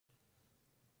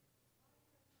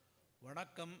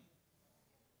Vanakkam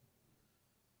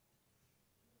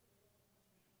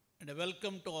and a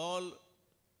welcome to all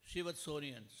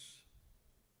Srivathsonians.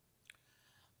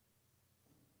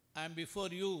 I am before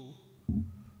you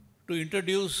to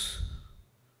introduce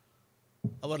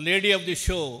our lady of the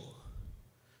show,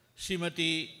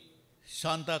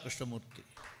 Mrs.SanthaKrishnamurthy.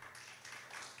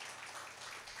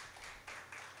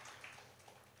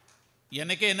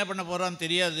 எனக்கே என்ன பண்ண போகிறான்னு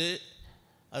தெரியாது.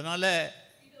 அதனால்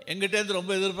எங்கிட்டேருந்து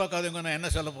ரொம்ப எதிர்பார்க்காதவங்க நான் என்ன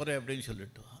சொல்ல போகிறேன் அப்படின்னு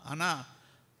சொல்லிட்டு. ஆனால்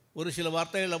ஒரு சில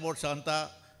வார்த்தைகள் அபவுட் சாந்தா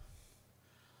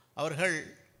அவர்கள்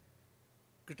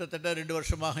கிட்டத்தட்ட 2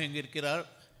 வருஷமாக இங்கே இருக்கிறார்.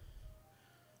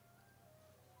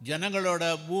 ஜனங்களோட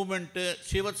மூமெண்ட்டு,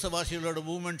 ஸ்ரீவத்சவாசிகளோட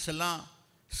மூமெண்ட்ஸ் எல்லாம்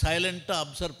சைலண்ட்டாக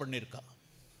அப்சர்வ் பண்ணியிருக்கா.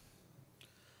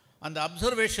 அந்த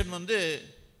அப்சர்வேஷன்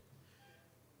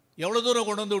எவ்வளோ தூரம்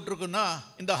கொண்டு வந்து விட்ருக்குன்னா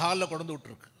இந்த ஹாலில் கொண்டு வந்து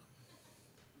விட்ருக்கு.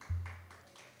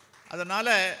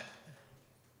 அதனால்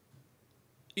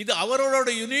இது அவரோட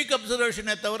யூனிக்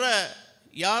அப்சர்வேஷனை தவிர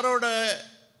யாரோட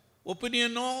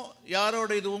ஒப்பீனியனோ யாரோட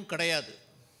இதுவும் கிடையாது.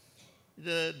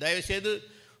 இது தயவுசெய்து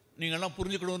நீங்கள்லாம்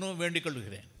புரிஞ்சுக்கணும்னு வேண்டிக்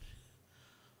கொள்கிறேன்.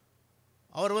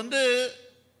 அவர்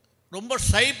ரொம்ப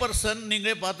ஷை பர்சன்,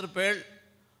 நீங்களே பார்த்துருப்பேள்.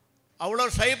 அவ்வளோ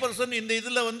ஷை பர்சன் இந்த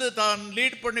இதில் தான்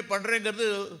லீட் பண்ணி பண்ணுறேங்கிறது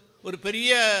ஒரு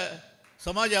பெரிய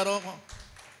சமாச்சாரம்.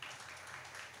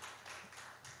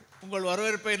 உங்கள்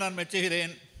வரவேற்பை நான்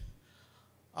மெச்சுகிறேன்.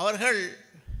 அவர்கள்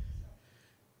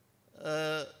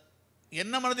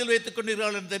என்ன மனதில் வைத்துக்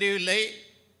கொண்டீர்கள் என்று தெரியவில்லை.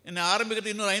 என்னை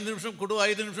ஆரம்பிக்கிறது இன்னொரு 5 நிமிஷம் கொடு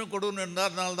 5 நிமிஷம் கொடுன்னு இருந்தால்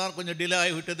அதனால்தான் கொஞ்சம் டிலே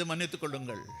ஆகிவிட்டது, மன்னித்துக்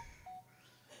கொள்ளுங்கள்.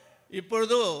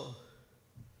 இப்பொழுது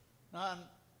நான்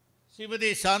ஸ்ரீமதி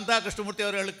சாந்தா கிருஷ்ணமூர்த்தி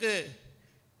அவர்களுக்கு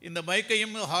இந்த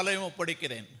மைக்கையும் ஹாலையும்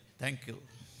ஒப்படைக்கிறேன். தேங்க்யூ.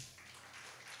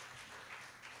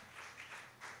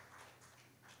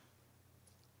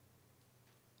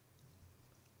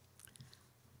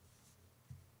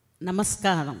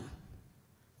 நமஸ்காரம்.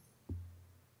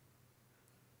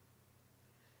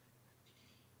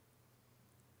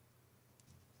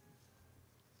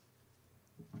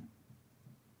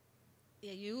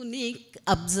 A unique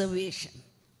observation.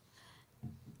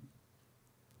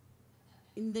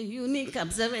 இந்த யூனிக்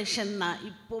அப்சர்வேஷன் நான்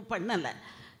இப்போ பண்ணலை,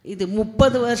 இது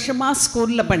 30 வருஷமாக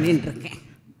ஸ்கூலில் பண்ணிட்டுருக்கேன்.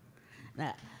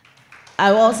 I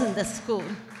was in the school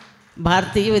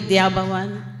Bharatiya Vidya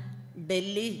Bhavan,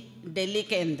 Delhi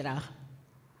Kendra,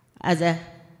 as a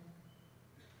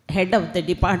head of the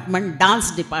department, dance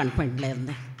department.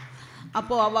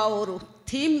 அப்போது அவள் ஒரு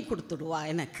தீம் கொடுத்துடுவா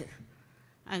எனக்கு,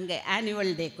 அங்கே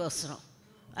ஆனுவல் டேக்கோசரம்.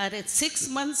 அது 6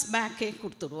 months பேக்கே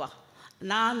கொடுத்துடுவா.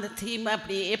 நான் அந்த தீமை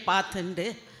அப்படியே பார்த்துட்டு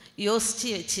யோசித்து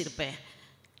வச்சுருப்பேன்.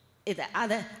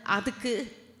 அதுக்கு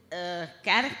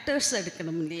கேரக்டர்ஸ்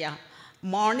எடுக்கணும் இல்லையா.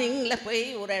 மார்னிங்கில் போய்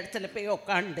ஒரு இடத்துல போய்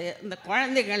உக்காண்டு இந்த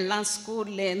குழந்தைகள்லாம்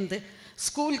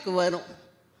ஸ்கூலுக்கு வரும்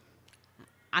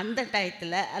அந்த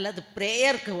டயத்தில், அல்லது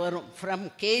ப்ரேயருக்கு வரும் from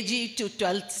KG to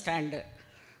 12th standard.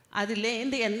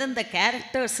 அதுலேருந்து எந்தெந்த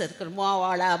கேரக்டர்ஸ் இருக்கணுமோ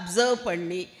அவளை அப்சர்வ்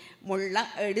பண்ணி முள்ளாக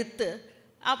எடுத்து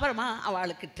அப்புறமா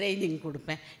அவளுக்கு ட்ரைனிங்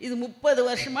கொடுப்பேன். இது 30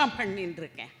 வருஷமாக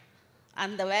பண்ணிட்டுருக்கேன்.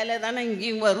 அந்த வேலை தானே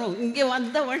இங்கேயும் வரும். இங்கே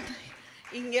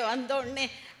வந்தோடனே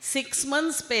 6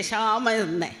 months பேசாமல்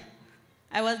இருந்தேன்.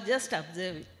 I was just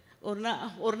observing.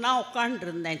 ஒரு நாள்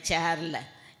உட்காண்டிருந்தேன் சேரில்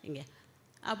இங்கே.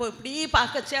 அப்போ இப்படி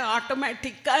பார்க்கச்சே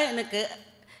ஆட்டோமேட்டிக்காக எனக்கு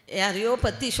யாரையோ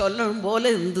பற்றி சொல்லணும்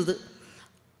போல் இருந்தது.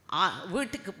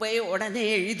 வீட்டுக்கு போய் உடனே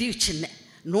எழுதி வச்சுருந்தேன்,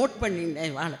 நோட் பண்ணிட்டேன்.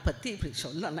 இவாளை பற்றி இப்படி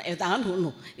சொல்லலாம், ஏதாவது ஒன்று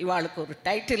இவாளுக்கு ஒரு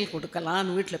டைட்டில்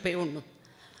கொடுக்கலான்னு வீட்டில் போய் ஒன்று.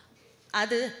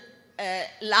 அது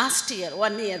லாஸ்ட் இயர்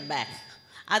 1 year பேக்.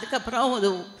 அதுக்கப்புறம்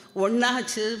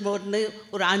ஒன்றாச்சு,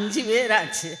 ஒரு 5 பேர்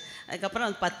ஆச்சு.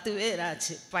 அதுக்கப்புறம் 10 பேர்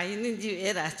ஆச்சு, 15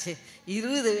 பேர் ஆச்சு,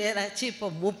 20 பேர் ஆச்சு, இப்போ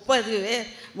 30 பேர்,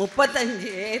 35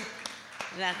 பேர்.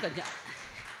 நான் கொஞ்சம்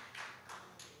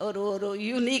ஒரு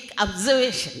யூனிக்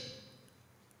அப்சர்வேஷன்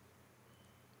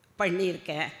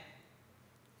பண்ணியிருக்கேன்.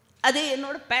 அது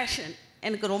என்னோடய பேஷன்.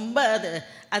 எனக்கு ரொம்ப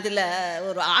அதில்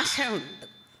ஒரு ஆசை உண்டு.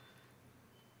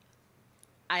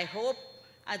 ஐ ஹோப்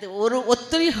அது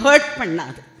ஒத்தரையும் ஹர்ட்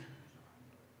பண்ணாது.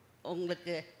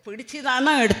 உங்களுக்கு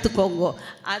பிடிச்சிதானா எடுத்துக்கோங்க,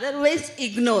 அதர்வைஸ்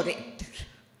இக்னோர் இட்.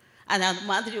 அது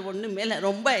மாதிரி ஒன்று மேலே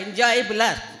ரொம்ப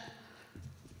என்ஜாயபிளாக இருக்கும்.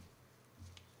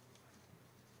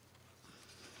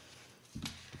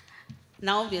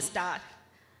 Now we start.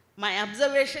 My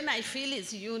observation, I feel, is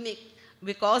unique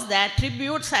because the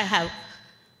attributes I have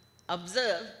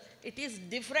observed, it is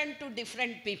different to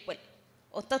different people.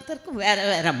 ஒருத்தருக்கு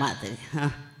வேறு மாதிரி.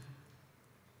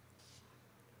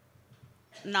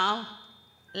 Now,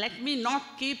 let me not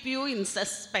keep you in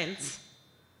suspense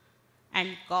and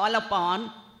call upon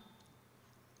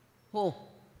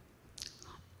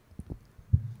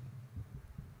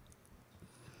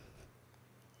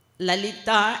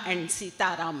Lalita and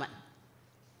Sitaraman.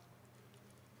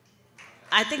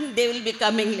 I think they will be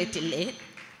coming little late.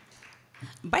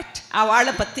 But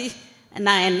avala patti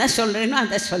na enna solreno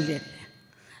adha solliren.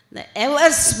 The ever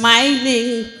smiling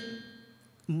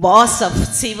boss of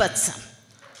Srivathsam,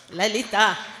 Lalita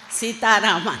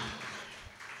Sitaraman.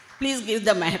 Please give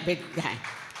them a big hand.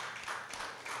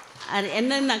 அது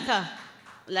என்னன்னாக்கா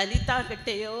லலிதா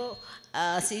கிட்டேயோ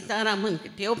சீதாராமன்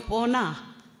கிட்டேயோ போனால்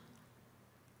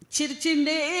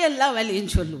சிரிச்சுட்டே எல்லா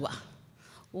வேலையும் சொல்லுவாள்.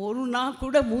 ஒரு நாள்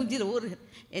கூட மூஞ்சில் ஒரு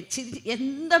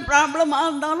எந்த ப்ராப்ளமாக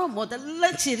இருந்தாலும்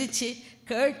முதல்ல சிரித்து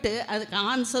கேட்டு அதுக்கு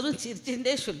ஆன்சரும்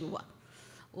சிரிச்சுட்டே சொல்லுவாள்.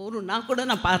 ஒரு நாள் கூட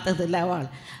நான் பார்த்ததில்ல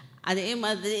அவள். அதே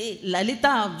மாதிரி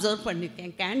லலிதா அப்சர்வ்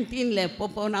பண்ணியிருக்கேன். கேன்டீனில் எப்போ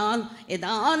போனாலும்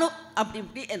ஏதானும் அப்படி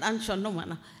இப்படி ஏதான்னு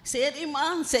சொன்னோம்னா சரிம்மா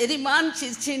சரிம்மான்னு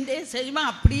சிரிச்சுட்டே சரிம்மா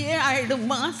அப்படியே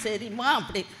ஆகிடுமா சரிம்மா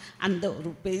அப்படி அந்த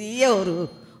ஒரு பெரிய ஒரு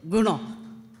குணம்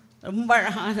ரொம்ப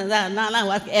அழகானதாக. அதனால்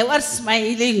அவர் எவர்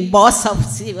ஸ்மைலிங் பாஸ் ஆஃப்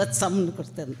ஸ்ரீவத்சம்னு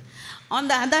கொடுத்துருந்தேன். On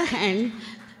the other hand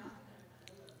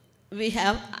we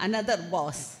have another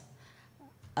pass,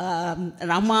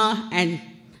 Rama and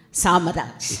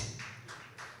Samaraj.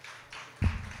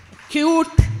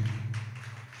 Cute.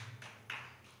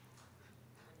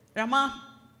 Rama.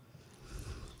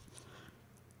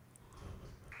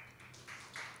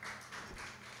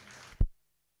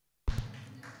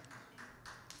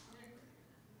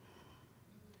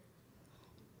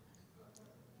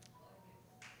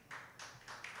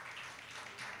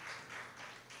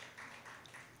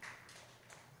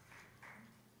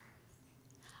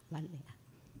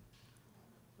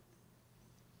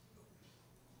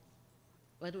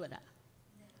 வருவரா?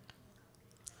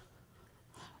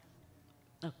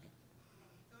 Okay.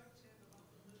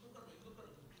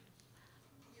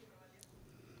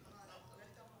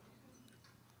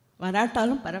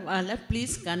 வராட்டாலும் பரவாயில்ல,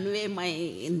 ப்ளீஸ் கன்வே மை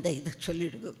இந்த இதை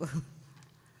சொல்லிடுங்க.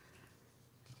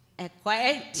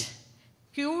 Quite,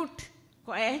 cute,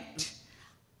 quite.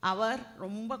 அவர்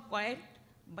ரொம்ப quite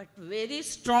but very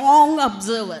strong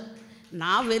observer.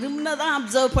 நான் விரும்பினதான்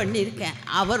அப்சர்வ் பண்ணியிருக்கேன்.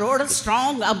 அவரோட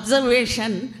ஸ்ட்ராங்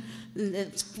அப்சர்வேஷன்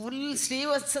ஃபுல்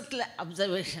ஸ்ரீவத்சத்தில்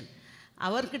அப்சர்வேஷன்.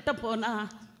 அவர்கிட்ட போனால்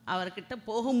அவர்கிட்ட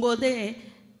போகும்போதே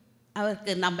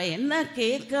அவருக்கு நம்ம என்ன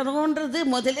கேட்குறோன்றது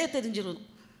முதலே தெரிஞ்சிடும்.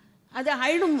 அது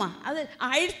ஆயிடுமா, அது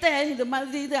ஆயிடுத்த, இது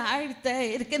மாதிரி இது ஆயிடுத்த,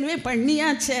 ஏற்கனவே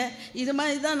பண்ணியாச்சே, இது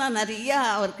மாதிரி தான் நான் நிறையா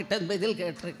அவர்கிட்ட பதில்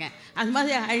கேட்டிருக்கேன். அது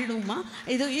மாதிரி ஆயிடுமா,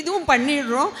 இதுவும்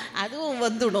பண்ணிடுறோம், அதுவும்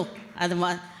வந்துடும்.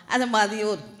 அது மாதிரி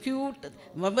ஒரு க்யூட்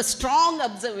ரொம்ப ஸ்ட்ராங்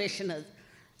அப்சர்வேஷன் அது.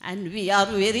 And we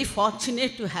are very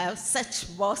fortunate to have such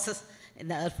bosses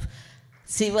in our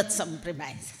Srivathsam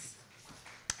premises.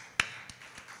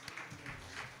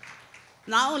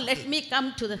 Now let me come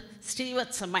to the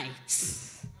Srivathsamites.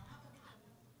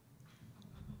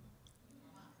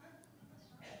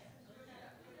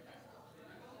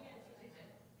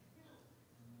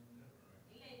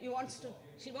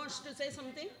 She wants to say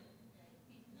something?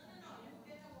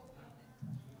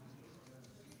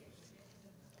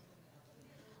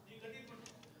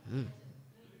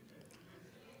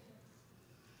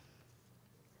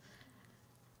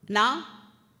 Now,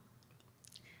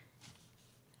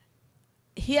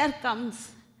 here comes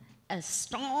a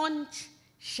staunch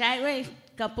Shaivite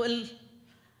couple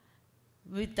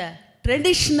with a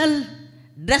traditional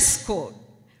dress code.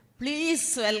 Please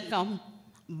welcome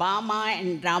Bama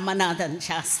and Ramanathan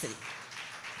Shastri.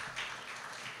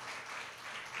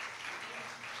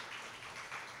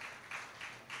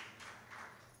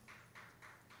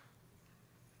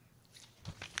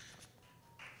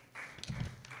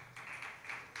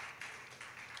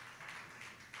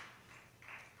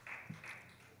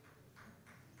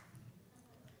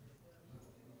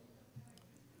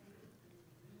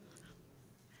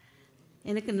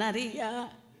 எனக்கு நிறையா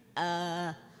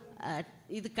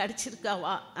இது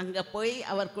கிடச்சிருக்காவா அங்கே போய்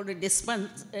அவர் கூட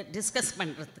discuss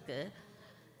பண்ணுறதுக்கு.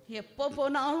 எப்போ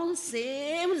போனாலும்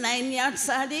same 9 yard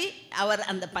சாடி, அவர்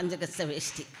அந்த பஞ்சகஸ்த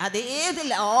வேஷ்டி, அதே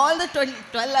இதில் ஆல் த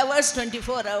 12 hours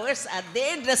 24 hours அதே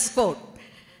ட்ரெஸ் கோட்.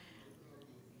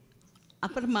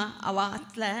 அப்புறமா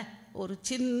அவத்தில் ஒரு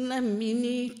சின்ன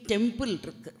மினி டெம்பிள்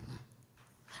இருக்குது.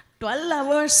 12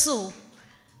 hours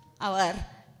அவர்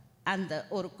அந்த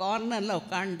ஒரு கார்னரில்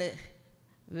உட்காந்து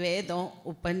வேதம்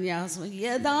உபன்யாசம்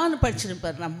ஏதான்னு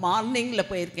படிச்சுருப்பார். நான் மார்னிங்கில்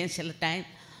போயிருக்கேன், சில டைம்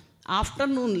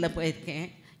ஆஃப்டர்நூனில் போயிருக்கேன்,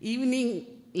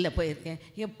 ஈவினிங்கில் போயிருக்கேன்.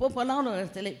 எப்போ போனாலும் ஒரு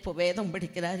இடத்துல இப்போ வேதம்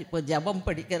படிக்கிறார், இப்போ ஜபம்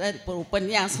படிக்கிறார், இப்போ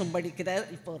உபன்யாசம் படிக்கிறார்,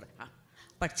 இப்போ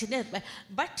படிச்சுட்டே இருப்பேன்.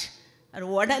 பட்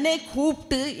உடனே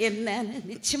கூப்பிட்டு என்னன்னு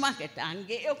நிச்சயமாக கேட்டேன்.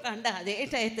 அங்கேயே உட்காந்து அதே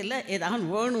டயத்தில் ஏதாவது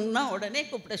வேணும்னா உடனே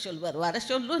கூப்பிட சொல்லுவார், வர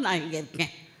சொல்லு, நான் இங்கே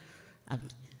இருக்கேன்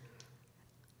அப்படி.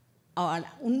 அவள்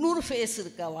இன்னொரு ஃபேஸ்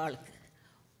இருக்குது அவளுக்கு.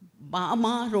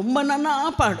 பாமா ரொம்ப நன்னா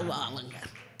பாடுவா, அவங்க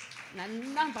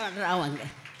நன்னா பாடுறாங்க.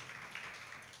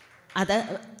 அதை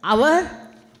அவர்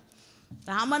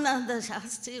ராமநாத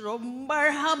சாஸ்திரி ரொம்ப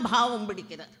அழகாக பாவம்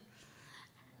பிடிக்கிறார்.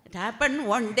 It happen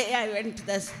one day I went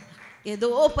த ஏதோ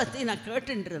பற்றி நான்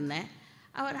கேட்டுட்டு இருந்தேன்.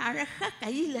 அவர் அழகாக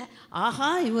கையில் ஆஹா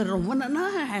இவர் ரொம்ப நல்லா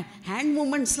ஹேண்ட்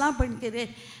மூமெண்ட்ஸ்லாம்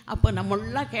பண்ணிக்கிறேன். அப்போ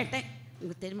நம்மளாம் கேட்டேன்,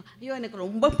 உங்களுக்கு தெரியுமா? ஐயோ எனக்கு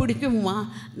ரொம்ப பிடிக்கும்மா,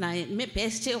 நான் இனிமேல்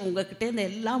பேசிச்சே உங்கள்கிட்ட இந்த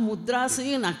எல்லா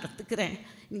முத்ராஸையும் நான் கற்றுக்கிறேன்,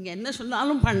 நீங்கள் என்ன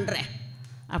சொன்னாலும் பண்ணுறேன்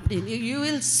அப்படின்னு. You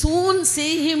will soon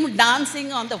see him dancing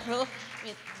on the floor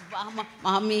with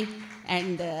மாமி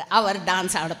அண்ட் அவர்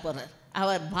டான்ஸ் ஆட போகிறார்,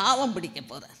 அவர் பாவம் பிடிக்க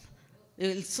போகிறார். You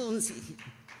will soon see him.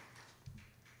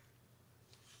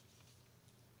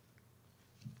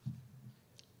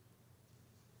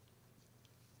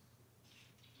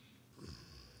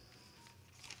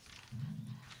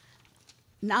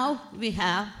 Now we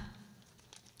have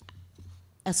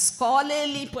a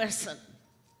scholarly person,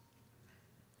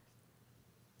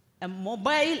 a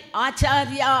mobile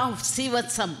Acharya of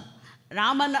Srivathsam,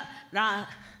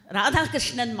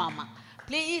 Radhakrishnan Mama.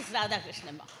 Please,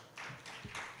 Radhakrishnan Mama.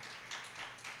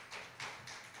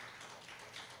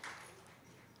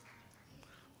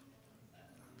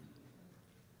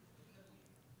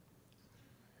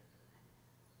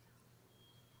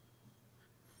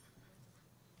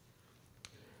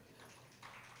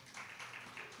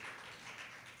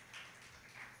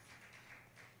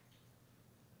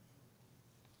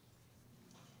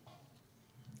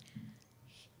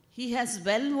 He has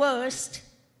well versed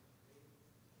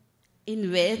in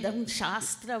Vedam,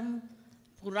 Shastram,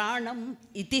 Puranam,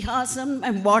 Itihasam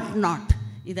and what not.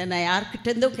 இதை நான்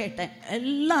யார்கிட்டேருந்தும் கேட்டேன்.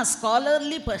 எல்லாம்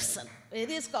scholarly person,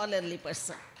 very scholarly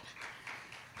person.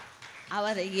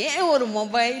 அவரை ஏன் ஒரு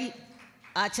mobile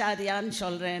ஆச்சாரியான்னு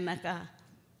சொல்கிறேன்னாக்கா,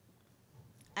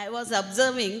 I was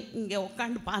observing, இங்கே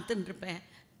உட்காந்து பார்த்துட்டுருப்பேன்.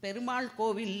 பெருமாள்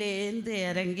கோவில்லேருந்து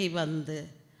இறங்கி வந்து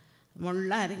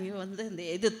முள்ளா இறங்கி வந்து இந்த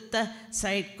எதிர்த்த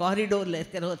சைட் காரிடோரில்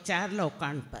இருக்கிற ஒரு சேரில்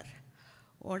உட்காந்துப்பார்.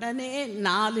 உடனே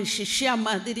 4 சிஷ்யா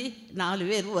மாதிரி 4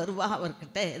 பேர் வருவா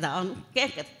அவர்கிட்ட ஏதாவது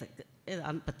கேட்கறதுக்கு,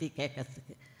 ஏதாவது பற்றி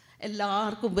கேட்கறதுக்கு.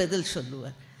 எல்லாருக்கும் பதில்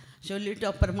சொல்லுவார்.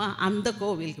 சொல்லிவிட்டு அப்புறமா அந்த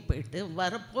கோவிலுக்கு போயிட்டு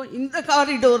வரப்போ இந்த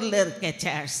காரிடோரில் இருக்க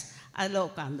சேர்ஸ் அதில்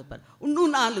உட்காந்துப்பார்.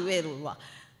 இன்னும் 4 பேர் வருவா.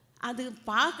 அது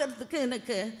பார்க்குறதுக்கு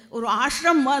எனக்கு ஒரு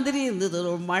ஆசிரம் மாதிரி இருந்தது,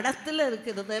 ஒரு மடத்தில்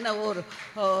இருக்கிறதுன்னு. ஒரு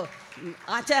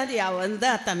ஆச்சாரியா வந்து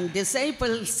தன்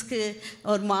டிசைபிள்ஸ்க்கு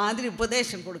ஒரு மாதிரி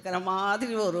உபதேசம் கொடுக்குற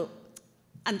மாதிரி ஒரு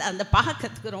அந்த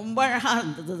பார்க்கறதுக்கு ரொம்ப அழகாக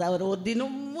இருந்தது. அவர் ஒரு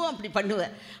தினமும் அப்படி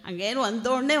பண்ணுவார். அங்கேன்னு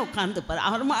வந்தோடனே உட்காந்துப்பார்.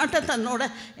 அவர் மாட்ட தன்னோட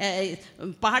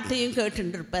பாட்டையும்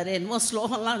கேட்டுருப்பார், என்னமோ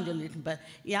ஸ்லோகம்லாம் சொல்லிட்டு இருப்பார்.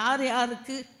 யார்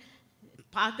யாருக்கு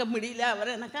பார்க்க முடியல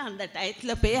அவர் எனக்கு அந்த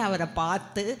டயத்தில் போய் அவரை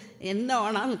பார்த்து என்ன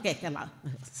வேணாலும் கேட்கலாம்.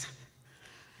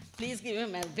 Please give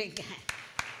him a big hand.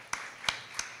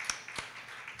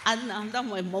 அதனால தான்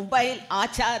mobile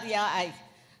Acharya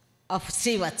of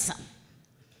ஸ்ரீவத்சம்.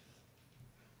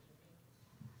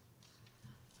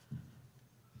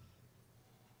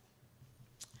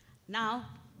 Now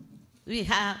we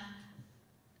have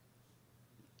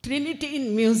Trinity in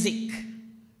music.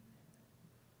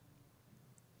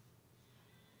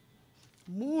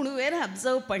 3 பேரை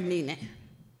அப்சர்வ் பண்ணினேன்.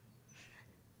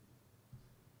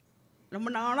 ரொம்ப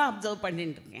நாளாக அப்சர்வ்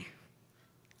பண்ணிட்டுருக்கேன்.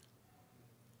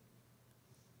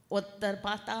 ஒருத்தர்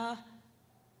பார்த்தா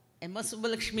எம்.எஸ்.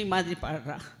 சுப்புலக்ஷ்மி மாதிரி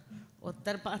பாடுறா,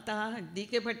 ஒருத்தர் பார்த்தா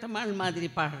டி.கே. பெட்டம்மாள் மாதிரி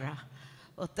பாடுறா,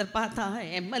 ஒருத்தர் பார்த்தா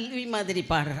எம்எல்வி மாதிரி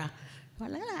பாடுறா.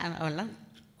 அவெல்லாம்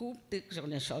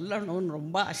கூப்பிட்டு சொல்லணும்னு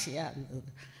ரொம்ப ஆசையாக இருந்தது.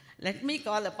 Let me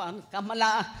call upon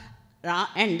Kamala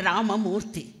and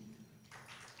Ramamurthy.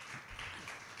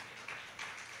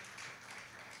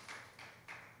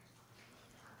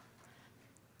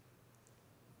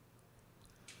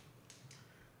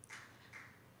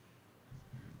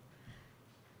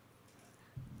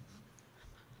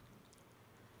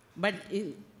 But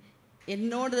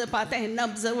என்னோடதை பார்த்தா என்ன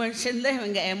அப்சர்வேஷனில்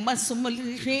இவங்க எம்.எஸ்.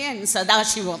 சுப்புலக்ஷ்மி அண்ட்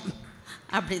சதாசிவம்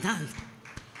அப்படி தான்.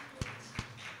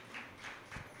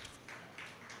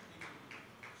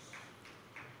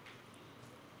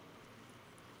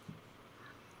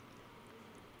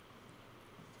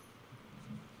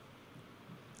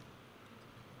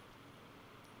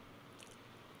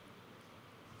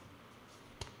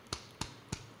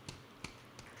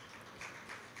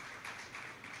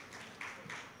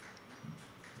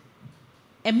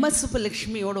 எம்.எஸ்.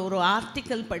 சுப்புலக்ஷ்மியோட ஒரு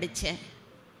ஆர்டிக்கல் படித்தேன்.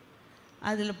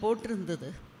 அதில் போட்டிருந்தது,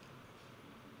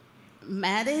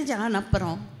 மேரேஜ்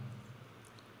ஆனப்புறம்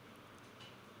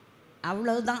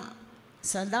அவ்வளோதான்,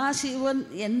 சதாசிவன்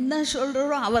என்ன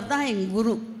சொல்கிறாரோ அவர் தான் என்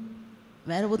குரு,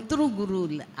 வேறு ஒருத்தரும் குரு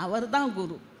இல்லை, அவர் தான்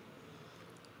குரு.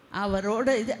 அவரோட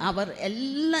இது அவர்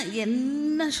எல்லாம்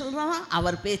என்ன சொல்கிறாரோ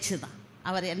அவர் பேச்சு தான்.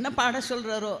 அவர் என்ன பாட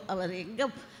சொல்கிறாரோ, அவர் எங்கே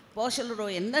போக சொல்கிறோ,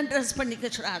 என்ன ட்ரெஸ் பண்ணிக்க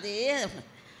சொல்கிறோம்,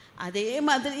 அதே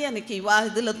மாதிரி எனக்கு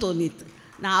இதில் தோணித்து.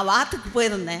 நான் வாத்துக்கு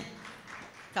போயிருந்தேன்,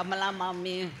 கமலா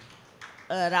மாமி,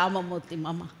 ராமமூர்த்தி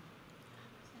மாமா.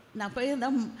 நான்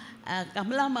போயிருந்தேன்.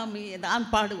 கமலா மாமி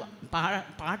தான் பாடுவேன்,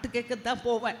 பாட்டு கேட்கத்தான்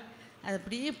போவேன். அது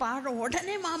அப்படியே பாடுற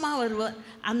உடனே மாமா வருவார்.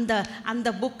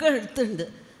 அந்த புக்கை எடுத்துண்டு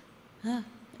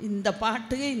இந்த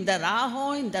பாட்டு, இந்த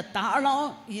ராகம், இந்த தாளம்,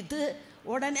 இது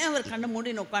உடனே அவர் கண்ணை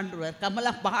மூடின்னு உட்காந்துருவார்.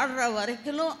 கமலா பாடுற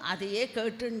வரைக்கும் அதையே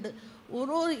கேட்டுண்டு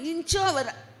ஒரு இன்ச்சும் அவர்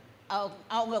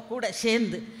அவங்க கூட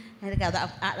சேர்ந்து எனக்கு அதை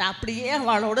அப்படியே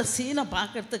அவளோட சீனை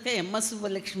பார்க்குறதுக்கு எம்எஸ்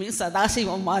சுப்பலக்ஷ்மி,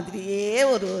 சதாசிவம் மாதிரியே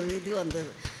ஒரு இது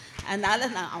வந்தது.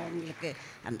 அதனால் நான் அவங்களுக்கு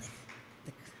அந்த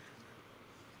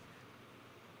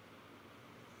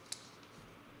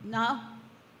நான்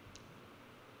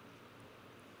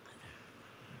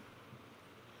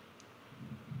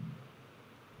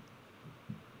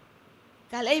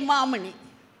Kalaimamani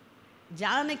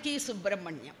Janaki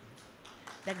Subramaniam,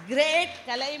 the great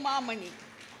Kalaimamani.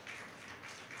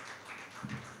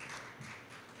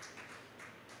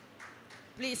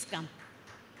 Please come.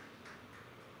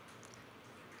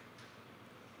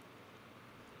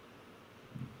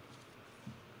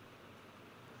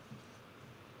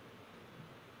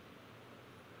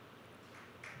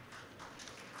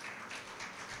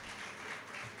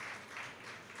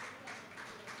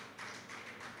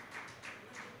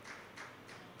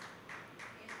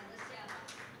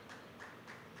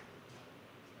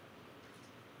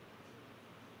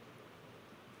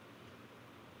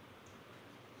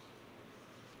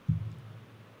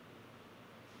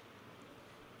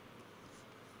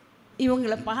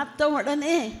 இவங்களை பார்த்த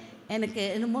உடனே எனக்கு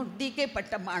என்னமோ டிகே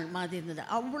பட்டம்மாள் மாதிரி இருந்தது.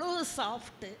 அவ்வளோ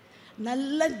சாஃப்ட்டு,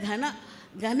 நல்ல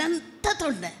கனந்த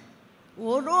தொண்டை,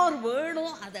 ஒரு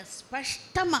வேர்டும் அதை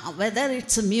ஸ்பஷ்டமாக, வெதர்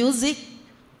இட்ஸ்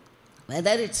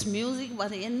மியூசிக்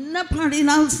வர என்ன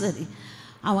பாடினாலும் சரி,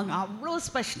 அவங்க அவ்வளோ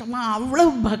ஸ்பஷ்டமாக, அவ்வளோ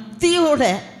பக்தியோட,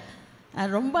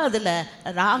 ரொம்ப அதில்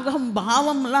ராகம்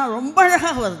பாவம்லாம் ரொம்ப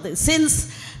அழகாக வருது. சின்ஸ்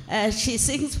ஷீ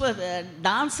சிங்ஸ் ஃபார்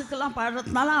டான்ஸுக்கெல்லாம்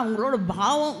பாடுறதுனால அவங்களோட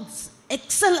பாவம்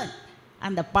எக்ஸலண்ட்.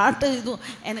 அந்த பாட்டு இதுவும்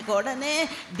எனக்கு உடனே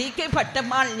டிகே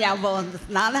பட்டம்மாள் ஞாபகம்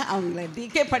வந்ததுனால அவங்கள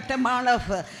டிகே பட்டம்மாள்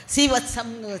ஆஃப்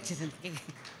ஸ்ரீவத்சம்னு வச்சுருக்கேன்.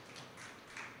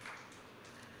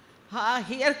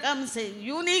 Here comes a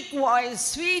unique voice,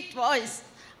 sweet voice,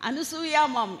 Anusuya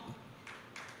மாமி.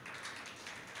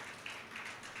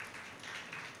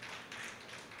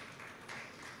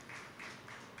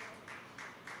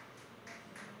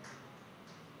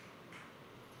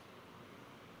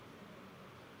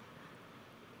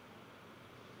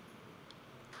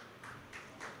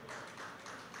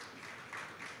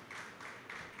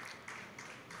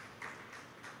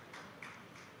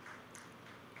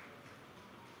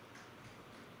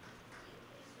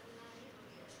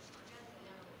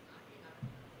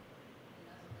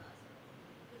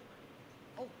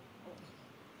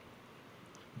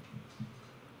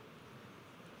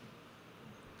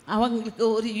 அவங்களுக்கு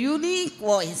ஒரு யூனிக்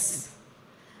வாய்ஸ்,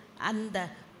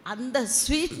 அந்த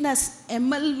ஸ்வீட்னஸ்,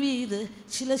 எம்எல்வி, இது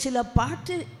சில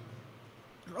பாட்டு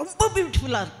ரொம்ப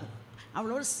பியூட்டிஃபுல்லாக இருக்கும்.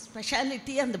 அவளோட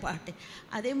ஸ்பெஷாலிட்டி அந்த பாட்டு.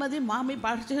 அதே மாதிரி மாமி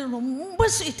பாட்டு ரொம்ப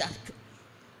ஸ்வீட்டாக இருக்குது.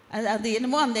 அது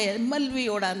என்னமோ அந்த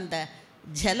எம்எல்வியோட அந்த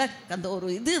ஜலக், அந்த ஒரு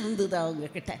இது இருந்தது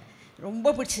அவங்கக்கிட்ட,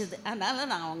 ரொம்ப பிடிச்சது.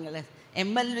 அதனால் நான் அவங்கள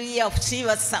எம்எல்வி ஆஃப்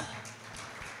ஸ்ரீவத்சம்,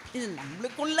 இது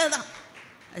நம்மளுக்குள்ளே தான்,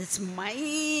 இட்ஸ் மை,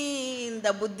 இந்த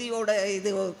புத்தியோட இது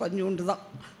கொஞ்சோண்டு தான்.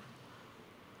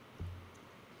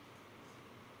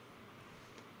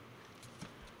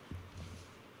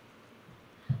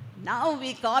 Now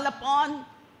we call upon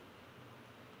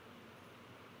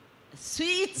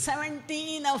sweet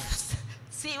 17 of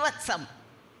Srivathsam,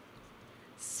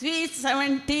 sweet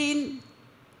 17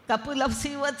 couple of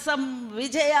Srivathsam,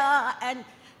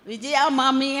 Vijaya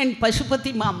Mami and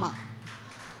Pashupati Mama.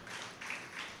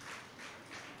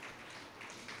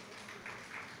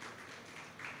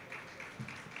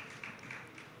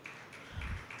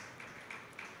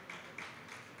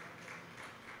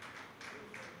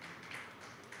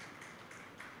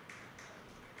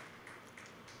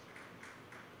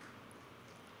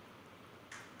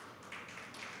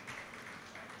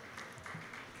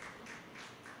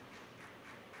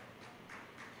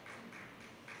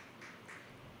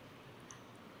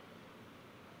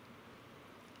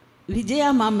 Vijaya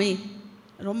மாமி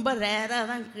ரொம்ப ரேராக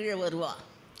தான் கீழே வருவாள்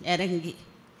இறங்கி.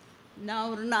 நான்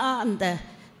ஒரு நாள் அந்த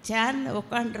சேரில்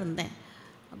உட்காண்டிருந்தேன்.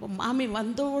 அப்போ மாமி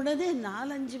வந்த உடனே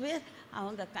 4-5 பேர்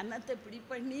அவங்க கன்னத்தை இப்படி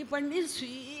பண்ணி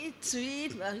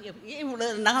ஸ்வீட் ஏன் இவ்வளோ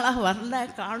நாளாக வரல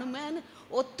காணுமேன்னு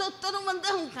ஒத்தொத்தரும் வந்து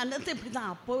அவங்க கண்ணத்தை இப்படி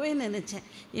தான். அப்போவே நினச்சேன்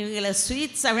இவங்களை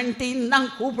ஸ்வீட் 17 தான்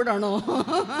கூப்பிடணும்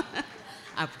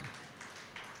அப்படி.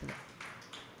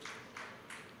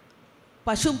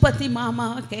 பசுபதி மாமா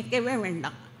கேட்கவே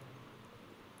வேண்டாம்.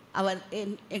 அவர்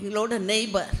எங்களோட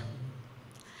நெய்பர்.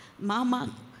 மாமா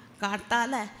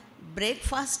காட்டால்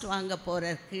பிரேக்ஃபாஸ்ட் வாங்க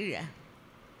போகிறார் கீழே.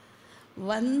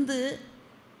 வந்து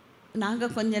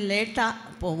நாங்கள் கொஞ்சம்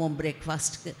லேட்டாக போவோம்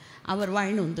பிரேக்ஃபாஸ்ட்டுக்கு. அவர்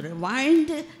வாங்கிட்டு வந்துடுவார்.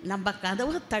 வாங்கிட்டு நம்ம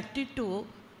கதவை தட்டிட்டு,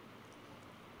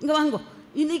 இங்கே வாங்கோ,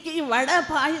 இன்றைக்கி வடை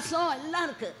பாயசம் எல்லாம்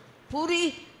இருக்குது, பூரி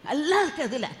எல்லாம் இருக்குது,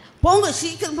 அதில் போங்க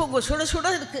சீக்கிரம் போங்க, சுட சுட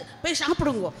இருக்குது, போய்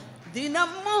சாப்பிடுங்க.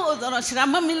 தினமும் ஒரு தரம்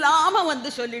சிரமம் இல்லாமல்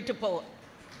வந்து சொல்லிட்டு போவோம்.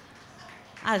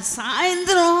 அது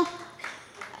சாயந்தரம்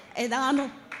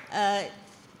ஏதானும்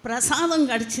பிரசாதம்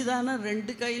கிடச்சிதானே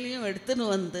 2 கையிலையும் எடுத்துன்னு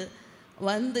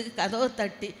வந்து கதவை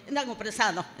தட்டி, இந்தாங்க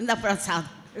பிரசாதம், இந்த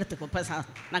பிரசாதம் எடுத்துக்கோ,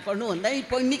 பிரசாதம் நான் கொண்டு வந்தேன்.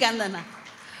 இப்போ இன்றைக்கி அந்த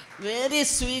வெரி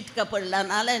ஸ்வீட் கப்பல்.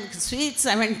 அதனால் எனக்கு ஸ்வீட்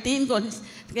 17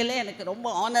 கொஞ்சம் எனக்கு ரொம்ப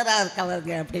ஆனராக இருக்கு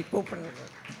அவருக்கு அப்படி கூப்பிடுறது.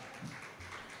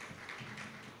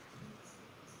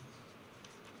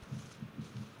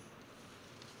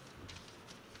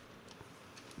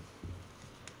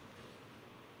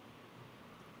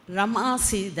 Rama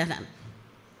Sridharan.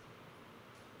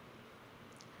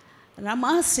 Rama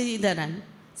Sridharan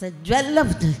is a jewel of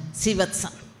the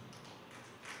Srivathsam.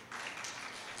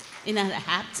 In her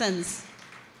absence,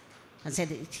 I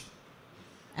said,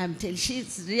 she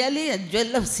is really a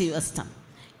jewel of Srivathsam.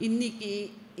 இன்னைக்கு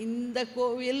இந்த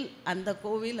கோவில் அந்த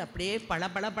கோவில் அப்படியே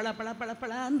பல பல பல பல பல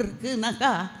பலான்னு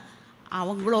இருக்குனாக்கா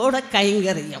அவங்களோட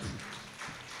கைங்கரியம்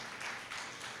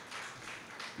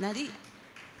நிறைய.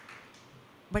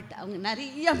 பட் அவங்க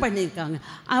நிறைய பண்ணியிருக்காங்க.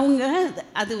 அவங்க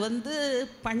அது வந்து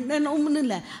பண்ணணும்னு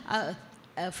இல்லை,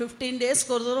 15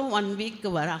 டேஸ்க்கு ஒரு தூரம் 1 வீக்கு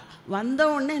வரா.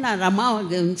 வந்தவுடனே நான் ரமாவை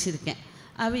கவனிச்சிருக்கேன்.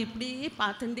 அவள் இப்படியே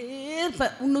பார்த்துட்டே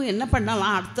இருப்பேன், இன்னும் என்ன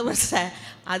பண்ணலாம் அடுத்த வருஷம்,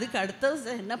 அதுக்கு அடுத்த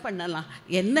வருஷம் என்ன பண்ணலாம்,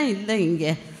 என்ன இல்லை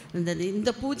இங்கே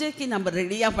இந்த பூஜைக்கு நம்ம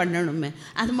ரெடியாக பண்ணணுமே,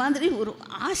 அது மாதிரி ஒரு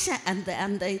ஆசை.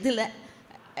 அந்த இதில்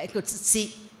I could see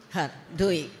her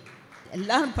doing.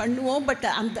 எல்லோரும் பண்ணுவோம், பட்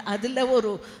அதில்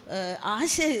ஒரு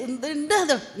ஆசை இருந்துட்டு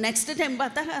அதை நெக்ஸ்ட் டைம்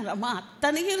பார்த்தா ரமா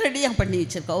அத்தனையும் ரெடியாக பண்ணி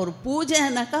வச்சுருக்கா. ஒரு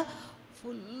பூஜைனாக்கா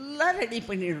ஃபுல்லாக ready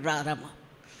பண்ணிடுறா Rama.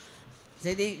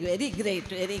 Very very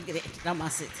great, very great Rama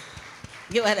Sid.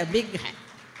 Give her a big hand.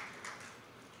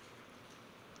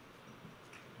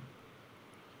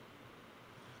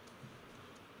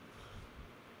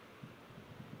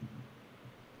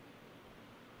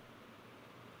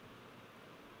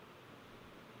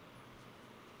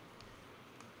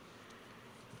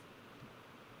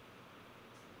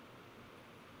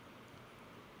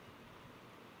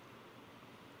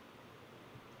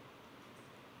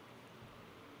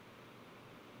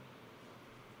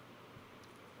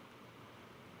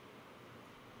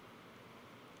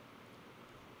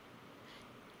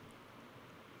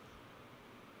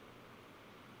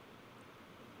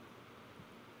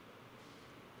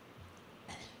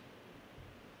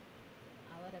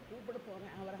 கூப்பிட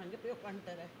போகிறேன், அவர் அங்கே போய்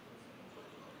உட்காந்துட்டார.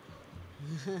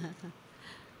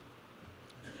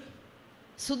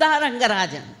 Sudha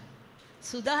Rangarajan,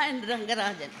 Sudha and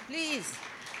Rangarajan, please.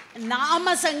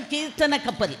 நாம சங்கீர்த்தன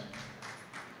கப்பல்.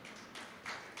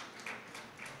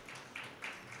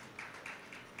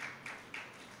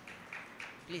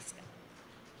 ப்ளீஸ்.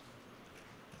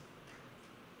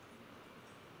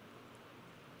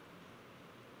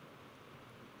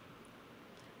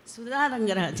 சுதா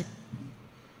ரங்கராஜன்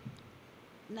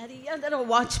நிறைய தடவை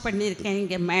வாட்ச் பண்ணியிருக்கேன்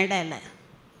இங்கே மேடையில்.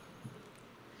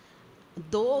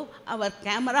 தோ அவர்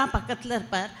கேமரா பக்கத்தில்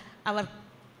இருப்பார், அவர்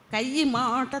கை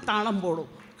மாட்ட தாளம்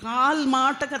போடும், கால்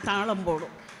மாட்டக்க தாளம்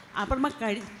போடும். அப்புறமா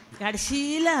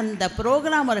கடைசியில் அந்த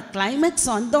ப்ரோக்ராம் ஒரு கிளைமேக்ஸ்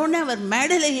வந்தோடனே அவர்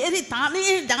மேடையில் ஏறி தானே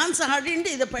டான்ஸ்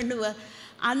ஆடிட்டு இதை பண்ணுவார்.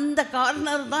 அந்த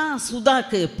கார்னர் தான்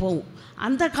சுதாக்கு போகும்.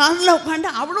 அந்த காரில்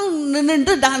உட்காந்து அவளும்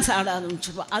நின்று டான்ஸ் ஆட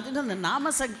ஆரம்பிச்சிடுவாள். அதுக்கு அந்த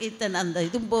நாம சங்கீர்த்தன் அந்த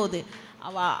இதும்போது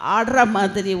அவள் ஆடுற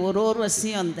மாதிரி ஒரு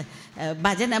விஷயம் அந்த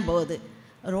பஜனை போது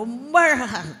ரொம்ப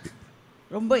அழகாக இருக்குது,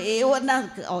 ரொம்ப ஏவனாக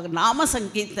இருக்குது. அவங்க நாம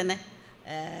சங்கீர்த்தனை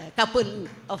கபுல்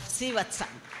ஆஃப்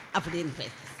ஸ்ரீவத்சம் அப்படின்னு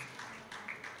பேர்.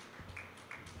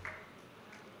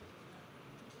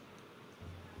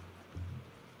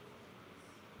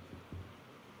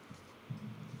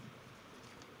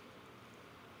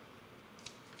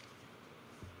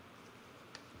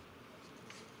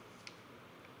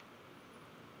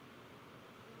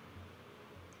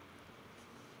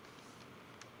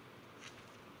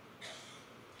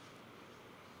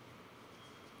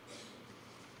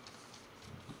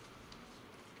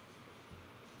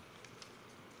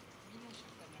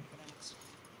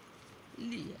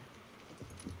 இல்லையா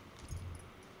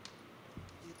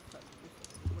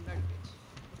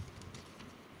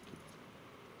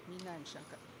and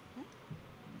Shankar.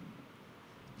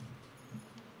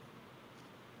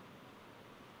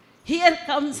 Here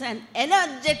comes an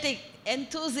energetic,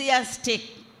 enthusiastic,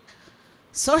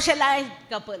 socialite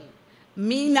couple,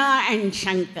 Meena and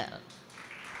Shankar.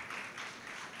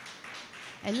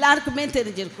 எல்லாருக்குமே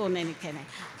தெரிஞ்சிருக்கும்னு நினைக்கிறேன்.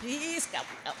 Please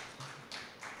come.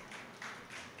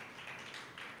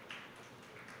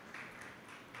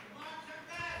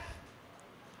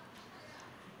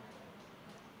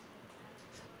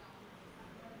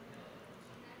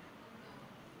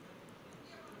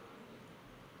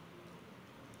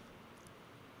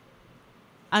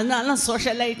 அதனால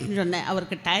சோஷலைட்னு சொன்னேன்.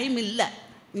 அவருக்கு டைம் இல்லை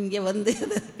இங்கே வந்து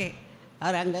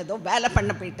அவர் அங்கே ஏதோ வேலை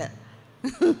பண்ண போயிட்டார்.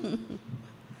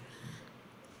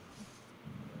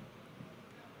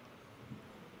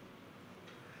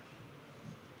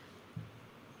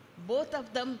 Both of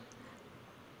them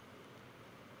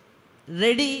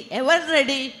ready, ever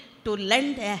ready to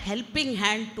lend a helping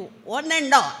hand to one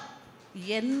and all.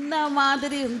 என்ன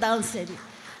மாதிரி இருந்தாலும் சரி,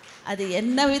 அது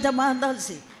என்ன விதமாக இருந்தாலும்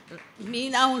சரி,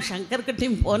 மீனாவும்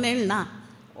சங்கர்கிட்டையும் போனேன்னா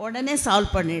உடனே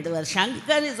solve பண்ணிவிடுவார்.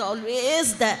 Shankar is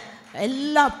always the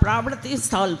எல்லா ப்ராப்ளத்தையும்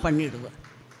சால்வ் பண்ணிவிடுவார்.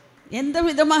 எந்த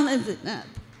விதமான இது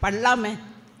பண்ணலாமே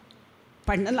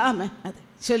அது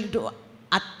சொல்லிவிடுவோம்.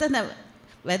 அத்தனை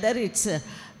வெதர் இட்ஸ்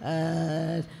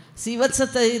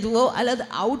சீவத்சத்தை இதுவோ அல்லது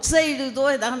அவுட் சைடு இதுவோ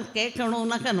ஏதாவது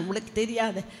கேட்கணுன்னாக்கா நம்மளுக்கு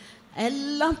தெரியாது,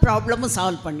 எல்லா ப்ராப்ளமும்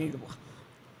சால்வ் பண்ணிவிடுவோம்.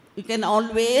 யூ கேன்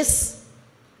ஆல்வேஸ்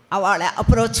அவளை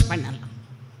அப்ரோச் பண்ணலாம்.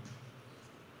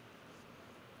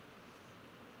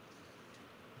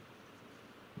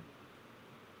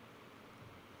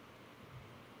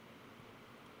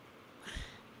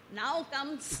 Now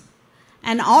comes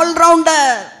an all-rounder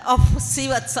of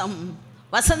Srivathsam,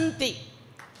 Vasanthi.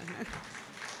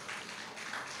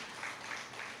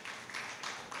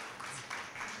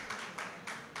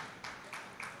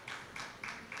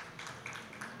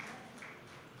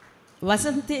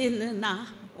 Vasanthi என்னன்னா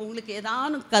உங்களுக்கு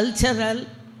ஏதாவது கல்ச்சரல்,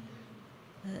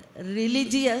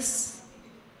 ரிலிஜியஸ்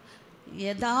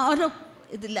ஏதாவது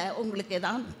இதில் உங்களுக்கு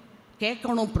ஏதாவது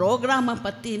கேட்கணும் ப்ரோக்ராமை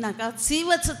பற்றினாக்கா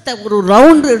சீவத்சத்தை ஒரு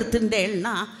ரவுண்டு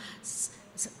எடுத்துட்டேன்னா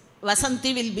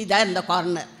வசந்தி வில் பி தான் இந்த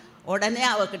கார்னர். உடனே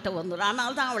அவகிட்ட வந்துடும்.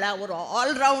 அதனால தான் அவளை ஒரு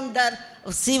ஆல்ரவுண்டர்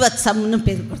சீவத்சம்னு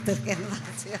பேர் கொடுத்துருக்கேன்.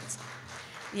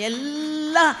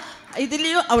 எல்லா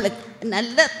இதுலேயும் அவளுக்கு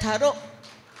நல்ல தரோ.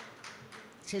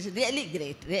 She's really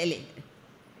great, really.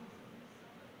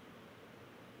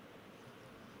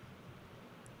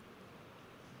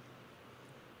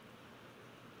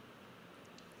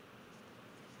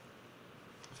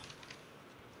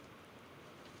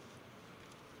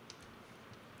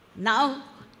 Now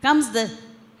comes the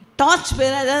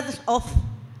torchbearer of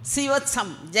Srivathsam,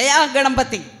 Jaya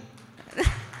Ganapati.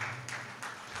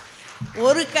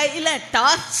 ஒரு கையில்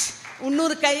டார்ச்,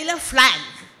 இன்னொரு கையில் ஃப்ளாக்.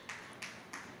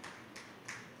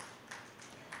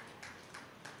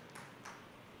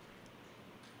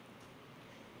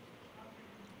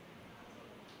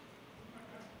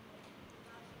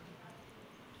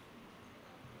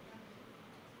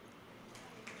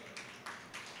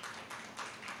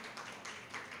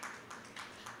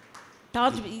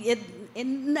 டார்ச்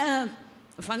என்ன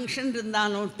ஃபங்க்ஷன்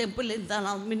இருந்தாலும் டெம்பிள்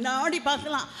இருந்தாலும் முன்னாடி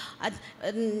பார்க்கலாம்.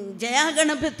 அது ஜெயா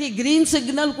கணபதி க்ரீன்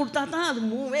சிக்னல் கொடுத்தா தான் அது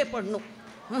மூவே பண்ணும்.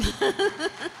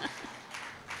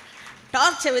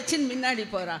 டார்ச்சை வச்சு முன்னாடி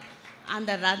போகிறான்.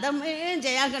 அந்த ரதமே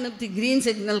ஜெயா கணபதி க்ரீன்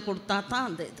சிக்னல் கொடுத்தா தான்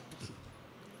அந்த இது.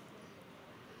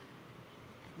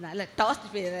 அதனால்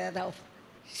torch bearer of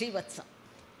ஸ்ரீவத்சம்.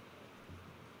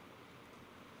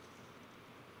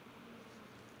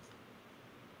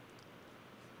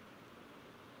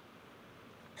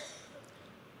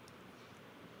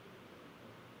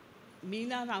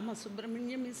 Meena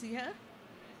Ramasubramaniam is here.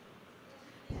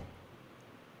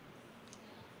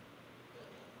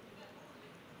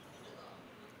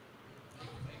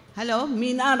 Hello,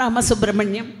 Meena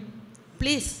Ramasubramaniam.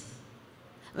 Please.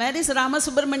 Where is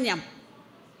Ramasubramaniam?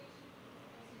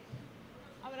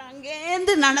 அவர்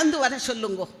அங்கேருந்து நடந்து வர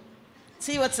சொல்லுங்க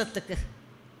சீவத்சத்துக்கு.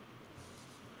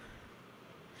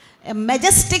 A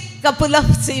majestic couple of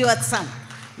Srivathsam,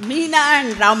 Meena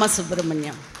and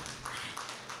Ramasubramaniam.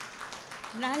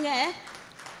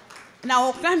 நான்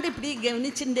உட்காந்து இப்படி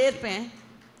கவனிச்சுட்டே இருப்பேன்.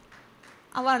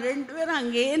 அவள் ரெண்டு பேரும்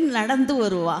அங்கேயே நடந்து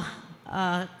வருவா.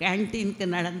 கேன்டீனுக்கு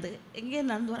நடந்து எங்கேயே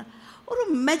நடந்து வர ஒரு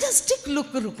மெஜஸ்டிக்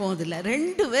லுக் இருக்கும். அதில்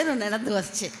ரெண்டு பேரும் நடந்து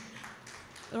வச்சு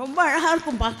ரொம்ப அழகாக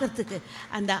இருக்கும் பார்க்குறதுக்கு.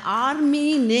 அந்த ஆர்மி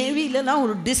நேவிலலாம்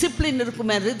ஒரு டிசிப்ளின்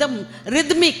இருக்குமே,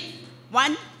 ரித்மிக்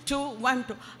 1 2 1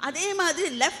 2, அதே மாதிரி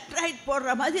லெஃப்ட் ரைட்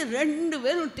போடுற மாதிரி ரெண்டு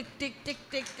பேரும் tick tick tick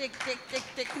tick tick tick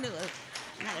tick டிக்னு வரும்.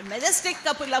 Majestic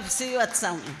couple of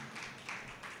Srivathsam.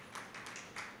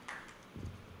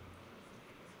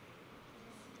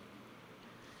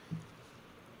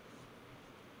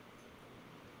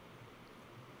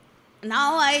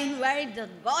 Now I invite the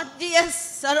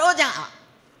gorgeous Saroja.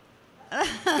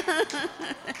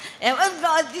 Ever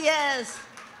gorgeous,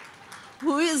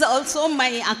 who is also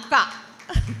my akka.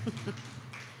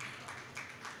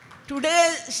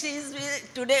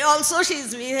 Today also she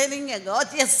is wearing a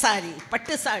gorgeous sari,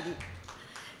 pattu sari.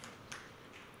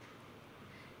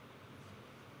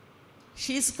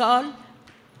 She is called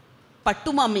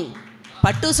Pattu Mummy,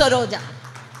 Pattu Saroja.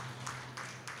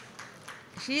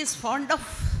 She is fond of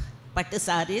pattu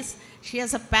sarees. She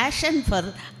has a passion for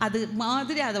அது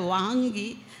மாதிரி அதை வாங்கி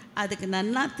அதுக்கு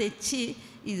நன்னா தைச்சி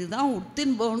இதுதான்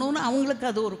உடுத்தின்னு போகணுன்னு அவங்களுக்கு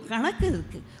அது ஒரு கணக்கு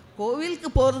இருக்குது. கோவிலுக்கு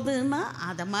போகிறதுன்னா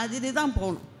அதை மாதிரி தான்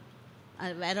போகணும்,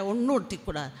 அது வேறு ஒன்றும்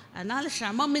ஒட்டிக்கூடாது. அதனால்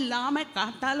சிரமம் இல்லாமல்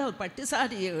காட்டால் ஒரு பட்டு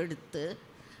சாரியை எடுத்து,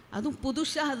 அதுவும்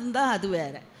புதுசாக இருந்தால் அது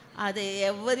வேறு, அது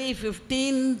எவ்ரி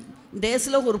 15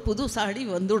 டேஸில் ஒரு புது சாடி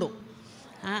வந்துடும்.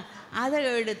 அதை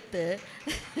எடுத்து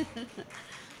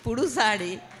புது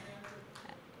சாடி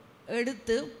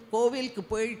எடுத்து கோவிலுக்கு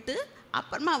போயிட்டு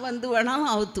அப்புறமா வந்து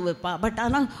வேணாலும் அவுத்து வைப்பா. பட்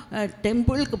ஆனால்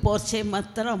டெம்பிளுக்கு போச்சே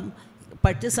மாத்திரம்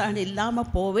பட்டு சாடி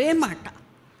இல்லாமல் போவே மாட்டாள்.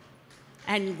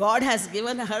 And God has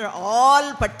given her all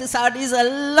பட்டு சாரீஸ்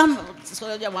எல்லாம்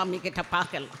சரோஜா மாமி கிட்ட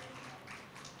பார்க்கலாம்.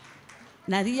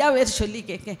 நிறையா பேர் சொல்லி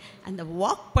கேட்க, அந்த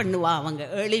வாக் பண்ணுவா அவங்க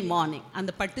ஏர்லி மார்னிங்,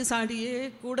 அந்த பட்டு சாடியே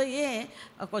கூடயே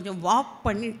கொஞ்சம் வாக்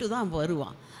பண்ணிட்டு தான்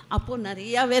வருவான். அப்போது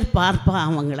நிறையா பேர் பார்ப்பா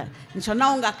அவங்கள.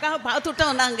 சொன்னால் உங்கள் அக்காவை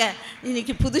பார்த்துட்டோம் நாங்கள்,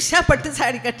 இன்றைக்கி புதுசாக பட்டு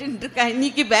சாடி கட்டின்னு இருக்கா,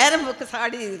 இன்றைக்கி வேற பக்க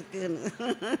சாடி இருக்குன்னு.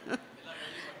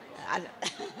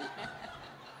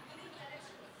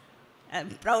 I'm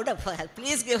proud of her.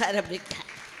 Please give her a big hand.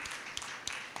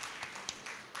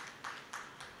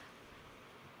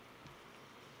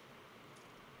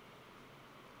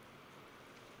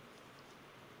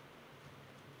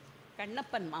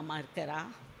 Kannappan மாமா இருக்கிறா?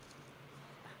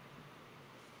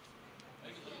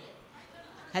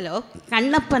 ஹலோ,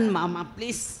 கண்ணப்பன் மாமா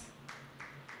ப்ளீஸ்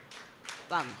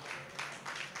வாங்க.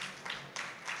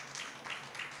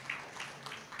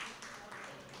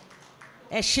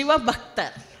 சிவ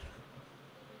பக்தர்.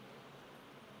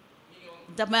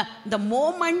 the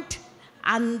moment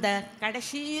அந்த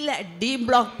கடைசியில் டி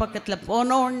பிளாக் பக்கத்தில்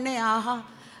போனோடனே ஆஹா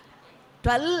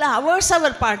 12 hours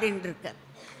அவர் பாடின்னு இருக்கார்.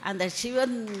 அந்த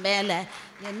சிவன் மேலே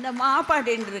என்னமா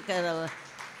பாடின்னு இருக்கார் அவர்.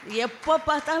 எப்போ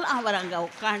பார்த்தாலும் அவர் அங்கே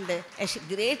உட்காண்டு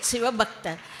கிரேட்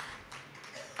சிவபக்தர்.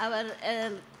 அவர்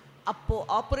அப்போது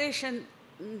ஆப்ரேஷன்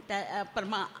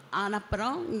அப்புறமா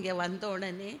ஆனப்புறம் இங்கே வந்த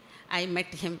உடனே ஐ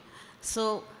மெட் ஹிம். ஸோ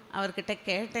அவர்கிட்ட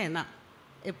கேட்டேன் நான்,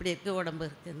 எப்படி இருக்குது உடம்பு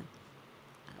இருக்குதுன்னு.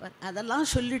 அவர் அதெல்லாம்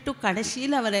சொல்லிவிட்டு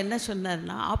கடைசியில் அவர் என்ன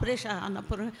சொன்னார்னா, ஆப்ரேஷன்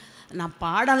ஆனப்புறம் நான்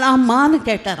பாடலாமான்னு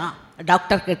கேட்டாராம்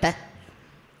டாக்டர்கிட்ட.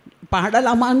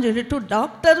 பாடலாமான்னு சொல்லிவிட்டு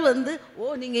டாக்டர் வந்து,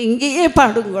 ஓ நீங்கள் இங்கேயே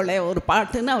பாடுங்களே ஒரு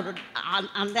பாட்டுன்னு அவர்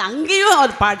அந்த அங்கேயும்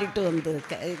அவர் பாடிட்டு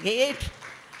வந்திருக்க. Great,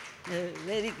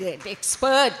 very great,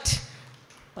 expert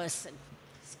person,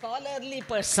 scholarly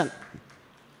person.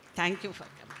 Thank you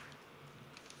for coming.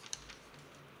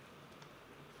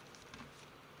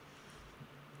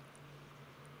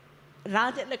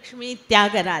 Rajalakshmi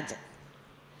Tyagaraja.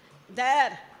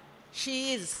 There she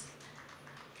is,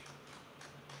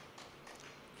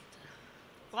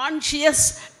 conscious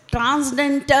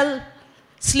transcendental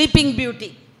sleeping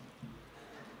beauty.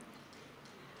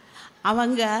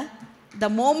 Avanga,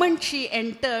 the moment she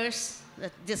enters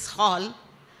this hall,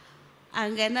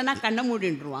 அங்கே என்னென்னா கண்ணை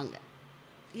மூடின்றுவாங்க.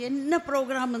 என்ன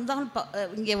ப்ரோக்ராம் இருந்தாலும்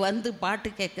இங்கே வந்து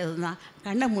பாட்டு கேட்குறதுனா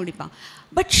கண்ணை மூடிப்பாங்க.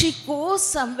 But she goes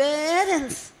somewhere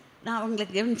else. நான் அவங்கள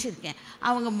கவனிச்சிருக்கேன்,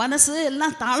 அவங்க மனசு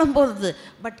எல்லாம் தாளம் போகிறது,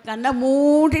 பட் கண்ணை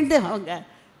மூடிட்டு அவங்க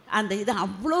அந்த இதை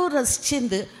அவ்வளோ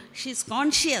ரசிச்சிருந்து ஷீ இஸ்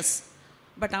கான்ஷியஸ்.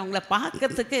 பட் அவங்கள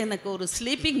பார்க்கறதுக்கு எனக்கு ஒரு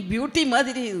ஸ்லீப்பிங் பியூட்டி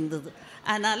மாதிரி இருந்தது.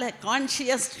 அதனால்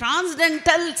conscious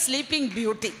transcendental sleeping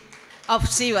beauty of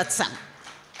ஸ்ரீவத்சம்.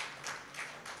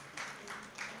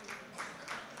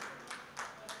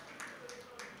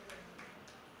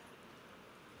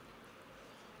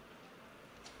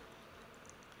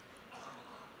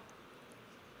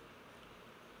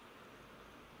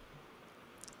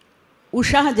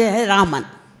 Usha Jayaraman.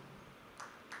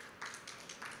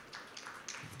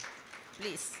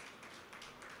 Please.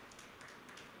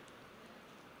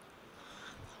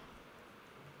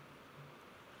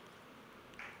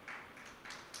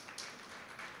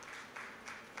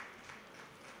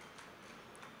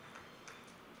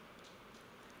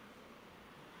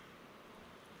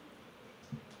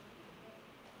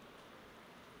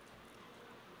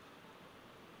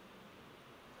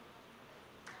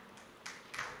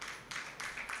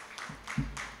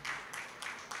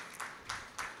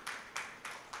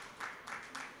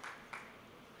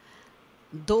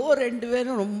 தோ 2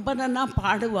 பேரும் ரொம்ப நல்லா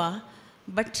பாடுவா.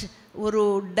 பட் ஒரு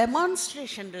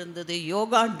டெமான்ஸ்ட்ரேஷன் இருந்தது,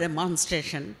 yoga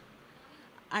demonstration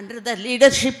under the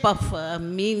leadership of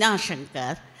Meena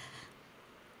Shankar.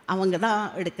 அவங்க தான்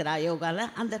எடுக்கிறா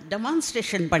யோகாவில். அந்த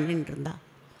டெமான்ஸ்ட்ரேஷன் பண்ணிட்டு இருந்தா.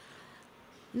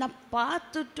 நான்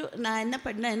பார்த்துட்டு நான் என்ன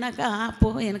பண்ணேன்னாக்கா,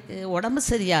 அப்போது எனக்கு உடம்பு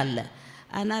சரியா இல்லை.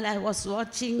 அதனால் ஐ வாஸ்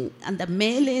வாட்சிங், அந்த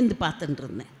மேலேந்து பார்த்துட்டு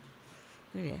இருந்தேன்.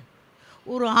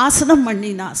 ஒரு ஆசனம்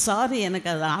பண்ணினா, சாரி எனக்கு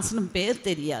அது ஆசனம் பேர்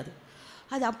தெரியாது,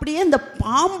 அது அப்படியே அந்த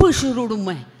பாம்பு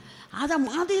சுருடுமே அதை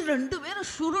மாதிரி 2 பேரும்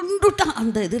சுருண்டுட்டான்.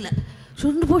 அந்த இதில்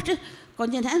சுருண்டு போட்டு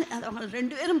கொஞ்ச நேரம் அவங்க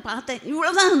 2 பேரும் பார்த்தேன்.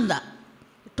 இவ்வளோதான் இருந்தா,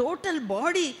 டோட்டல்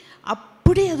பாடி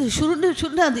அப்படி அது சுருண்டு.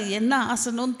 அது என்ன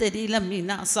ஆசனம்னு தெரியல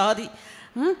மீனா, சாரி.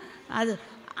 அது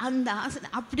அந்த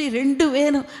ஆசனம் அப்படி 2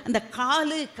 பேரும் அந்த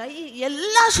காலு கை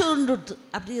எல்லாம் சுருண்டுட்டு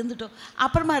அப்படி இருந்துட்டோம்.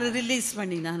 அப்புறமா ரிலீஸ்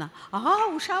பண்ணினானா,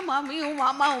 உஷா மாமியும்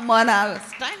மாமா உமானா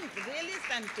stand really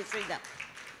stand to say that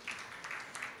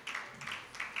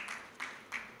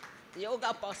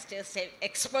yoga pastors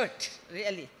expert,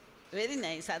 really very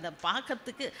nice. அதை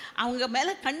பார்க்கறதுக்கு அவங்க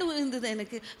மேலே கண்ணு விழுந்தது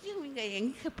எனக்கு. இவங்க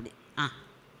எங்கே அப்படி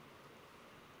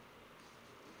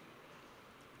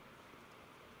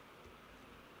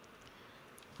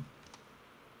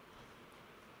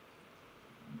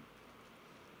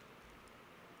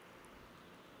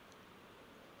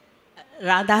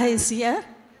Radha is here.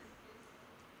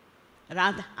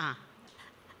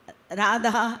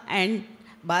 Radha and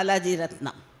Balaji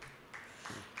Ratnam.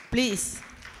 Please.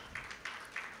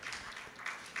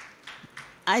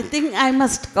 I think I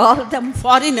must call them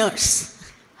foreigners.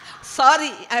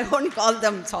 Sorry, I won't call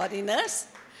them foreigners,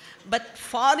 but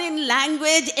foreign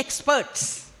language experts.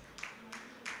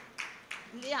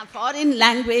 Yeah, foreign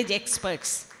language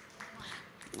experts.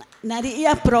 நிறைய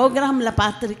ப்ரோக்ராமில்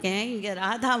பார்த்துருக்கேன். இங்கே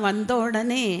ராதா வந்த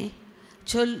உடனே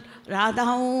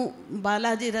ராதாவும்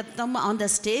பாலாஜி ரத்னம் அந்த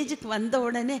ஸ்டேஜுக்கு வந்த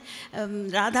உடனே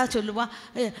ராதா சொல்லுவாள்,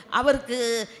 அவருக்கு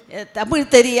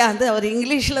தமிழ் தெரியாது, அவர்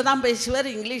இங்கிலீஷில் தான்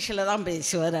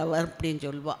பேசுவார் அவர் அப்படின்னு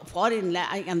சொல்லுவாள்.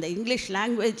 ஃபாரினில் அந்த இங்கிலீஷ்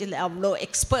லாங்குவேஜில் அவ்வளோ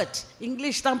எக்ஸ்பர்ட்,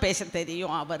 இங்கிலீஷ் தான் பேச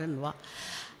தெரியும் அவருன்னுவா.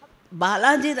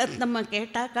 பாலாஜி ரத்னம்மை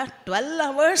கேட்டாக்கா 12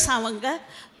 hours அவங்க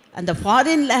அந்த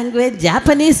ஃபாரின் லாங்குவேஜ்,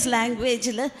 ஜாப்பனீஸ்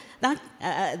லாங்குவேஜில் தான்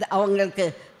அவங்களுக்கு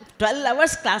 12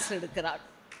 hours கிளாஸ் எடுக்கிறாள்.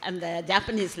 அந்த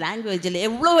ஜாப்பனீஸ் லாங்குவேஜில்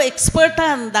எவ்வளோ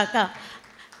எக்ஸ்பர்ட்டாக இருந்தாக்கா.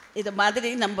 இது மாதிரி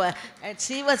நம்ம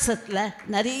ஸ்ரீவத்சத்தில்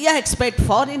நிறைய expert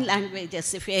foreign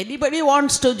languages. If anybody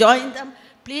wants to join them,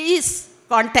 please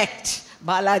contact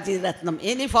Balaji Ratnam,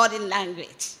 any foreign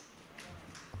language.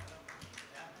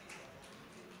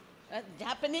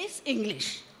 Japanese, English.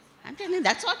 I'm telling you,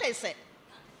 that's what I said.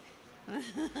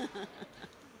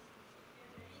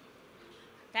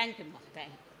 Thank you, Mom.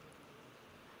 Thank you.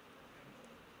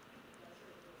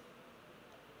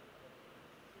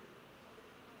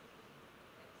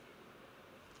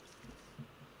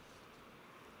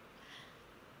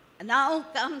 Now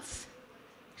comes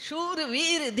शूर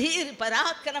वीर धीर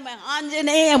पराक्रम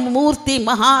आंजनेय मूर्ति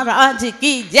महाराज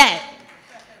की जय.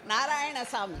 नारायण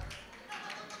स्वामी,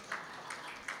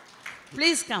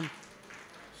 please come.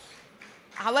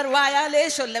 அவர் வாயாலே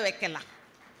சொல்ல வைக்கலாம்.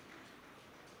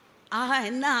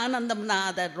 என்ன ஆனந்தம். நான்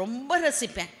அதை ரொம்ப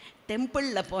ரசிப்பேன்.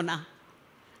 டெம்பிளில் போனால்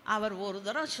அவர் ஒரு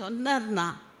தடவை சொன்னார்னா,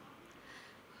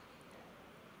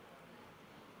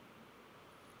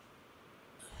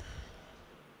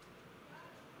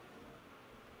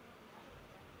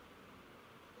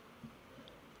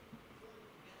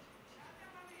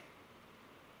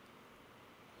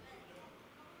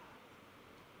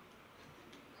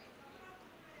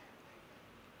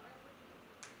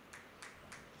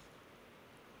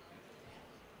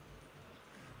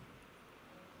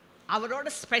 அவரோட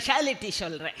ஸ்பெஷாலிட்டி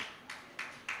சொல்கிறேன்.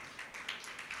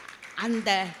 அந்த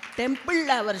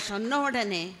டெம்பிளில் அவர் சொன்ன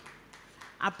உடனே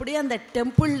அப்படியே அந்த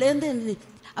டெம்பிள்லேருந்து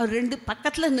அவர் 2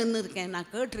 பக்கத்தில் நின்றுருக்கேன்,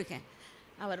 நான் கேட்டிருக்கேன்.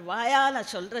 அவர் வாயால்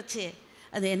சொல்கிறச்சே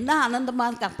அது என்ன ஆனந்தமாக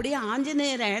இருக்குது. அப்படியே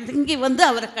ஆஞ்சநேயரை இறங்கி வந்து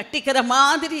அவரை கட்டிக்கிற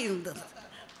மாதிரி இருந்தது.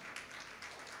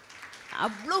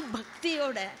 அவ்வளோ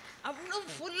பக்தியோட, அவ்வளோ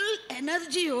ஃபுல்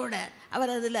எனர்ஜியோட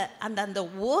அவர் அதில் அந்த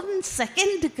 1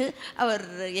 செகண்டுக்கு அவர்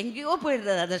எங்கேயோ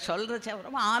போயிடுறார். அதை சொல்கிறச்ச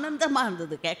ரொம்ப ஆனந்தமாக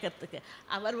இருந்தது கேட்கறதுக்கு.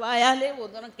 அவர் வாயாலே ஒரு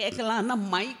தரம் கேட்கலான்னா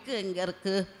மைக்கு எங்கே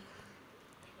இருக்குது,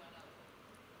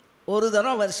 ஒரு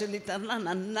தரம் அவர் சொல்லிட்டார்னா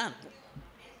நன்னா இருக்கும்.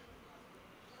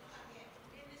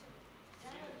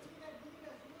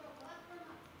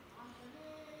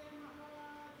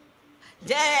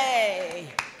 ஜெய்.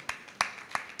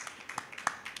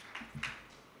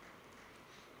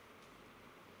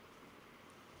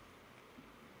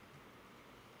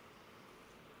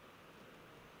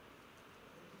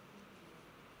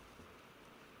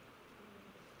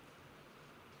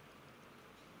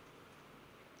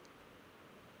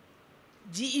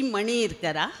 ஜி மணி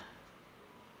இருக்காரா?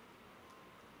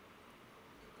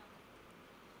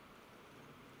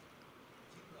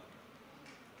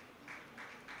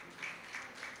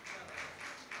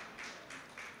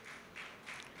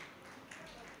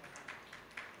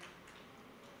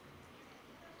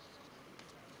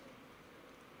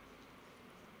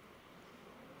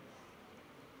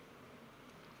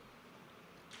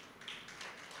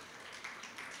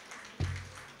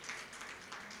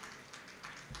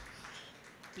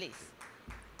 ப்ளீஸ்.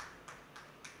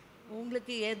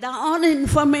 உங்களுக்கு ஏதாவது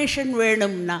இன்ஃபர்மேஷன்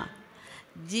வேணும்னா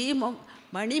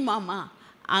மணி மாமா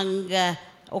அங்கே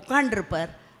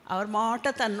உட்காண்டிருப்பார். அவர்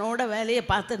மாட்ட தன்னோட வேலையை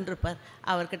பார்த்துட்டுருப்பார்.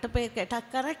 அவர்கிட்ட போய் கேட்டால்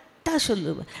கரெக்டாக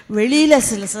சொல்லுவேன். வெளியில்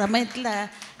சில சமயத்தில்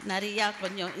நிறையா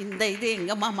கொஞ்சம் இந்த இது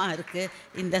எங்கள் மாமா இருக்குது,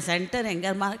 இந்த சென்டர்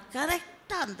எங்கள் மாமா,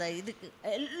 கரெக்டாக அந்த இதுக்கு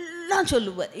எல்லாம்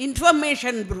சொல்லுவார்.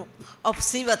 Information group of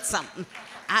ஸ்ரீவத்சம்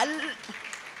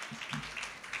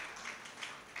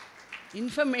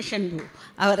information group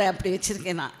அவரை அப்படி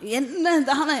வச்சுருக்கேன். நான் என்ன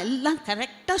தானே எல்லாம்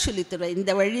கரெக்டாக சொல்லித்தருவேன்.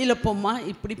 இந்த வழியில் போமா,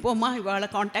 இப்படி போமா, இவாளை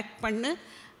காண்டாக்ட் பண்ணு,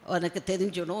 உனக்கு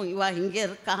தெரிஞ்சிடும், இவா இங்கே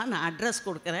இருக்கா, நான் அட்ரஸ்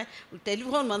கொடுக்குறேன்,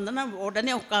 டெலிஃபோன் வந்தோன்னா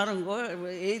உடனே உட்காருங்கோ,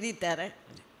 எழுதி தரேன்.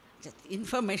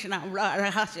 இன்ஃபர்மேஷன் அவ்வளோ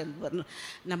அழகாக சொல்லுவார்.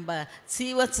 நம்ம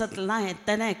ஸ்ரீவத்சத்துலாம்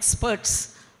எத்தனை எக்ஸ்பர்ட்ஸ்,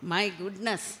 மை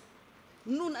குட்னஸ்,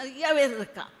 இன்னும் நிறையா பேர்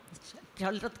இருக்கா,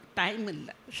 சொல்கிறதுக்கு டைம்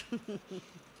இல்லை.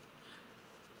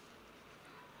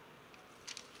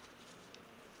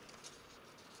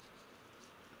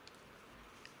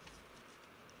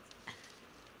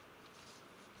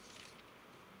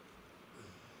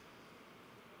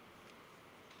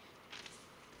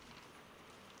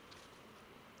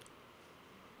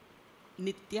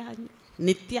 நித்யா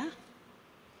நித்யா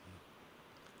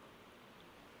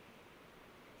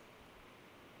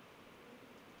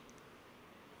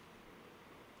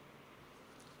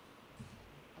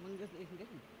அவங்க எங்க?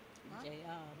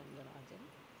 ஜெயா ரங்கராஜன்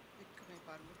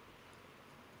பாருங்க.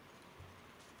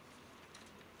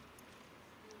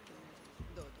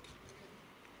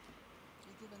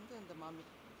 இது வந்து அந்த மாமி.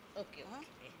 ஓகே.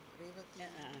 ரேவதி.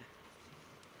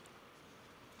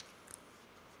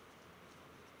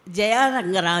 ஜெயா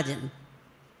ரங்கராஜன்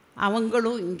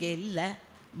அவங்களும் இங்கே இல்லை.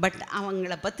 பட்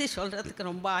அவங்கள பற்றி சொல்கிறதுக்கு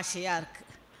ரொம்ப ஆசையாக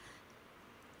இருக்குது.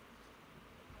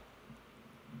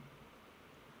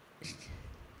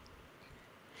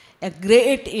 A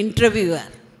great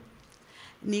interviewer.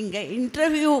 நீங்கள்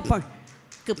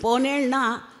இன்டர்வியூக்கு போனேன்னா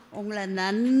உங்களை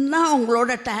நன்னா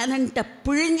உங்களோட டேலண்ட்டை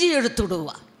பிழிஞ்சு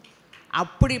எடுத்துடுவா.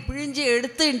 அப்படி பிழிஞ்சு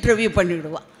எடுத்து இன்டர்வியூ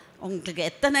பண்ணிவிடுவா. உங்களுக்கு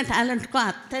எத்தனை டேலண்ட்டுக்கோ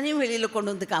அத்தனையும் வெளியில்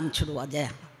கொண்டு வந்து காமிச்சிடுவா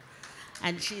Jaya.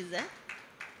 And she is a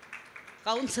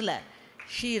counselor.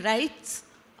 She writes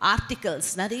articles.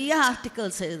 நிறைய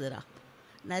ஆர்டிகல்ஸ் எழுதுகிறா,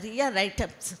 நிறைய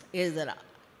ரைட்டப்ஸ் எழுதுகிறா,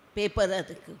 பேப்பர்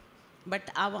அதுக்கு. பட்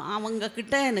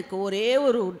அவங்கக்கிட்ட எனக்கு ஒரே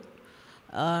ஒரு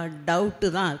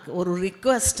டவுட்டு தான் இருக்குது, ஒரு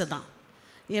ரிக்வெஸ்ட்டு தான்.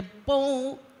 எப்போவும்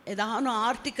ஏதாவது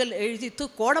ஆர்டிக்கல் எழுதிட்டு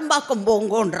கோடம்பாக்கம்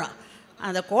போங்கோன்றா.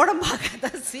 அந்த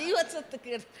கோடம்பாக்கத்தை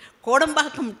ஸ்ரீவத்சத்துக்கு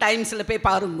கோடம்பாக்கம் டைம்ஸில் போய்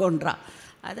பாருங்கோன்றா.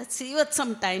 அதை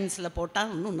ஸ்ரீவத்சம் டைம்ஸில்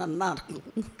போட்டால் இன்னும் நல்லா இருக்கும்.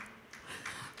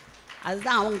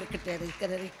 அதுதான் அவங்கக்கிட்ட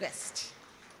இருக்கிற ரிக்வெஸ்ட்.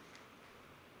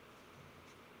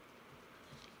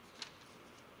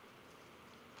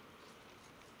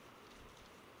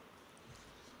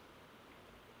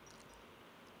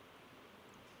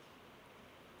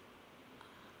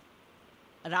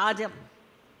 Rajam,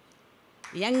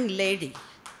 young lady.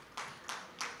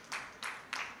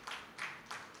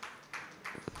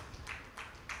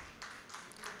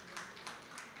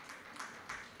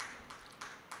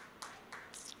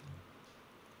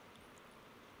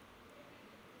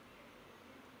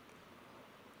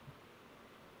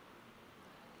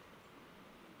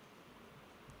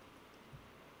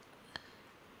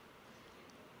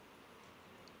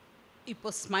 இப்போ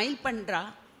ஸ்மைல் பண்ணுறா.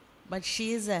 But she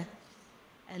is a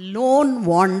loan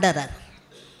வாண்டரர்.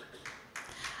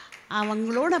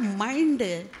 அவங்களோட மைண்டு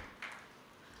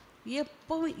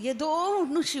எப்போ ஏதோ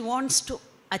ஒன்று ஷி வாண்ட்ஸ் டு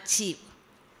அச்சீவ்.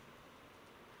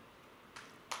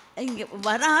 இங்கே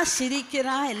வரா,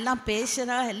 சிரிக்கிறா, எல்லாம்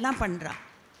பேசுகிறா, எல்லாம் பண்ணுறா.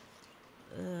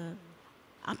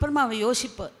 அப்புறமா அவள்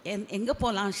யோசிப்போம், எங்கே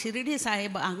போகலாம், ஷிரடி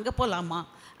சாஹிப் அங்கே போகலாமா,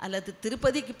 அல்லது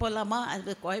திருப்பதிக்கு போகலாமா,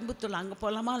 அல்லது கோயம்புத்தூர் அங்கே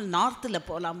போகலாமா, நார்த்தில்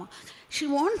போகலாமா. ஷி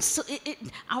வாண்ட்ஸ்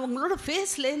அவங்களோட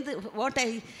ஃபேஸ்லேருந்து வாட் ஐ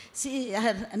சி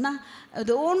ஹர்னா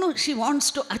அது ஒன்றும் she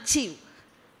wants to achieve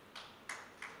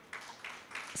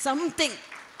something.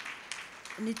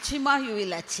 நிச்சயமாக you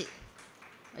will achieve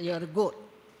your goal.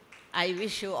 I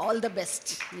wish you all the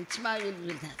best. நிச்சயமாக யூ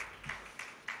வில் have.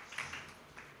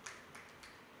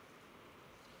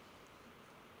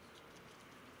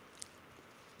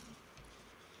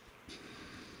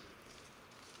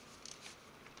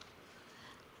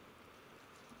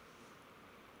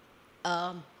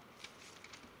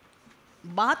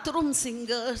 பாத்ரூம்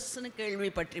சிங்கர்ஸ்னு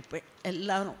கேள்விப்பட்டிருப்பேன்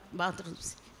எல்லாரும். பாத்ரூம்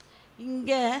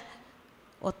இங்கே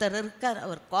ஒருத்தர் இருக்கார்,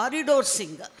 அவர் காரிடோர்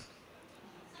சிங்கர்.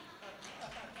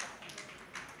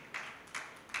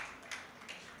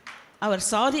 அவர்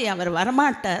சாரி, அவர்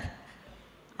வரமாட்டார்.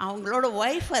 அவங்களோட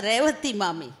ஒய்ஃபை ரேவதி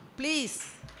மாமி, ப்ளீஸ்.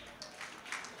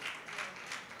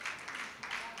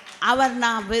 அவர்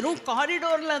நான் வெறும்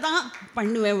காரிடோரில் தான்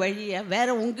பண்ணுவேன் வழியை,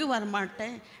 வேறு எங்கேயும்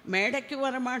வரமாட்டேன், மேடைக்கு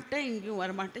வரமாட்டேன், இங்கேயும்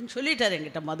வரமாட்டேன்னு சொல்லிட்டார்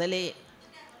என்கிட்ட முதலே.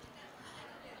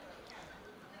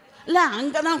 இல்லை,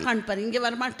 அங்கே தான் காண்பார், இங்கே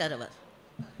வரமாட்டார் அவர்.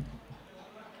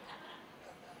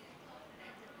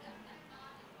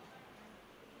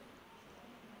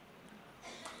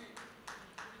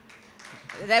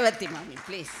 ரேவதி மாமி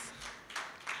ப்ளீஸ்.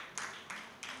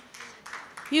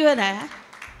 இவரை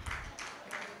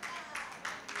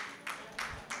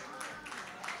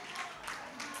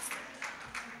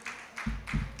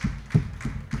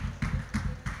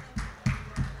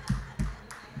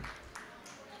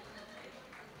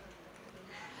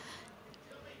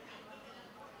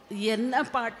என்ன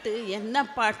பாட்டு என்ன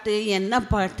பாட்டு என்ன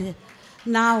பாட்டு.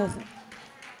 நான்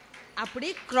அப்படி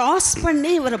க்ராஸ்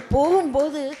பண்ணி இவரை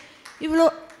போகும்போது இவ்வளோ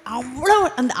அவ்வளோ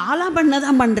அந்த ஆலாபண்ணை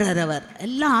தான் பண்ணுறார் அவர்.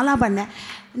 எல்லாம் ஆலாபண்ணை,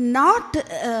 not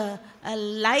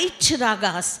light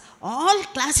Raga's, all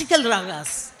classical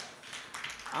Raga's.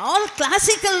 All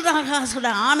classical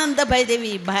ராகாஸோட ஆனந்த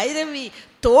பைரவி, பைரவி,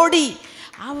 தோடி.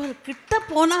 அவர் கிட்ட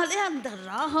போனாலே அந்த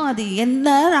ராகம், அது என்ன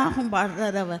ராகம்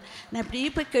பாடுறார் அவர். நான் இப்படி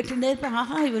போய் கேட்டுட்டே இருப்பேன்,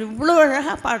 ஆஹா இவர் இவ்வளோ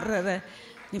அழகாக பாடுறாரு,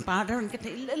 நீ பாடுறவன்னு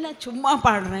கேட்டேன். இல்லை இல்லை சும்மா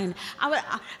பாடுறேன்.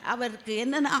 அவருக்கு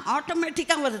என்னென்னா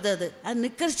ஆட்டோமேட்டிக்காக வருது அது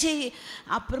நிற்கிறச்சி.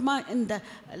 அப்புறமா இந்த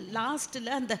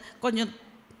லாஸ்ட்டில் அந்த கொஞ்சம்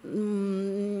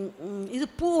இது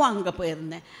பூ வாங்க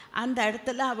போயிருந்தேன், அந்த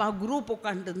இடத்துல அவள் குரூப்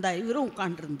உட்காண்டிருந்தா, இவரும்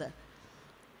உட்காண்டிருந்தார்.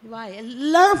 இவா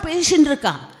எல்லோரும் பேசின்னு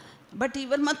இருக்கா, பட்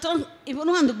இவர் மாத்திரம்,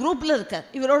 இவரும் அந்த குரூப்பில் இருக்கார்.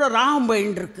 இவரோட ராகம்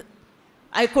போயின்னு இருக்கு.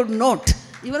 I could note.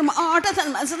 இவர்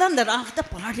ஆட்டத்தன் மனசில் அந்த ராகத்தை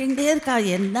பாடிகிட்டே இருக்கா.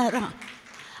 என்ன ராகம்,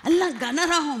 எல்லாம்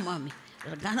கனராகம் மாமி.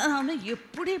 கனராகம்னு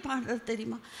எப்படி பாடுறது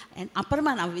தெரியுமா.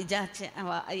 அப்புறமா நான் விசாரித்தேன்,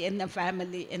 அவள் என்ன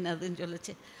ஃபேமிலி என்னதுன்னு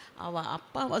சொல்லிச்சு. அவள்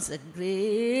அப்பா வாஸ் எ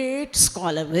கிரேட்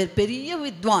ஸ்காலர், பெரிய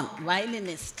வித்வான்,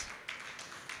 வயலினிஸ்ட்,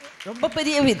 ரொம்ப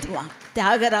பெரிய வித்வான்.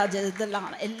 தியாகராஜர் இதெல்லாம்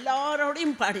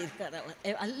எல்லாரோடையும் பாடியிருக்கார் அவர்,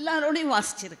 எல்லாரோடையும்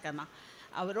வாசிச்சிருக்கேன் நான்.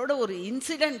 அவரோட ஒரு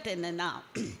இன்சிடெண்ட் என்னென்னா,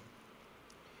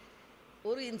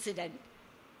 ஒரு incident,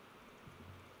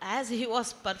 as he was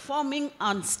performing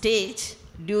on stage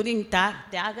during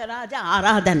Thyagaraja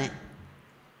ஆராதனை,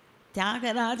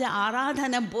 தியாகராஜ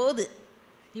ஆராதனை போது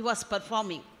he was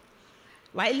performing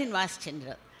violin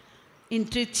வாசிச்சென்றார் in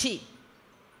Trichy.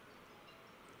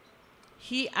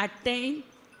 he attained,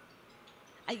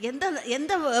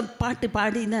 எந்த பாட்டு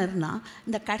பாடினார்னா,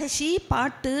 இந்த கடைசி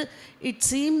பாட்டு இட்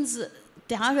சீம்ஸ்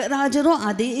தியாகராஜரும்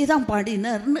அதே தான்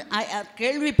பாடினார்னு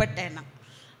கேள்விப்பட்டேன் நான்.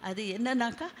 அது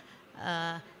என்னன்னாக்கா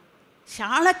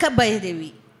ஷாளக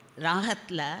பைரவி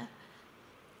ராகத்தில்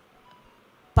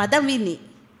பதவினி,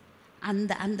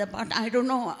 அந்த பாட்டு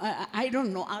ஐ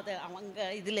டோன்ட் நோ அது அவங்க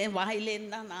இதில்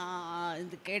வாயிலேருந்து தான் நான்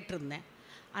இது கேட்டிருந்தேன்.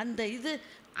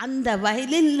 அந்த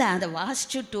வயலினில் அதை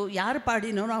வாசிச்சுட்டு, யார்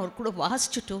பாடினோன்னு அவர் கூட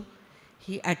வாசிச்சுட்டு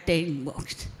ஹி அட்டைன்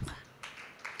மோக்ஷ்.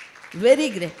 Very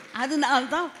great.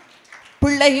 அதனால்தான்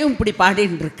பிள்ளையும் இப்படி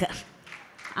பாடின்னு இருக்கார்.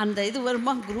 அந்த இது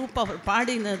வருமா குரூப் அவர்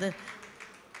பாடினது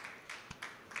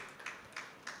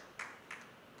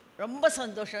ரொம்ப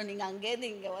சந்தோஷம். நீங்கள் அங்கேருந்து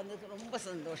இங்கே வந்தது ரொம்ப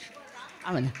சந்தோஷம்.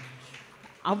 அவன்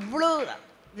அவ்வளோ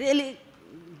ரியலி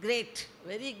கிரேட்,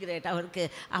 வெரி கிரேட்.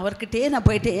 அவர்கிட்டே நான்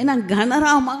போயிட்டேன். ஏன்னா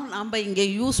கனராமாக நாம் இங்கே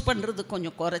யூஸ் பண்ணுறது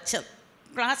கொஞ்சம் குறைச்சல்.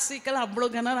 கிளாசிக்கல் அவ்வளோ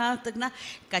கனராகத்துக்குன்னா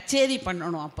கச்சேரி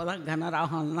பண்ணணும், அப்போ தான்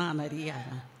கனராகம்லாம் நிறையா.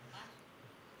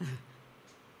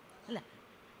 இல்லை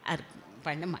அது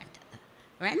பண்ண மாட்டார்,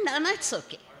 வேண்டாம்னா இட்ஸ்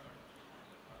ஓகே.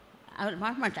 அவர்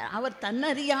பாட மாட்டார். அவர்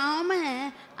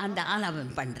தன்னறியாமல் அந்த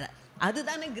ஆலாபம் பண்ணுறார்.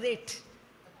 அதுதானே கிரேட்.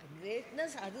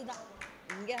 கிரேட்னஸ் அதுதான்.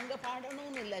 இங்கே அங்கே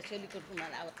பாடணும்னு இல்லை சொல்லி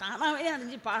கொடுக்கணும், அவர் தானாகவே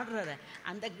அறிஞ்சு பாடுறாரு.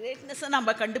 அந்த கிரேட்னஸை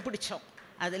நம்ம கண்டுபிடிச்சோம்.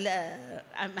 அதில்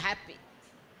ஐ எம் ஹாப்பி.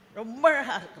 ரொம்ப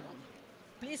அழகாக இருக்கும்.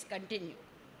 Please continue.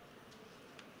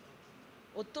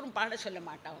 ஒத்தரும் பாட சொல்ல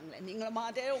மாட்டா அவங்கள, நீங்கள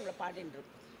மாதிரியே உங்களை பாடின்னு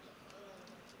இருக்கும்.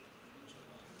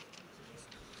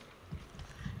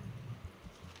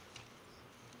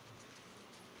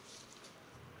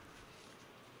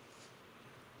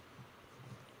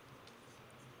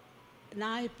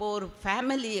 நான் இப்போ ஒரு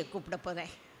ஃபேமிலியை கூப்பிட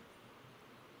போகிறேன்.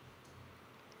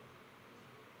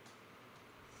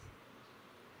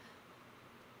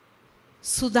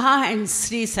 சுதா அண்ட்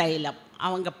ஸ்ரீசைலம்,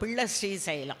 அவங்க பிள்ளை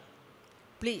ஸ்ரீசைலம்.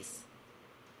 ப்ளீஸ்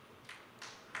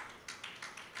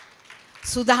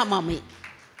சுதா மாமி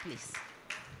ப்ளீஸ்.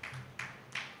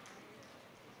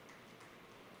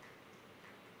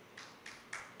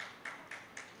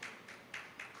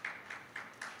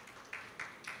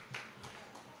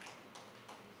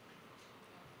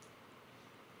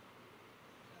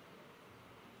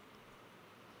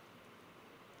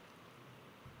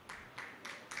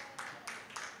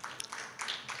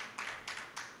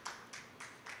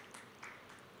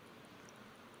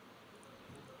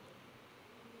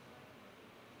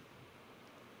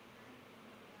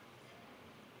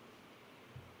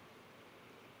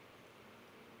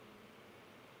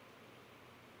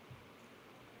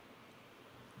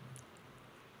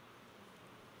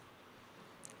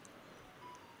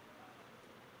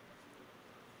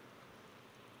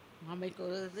 மாமிக்கு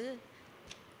ஒரு இது.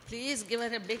 Please give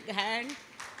her a big hand.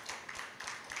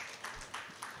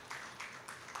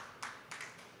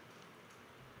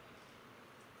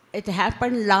 It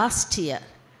happen last year.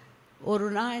 ஒரு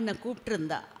நாள் என்னை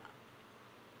கூப்பிட்டுருந்தா.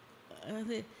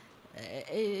 அது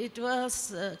இட் வாஸ்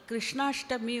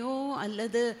கிருஷ்ணாஷ்டமியோ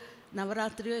அல்லது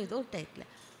நவராத்திரியோ ஏதோ டைத்தில்.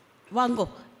 வாங்கோ,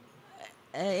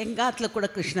 எங்கள் ஆற்றுல கூட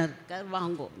கிருஷ்ணர் இருக்கார்,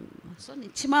 வாங்கோ. ஸோ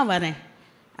நிச்சயமாக வரேன்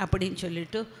அப்படின்னு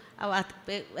சொல்லிவிட்டு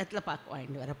அவத்துக்கு வெத்தலை பார்க்க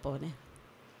வாங்கிட்டு வர போனேன்.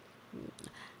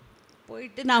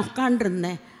 போயிட்டு நான்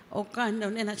உட்காண்டிருந்தேன்.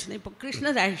 உட்காந்தோடனே நான் சொன்னேன், இப்போ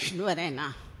கிருஷ்ணர் அழிச்சுன்னு வரேன்னா.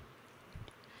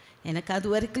 எனக்கு அது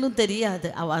வரைக்கும்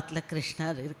தெரியாது அவாத்தில்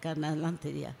கிருஷ்ணர் இருக்காருன்னெல்லாம்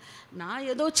தெரியாது. நான்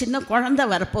ஏதோ சின்ன குழந்த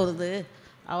வரப்போகுது,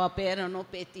 அவள் பேரனோ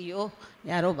பேத்தியோ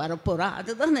யாரோ வரப்போகிறா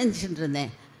அதுதான் நினச்சிட்டு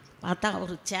இருந்தேன். பார்த்தா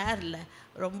ஒரு சேரில்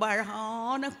ரொம்ப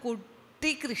அழகான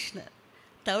குட்டி கிருஷ்ணர்,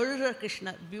 தழுற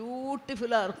கிருஷ்ணர்,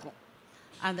 பியூட்டிஃபுல்லாக இருக்கும்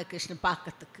அந்த கிருஷ்ணர்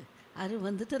பார்க்கறதுக்கு. அது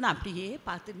வந்துட்டு நான் அப்படியே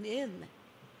பார்த்துட்டே இருந்தேன்.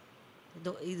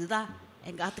 இதுதான்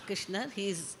எங்கள் ஆத்து கிருஷ்ணர். He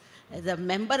is the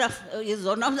member of, is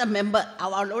one of the member.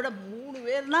 அவளோட 3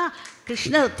 பேர்னா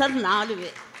கிருஷ்ணர் தான் 4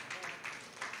 பேர்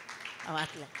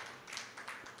அவத்தில்.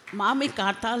 மாமி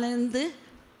காத்தாலேருந்து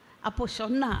அப்போது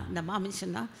சொன்னா, இந்த மாமி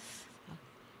சொன்னா,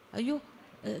 ஐயோ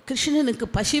கிருஷ்ணனுக்கு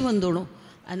பசி வந்துடும்,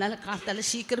 அதனால் காத்தால்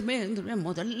சீக்கிரமே எழுந்துடுவேன்,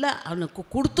 முதல்ல அவனுக்கு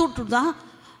கொடுத்துட்டு தான்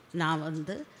நான்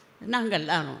நாங்கள்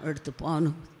எல்லாரும் எடுத்துப்போம்.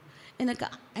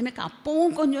 எனக்கு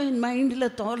அப்போவும் கொஞ்சம் என்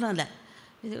மைண்டில் தோணலை.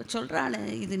 இது சொல்கிறாள்,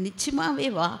 இது நிச்சயமாகவே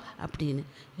வா அப்படின்னு.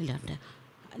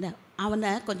 இல்லாட்ட அவனை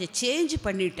கொஞ்சம் சேஞ்ச்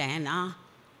பண்ணிட்டேன் நான்.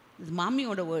 இது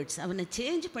மாமியோட வேர்ட்ஸ். அவனை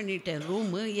சேஞ்ச் பண்ணிட்டேன்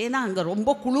ரூமு, ஏன்னா அங்கே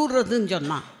ரொம்ப குளிர்றதுன்னு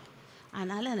சொன்னான்.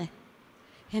 அதனால்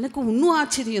எனக்கு இன்னும்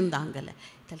ஆச்சரியம் தாங்கலை.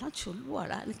 இதெல்லாம்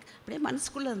சொல்லுவாளா, எனக்கு அப்படியே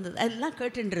மனசுக்குள்ளே இருந்தது. அதெல்லாம்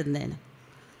கேட்டுட்டு இருந்தேன்.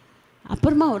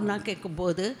 அப்புறமா ஒரு நாள்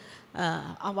கேட்கும்போது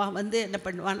அவள் என்ன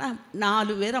பண்ணுவான்னா,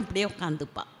 4 பேர் அப்படியே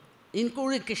உட்காந்துப்பாள்,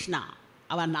 இன்குழு கிருஷ்ணா.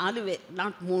 அவள் 4 பேர்,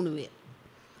 நாட் 3 பேர்.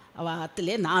 அவள்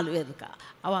அத்துலேயே 4 பேர் இருக்கா.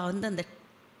 அவள் அந்த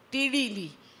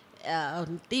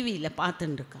டிவியில்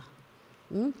பார்த்துட்டுருக்கா.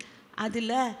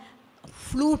 அதில்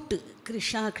ஃப்ளூட்டு,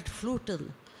 கிருஷ்ணாக்கிட்ட ஃப்ளூட்டு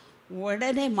இருந்து.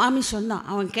 உடனே மாமி சொன்னான்,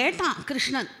 அவன் கேட்டான்,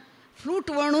 கிருஷ்ணன் ஃப்ளூட்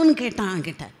வேணும்னு கேட்டான்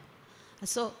அவன்கிட்ட.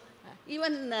 ஸோ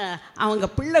ஈவன் அவங்க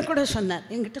பிள்ளை கூட சொன்னார்,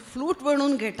 என்கிட்ட ஃப்ளூட்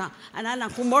வேணும்னு கேட்டான். அதனால்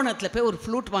நான் கும்பகோணத்தில் போய் ஒரு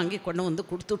ஃப்ளூட் வாங்கி கொண்டு வந்து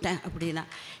கொடுத்துட்டேன் அப்படின்னா.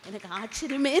 எனக்கு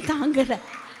ஆச்சரியமே தாங்கலை.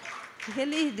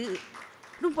 இது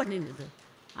இன்னும் பண்ணிடுது.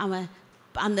 அவன்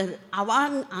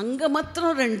அங்கே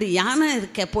மாத்திரம் 2 யானை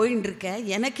போயின்னு இருக்க,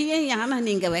 எனக்கு ஏன் யானை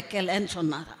நீங்கள் வைக்கலைன்னு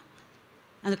சொன்னாரான்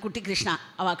அந்த குட்டி கிருஷ்ணா.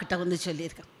 அவகிட்ட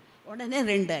சொல்லியிருக்கான். உடனே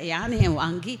 2 யானையை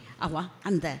வாங்கி அவன்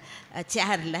அந்த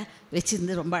சேரில்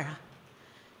வச்சுருந்து ரொம்ப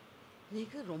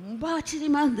எனக்கு ரொம்ப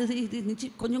ஆச்சரியமாக இருந்தது. இது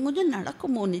கொஞ்சம் கொஞ்சம்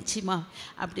நடக்குமோ நிச்சயமாக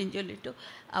அப்படின்னு சொல்லிவிட்டு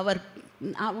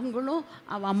அவங்களும்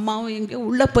அவன் அம்மாவும் எங்கேயோ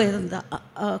உள்ளே போயிருந்தா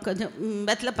கொஞ்சம்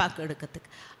வெத்தலை பாக்கு எடுக்கிறதுக்கு.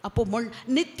 அப்போ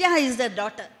Nithya is the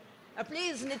daughter.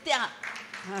 Please Nithya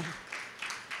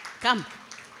come.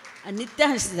 Nithya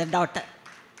is the daughter.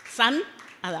 Sun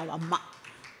அது அவள் அம்மா.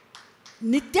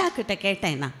 நித்யா கிட்ட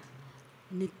கேட்டேன் நான்,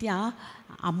 நித்யா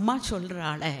அம்மா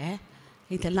சொல்கிறாள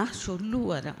இதெல்லாம்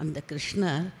சொல்லுவார் அந்த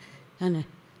கிருஷ்ணர்,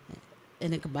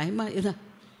 எனக்கு பயமாக இதான்.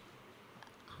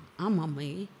 ஆமாம்மை,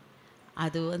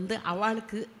 அது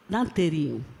அவளுக்கு தான்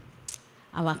தெரியும்.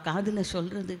 அவள் காதில்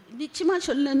சொல்கிறது நிச்சயமாக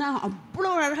சொல்லுன்னா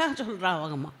அவ்வளோ அழகாக சொல்கிறா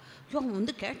அவங்க அம்மா. ஐயோ அவன்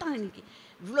கேட்டான், இன்னைக்கு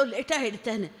இவ்வளோ லேட்டாக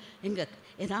எடுத்தேன்னு.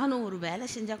 ஏதானு ஒரு வேலை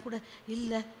செஞ்சால் கூட,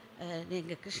 இல்லை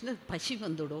எங்கள் கிருஷ்ணர் பசி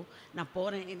வந்துடும், நான்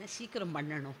போகிறேன், என்ன சீக்கிரம்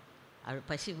பண்ணணும், அவள்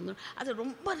பசி வந்துடும். அது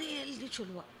ரொம்ப ரியல்டி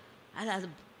சொல்லுவாள். அது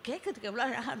கேட்கறதுக்கு எவ்வளோ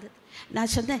அழகாக இருந்தது.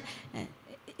 நான் சொன்னேன்,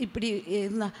 இப்படி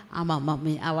இருந்தால் ஆமாம்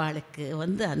மம்மி, அவளுக்கு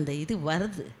அந்த இது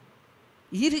வருது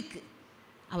இருக்குது.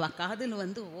 அவள் காதில்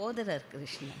ஓதுறார்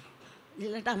கிருஷ்ணன்.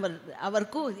 இல்லாட்டா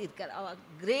அவருக்கும் இருக்கார். அவள்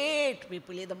கிரேட்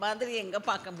பீப்புள். இது மாதிரி எங்கே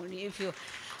பார்க்க முடியும்? If you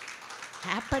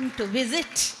happen to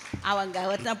visit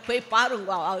அவங்க போய்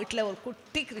பாருங்க. அவள் வீட்டில் ஒரு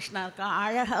குட்டி கிருஷ்ணா இருக்கா,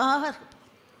 அழகாக இருக்கும்.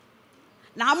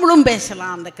 நாமளும்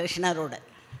பேசலாம் அந்த கிருஷ்ணரோட.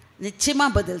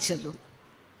 நிச்சயமாக பதில் சொல்லும்.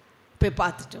 போய்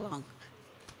பார்த்துட்டு வாங்க.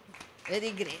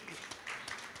 Very great.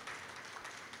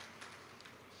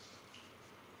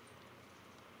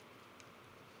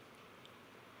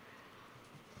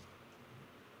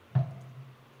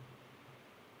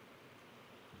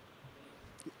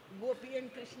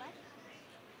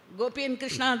 Gopi and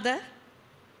Krishna are there?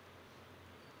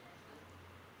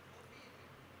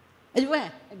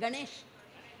 Where? Ganesh?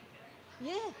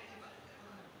 Yeah.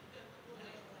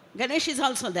 Ganesh is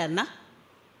also there, na?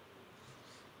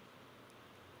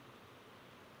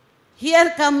 Here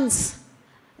comes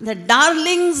the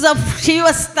darlings of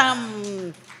Srivathsam.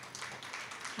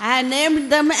 I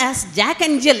named them as Jack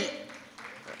and Jill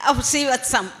of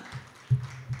Srivathsam.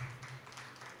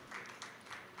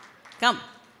 Come.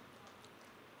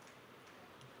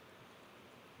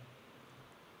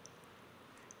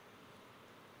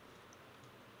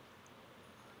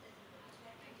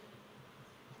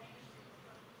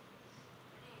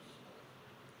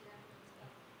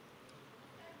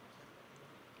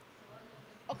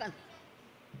 Ukan.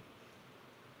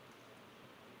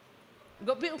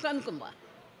 Gopi ukan kumba.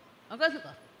 Ukan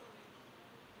kumba.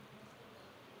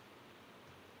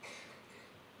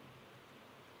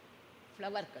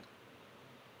 Flower kar.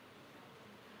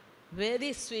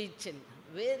 Very sweet children,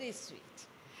 very sweet.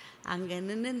 அங்கே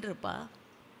நின்றுப்பா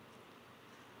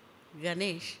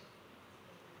Ganesh.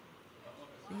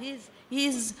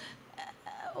 Is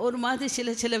ஒரு மாதிரி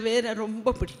சில பேரை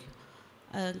ரொம்ப பிடிக்கும்.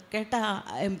 கேட்டால்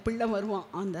என் பிள்ளை வருவான்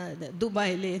அந்த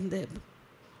துபாயிலேருந்து.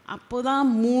 அப்போ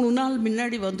தான் 3 நாள்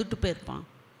முன்னாடி வந்துட்டு போயிருப்பான்.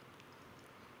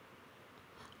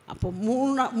 அப்போ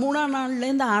மூணாம்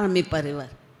நாள்லேருந்து ஆரம்பிப்பார்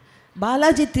இவர்.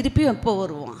 பாலாஜி திருப்பி எப்போ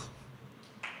வருவான்?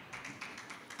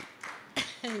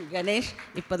 கணேஷ்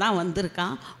இப்போ தான்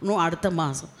வந்திருக்கான், இன்னும் அடுத்த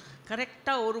மாதம்.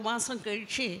 கரெக்டாக 1 மாதம்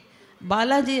கழித்து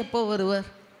பாலாஜி எப்போ வருவார்?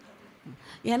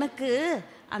 எனக்கு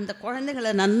அந்த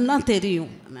குழந்தைகளை நன்னா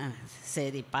தெரியும்.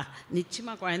 சரிப்பா,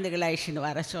 நிச்சயமாக குழந்தைகளை ஐஷின்னு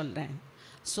வர சொல்கிறேன்.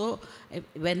 ஸோ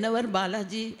வென்னவர்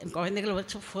பாலாஜி குழந்தைகளை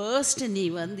வச்சு ஃபர்ஸ்ட் நீ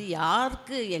வந்து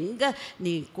யாருக்கு எங்கே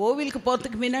நீ கோவிலுக்கு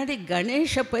போகிறதுக்கு முன்னாடி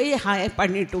கணேஷை போய் ஹாய்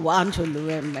பண்ணிட்டு வான்னு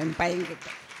சொல்லுவேன் என் பையன்கிட்ட.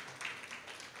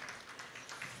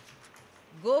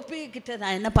 கோபிக்கிட்ட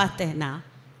நான் என்ன பார்த்தேன்னா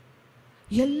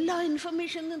எல்லா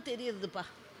இன்ஃபர்மேஷனும் தெரியுதுப்பா.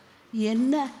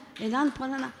 என்ன என்னான்னு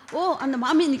பண்ணனா, ஓ அந்த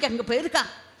மாமி இன்றைக்கி அங்கே போயிருக்கா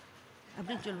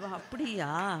அப்படின்னு சொல்லுவா. அப்படியா?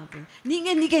 அப்படின்னு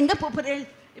நீங்கள் இன்றைக்கி எங்கே போகிறேன்?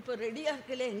 இப்போ ரெடியாக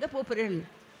இருக்கல, எங்கே போகிறேன்?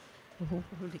 ஓ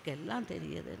உங்களுக்கு எல்லாம்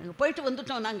தெரியுது. நாங்கள் போயிட்டு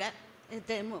வந்துட்டோம். நாங்கள்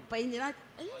 15 நாள்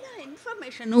எல்லா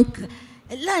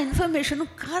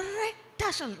இன்ஃபர்மேஷனும்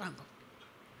கரெக்டாக சொல்கிறாங்க.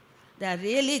 They are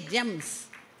really gems,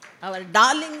 our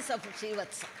darlings of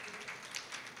ஸ்ரீவத்சம்.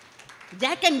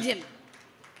 Jack and Jill,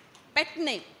 pet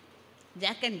name,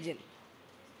 Jack and Jill.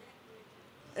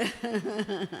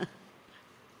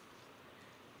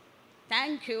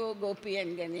 Thank you, Gopi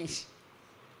and Ganesh.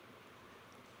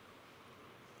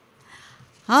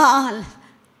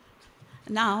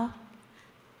 Now,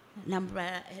 நம்ம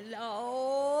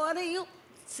எல்லோரையும்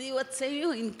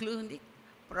ஸ்ரீவத்சையும் இன்க்ளூடிங்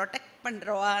ப்ரொடெக்ட்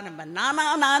பண்ணுறவா நம்ம நானா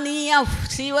நானி ஆஃப்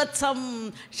ஸ்ரீவத்சம்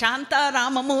சாந்தா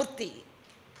ராமமூர்த்தி,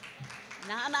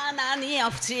 நானா நானி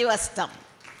ஆஃப் ஸ்ரீவத்சம்.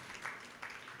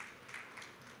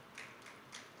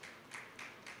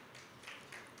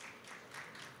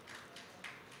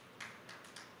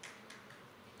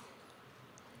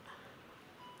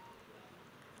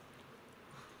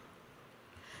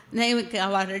 எனக்கு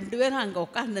அவள் 2 பேரும் அங்கே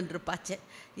உட்காந்துட்டுருப்பாச்சு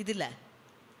இதில்,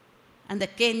 அந்த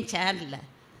கேன் சேரில்.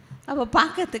 அவள்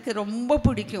பார்க்கறதுக்கு ரொம்ப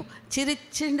பிடிக்கும்.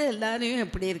 சிரிச்சுண்டு எல்லாரையும்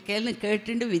எப்படி இருக்கேன்னு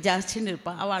கேட்டுண்டு விசாரிச்சுன்னு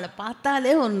இருப்பாள். அவளை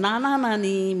பார்த்தாலே ஒரு நானா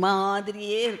நானி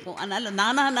மாதிரியே இருக்கும். அதனால்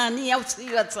நானா நானி ஆஃப்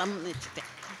ஸ்ரீவத்சம்னு வச்சுட்டேன்.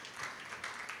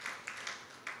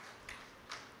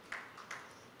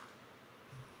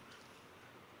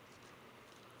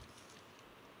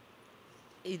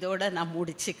 இதோட நான்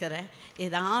முடிச்சுக்கிறேன்.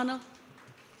 ஏதானும்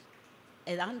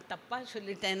தப்பாக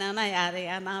சொல்லிட்டேன்னா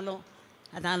யாரையானாலும்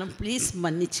அதனாலும் ப்ளீஸ்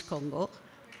மன்னிச்சுக்கோங்க.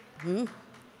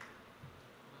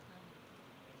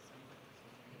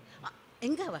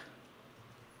 எங்கவா?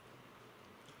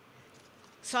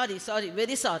 Sorry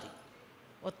very sorry.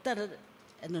 ஒருத்தர்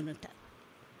என்னன்னுட்டார்.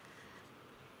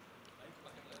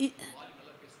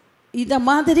 இதை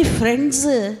மாதிரி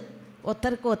ஃப்ரெண்ட்ஸு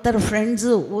ஒருத்தருக்கு ஒருத்தர்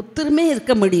ஃப்ரெண்ட்ஸு ஒருத்தருமே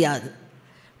இருக்க முடியாது.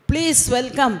 Please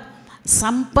welcome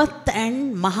Sampath and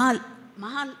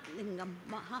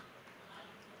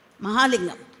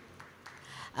Mahalingam,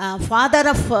 father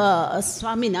of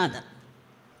Swaminathan.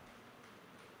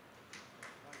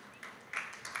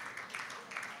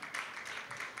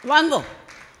 வாங்கோ.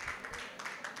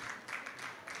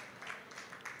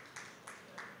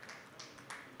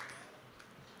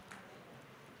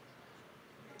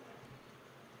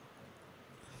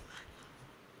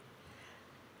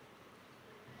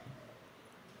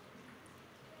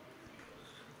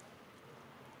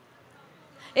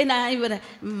 நான் இவரை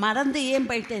மறந்து ஏன்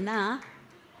போயிட்டேன்னா,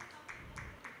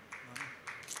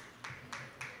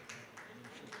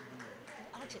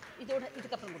 இதோட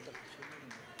இதுக்கப்புறம் கொடுத்து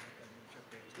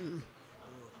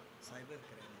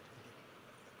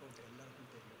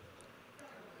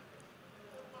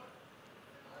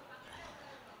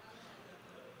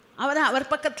அவரை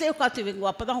அவர் பக்கத்துலேயே உட்காந்துவீங்க,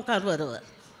 அப்போ தான் உட்காருவார் அவர்.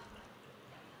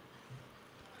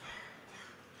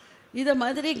 இதை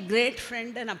மாதிரி கிரேட்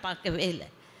ஃப்ரெண்டை நான் பார்க்கவே இல்லை.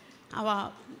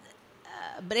 அவள்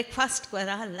பிரேக்ஃபாஸ்ட்க்கு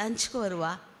வரா, லஞ்சுக்கு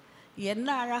வருவா, என்ன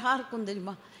அழகாக இருக்கும்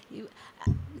தெரியுமா.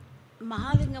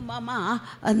 மகாலிங்க மாமா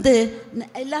வந்து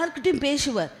எல்லாருக்கிட்டையும்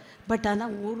பேசுவார், பட்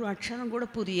ஆனால் ஒரு அக்ஷரம் கூட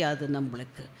புரியாது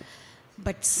நம்மளுக்கு.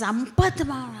 பட் சம்பத்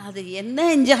அது என்ன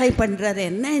என்ஜாய் பண்ணுறாரு,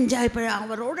 என்ன என்ஜாய் பண்ணுற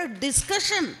அவரோட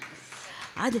டிஸ்கஷன்,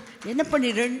 அது என்ன பண்ணி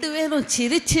 2 பேரும்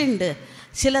சிரிச்சுண்டு.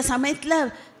 சில சமயத்தில்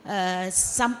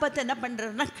சம்பத் என்ன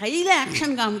பண்ணுறாருன்னா கையில்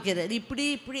ஆக்ஷன் காமிக்கிறார், இப்படி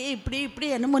இப்படி இப்படி இப்படி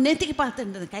என்னமோ நேற்றுக்கு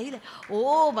பார்த்துன்றது கையில். ஓ,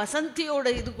 வசந்தியோட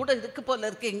இது கூட இதுக்கு போல்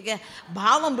இருக்கு, இங்கே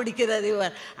பாவம் பிடிக்கிறார்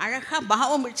இவர், அழகாக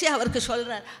பாவம் பிடிச்சி அவருக்கு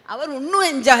சொல்கிறார், அவர் இன்னும்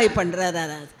என்ஜாய் பண்ணுறாரு.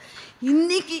 அதாவது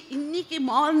இன்னைக்கு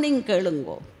மார்னிங்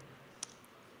கேளுங்கோ,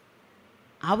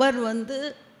 அவர் வந்து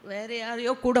வேறு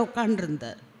யாரையோ கூட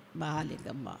உட்காண்டிருந்தார்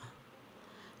மகாலிங்கம்மா.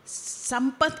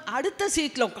 சம்பத் அடுத்த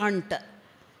சீட்டில் உட்காந்துட்டார்.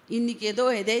 இன்றைக்கி ஏதோ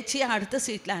எதேச்சியாக அடுத்த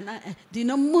சீட்டில், ஆனால்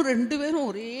தினமும் 2 பேரும்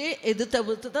ஒரே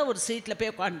எதிர்த்து தான் ஒரு சீட்டில்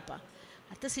போய் உட்காந்துப்பார்.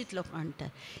 அடுத்த சீட்டில்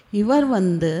உட்காந்துட்டார். இவர்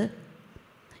வந்து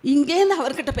இங்கேருந்து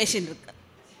அவர்கிட்ட பேசின்னு இருக்கார்,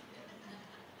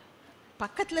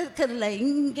 பக்கத்தில் இருக்கிறதில்ல,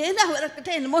 இங்கேருந்து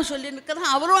அவர்கிட்ட என்னமோ சொல்லின்னு இருக்கிற,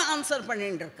 அவரும் ஆன்சர்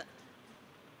பண்ணின்னு இருக்கார்.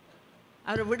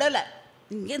 அவர் விடலை.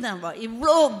 இங்கே தான்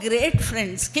இவ்வளோ great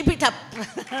friends, keep it up.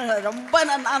 ரொம்ப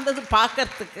நல்லா இருந்தது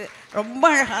பார்க்கறதுக்கு, ரொம்ப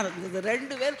அழகாக இருந்தது.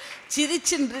 2 பேர்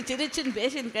சிரிச்சுன்னு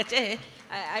பேசின்னு கச்சே.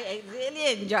 I really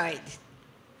enjoy.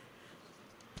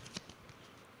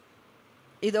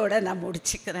 இதோட நான்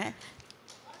முடிச்சுக்கிறேன்.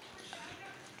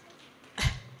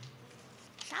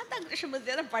 சாந்தா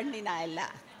கிருஷ்ணமூர்த்தி தான் பண்ணினா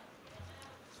எல்லாம்.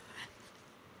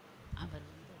 அவர்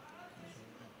வந்து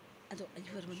அது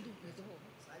இவர் வந்து ஏதோ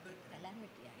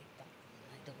கலாமிட்டி ஆகிட்டார்,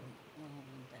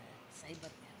 இந்த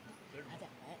சைபர் அதை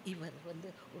இவர் வந்து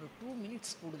ஒரு 2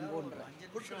 மினிட்ஸ் கொடுங்கோன்ற.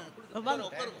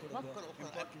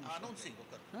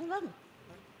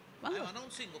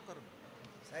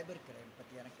 சைபர் கிரைம்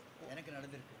பற்றி எனக்கு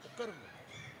நடந்திருக்கு. உட்காருங்க.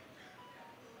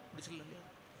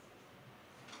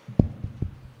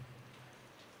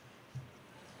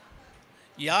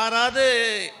 யாராவது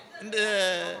இந்த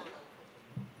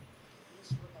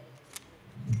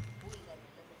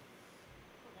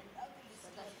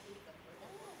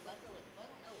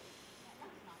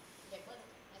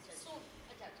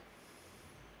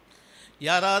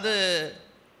யாராவது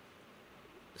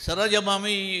சரோஜா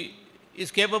மாமி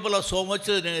is capable of so much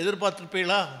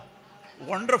எதிர்பார்த்துருப்பீங்களா?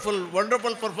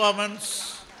 Wonderful performance.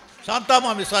 Shantha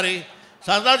மாமி, சாரி,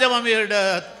 சரோஜா மாமியோட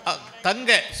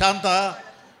தங்கை Shantha,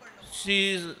 she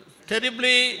is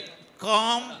terribly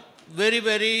com, very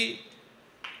very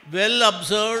well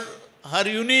observed. Her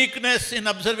uniqueness in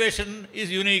observation is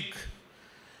unique.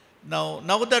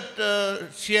 Now that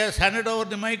she has handed over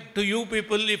the mic to you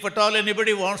people, if at all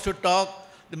anybody wants to talk,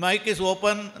 the mic is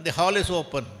open, the hall is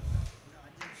open.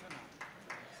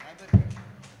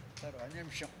 Sir 5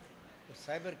 நிமிஷம்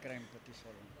cyber crime பற்றி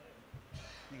சொல்லணும்.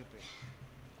 நீங்கள் போய்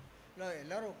இல்லை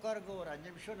எல்லோரும் உட்காருங்க, ஒரு 5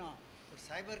 நிமிஷம் நான் ஒரு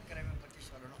சைபர் கிரைமை பற்றி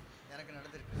சொல்லணும், எனக்கு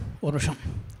நடந்திருக்கு. ஒரு நிமிஷம்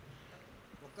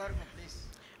உட்காருங்க ப்ளீஸ்.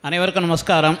 அனைவருக்கும்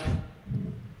நமஸ்காரம்.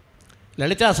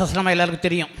 லலிதா சஹஸ்ரநாமம் எல்லாருக்கும்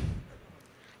தெரியும்.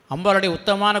 அம்பாளுடைய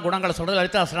உத்தமமான குணங்களை சொல்கிறது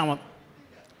லலிதா சஹஸ்ரநாமம்.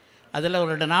 அதில்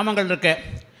ஒரு 2 நாமங்கள் இருக்கு.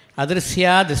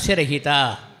 அதிர்ஷ்யா திருஷ்யரகிதா,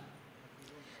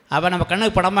 அவள் நம்ம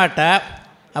கண்ணுக்கு படமாட்டா,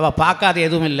 அவள் பார்க்காத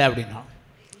எதுவும் இல்லை அப்படின்னா.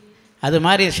 அது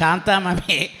மாதிரி சாந்தா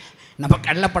மாமி நம்ம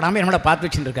கண்ணில் படாமல் நம்மளை பார்த்து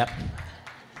வச்சுருக்கா.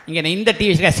 இங்கே இந்த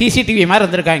டிவி சிசிடிவி மாதிரி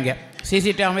இருந்திருக்கா, இங்கே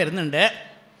சிசிடிவி இருந்துட்டு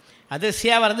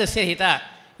அதிர்ஷ்யாவாக இருந்து திருஷ்யரகிதா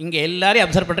இங்கே எல்லோரையும்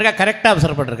அப்சர்வ் பண்ணிருக்கா, கரெக்டாக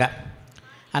அப்சர்வ் பண்ணிருக்கா.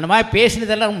 அந்த மாதிரி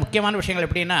பேசினதெல்லாம் முக்கியமான விஷயங்கள்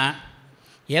எப்படின்னா,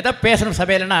 எதை பேசணும்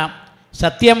சபையில்னா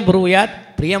சத்தியம் புருயாத்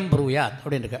பிரியம் புருயாத்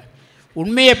அப்படின்னு இருக்க.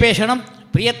 உண்மையை பேசணும்,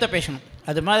 பிரியத்தை பேசணும்.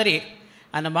 அது மாதிரி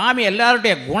அந்த மாமி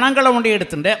எல்லாருடைய குணங்களை ஒன்று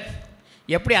எடுத்துட்டு,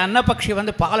 எப்படி அன்னப்பக்ஷி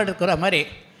வந்து பால் எடுக்கிற மாதிரி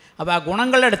அவள்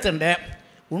குணங்களை எடுத்துட்டு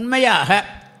உண்மையாக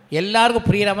எல்லாருக்கும்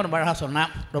புரிகிற மாதிரி அழகாக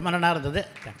சொன்னான். ரொம்ப நல்லா இருந்தது.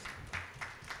 தேங்க்ஸ்.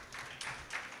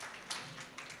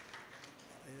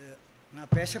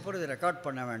 நான் பேச போகிறது ரெக்கார்ட்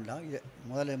பண்ண வேண்டாம், இது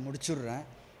முதல்ல முடிச்சுடுறேன்.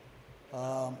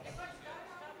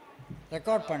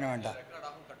 ரெக்கார்ட் பண்ண வேண்டாம்.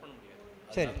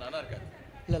 சரி,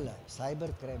 இல்லை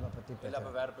சைபர் கிரைமை பற்றி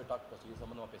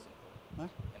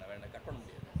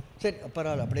சரி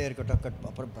பரவாயில்ல, அப்படியே இருக்கட்டும்,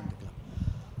 அப்புறம் பண்ணிக்கலாம்.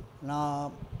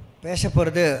 நான் பேச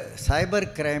போகிறது சைபர்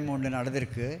கிரைம் ஒன்று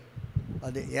நடந்திருக்கு.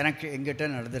 அது எனக்கு எங்கிட்ட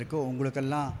நடந்திருக்கு.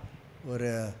 உங்களுக்கெல்லாம் ஒரு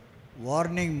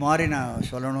வார்னிங் மாதிரி நான்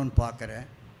சொல்லணும்னு பார்க்குறேன்.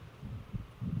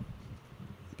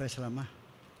 பேசலாமா?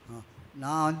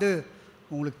 நான் வந்து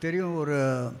உங்களுக்கு தெரியும், ஒரு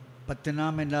 10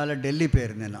 நாள் முன்னால் டெல்லி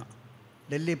போயிருந்தேன். நான்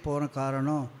டெல்லி போகிற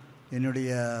காரணம்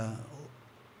என்னுடைய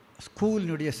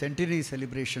ஸ்கூலினுடைய சென்டினரி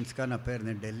செலிப்ரேஷன்ஸ்க்காக நான்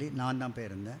போயிருந்தேன் டெல்லி. நான் தான்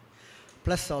போயிருந்தேன்.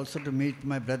 Plus also to meet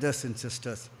my brothers and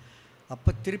sisters. அப்போ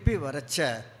திருப்பி வரச்ச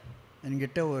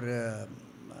என்கிட்ட ஒரு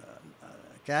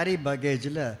கேரி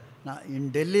பேக்கேஜில்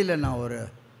நான் டெல்லியில் நான் ஒரு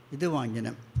இது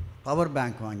வாங்கினேன், பவர்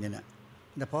பேங்க் வாங்கினேன்.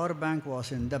 இந்த power bank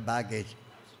was in the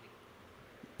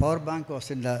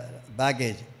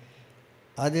package.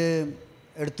 அது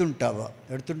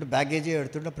எடுத்துட்டு பேக்கேஜே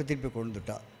எடுத்துட்டு அப்புறம் திருப்பி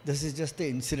கொண்டுட்டா. This is just the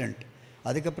incident.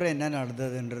 அதுக்கப்புறம் என்ன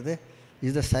நடந்ததுன்றது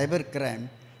is the cyber crime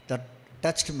that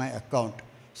touched my account.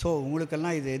 So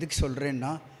உங்களுக்கெல்லாம் இது எதுக்கு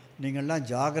சொல்கிறேன்னா, நீங்கள்லாம்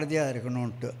ஜாகிரதையாக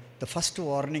இருக்கணும்ன்ட்டு. த ஃபஸ்ட்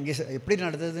வார்னிங் இஸ் எப்படி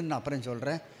நடந்ததுன்னு நான் அப்புறம்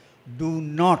சொல்கிறேன். Two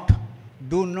not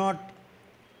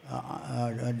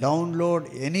download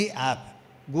any app.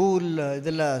 Google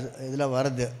இதில்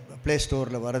வருது, ப்ளே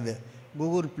ஸ்டோரில் வருது.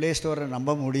 கூகுள் ப்ளே ஸ்டோரை நம்ப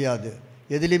முடியாது.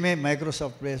 எதுலேயுமே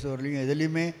மைக்ரோசாஃப்ட் ப்ளே ஸ்டோர்லேயும்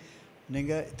எதுலேயுமே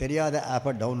நீங்கள் தெரியாத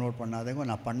ஆப்பை டவுன்லோட் பண்ணாதவங்க.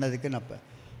 நான் பண்ணதுக்கு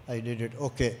I did it.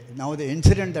 Okay, now the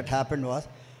incident that happen was,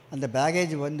 அந்த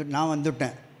பேக்கேஜ் நான்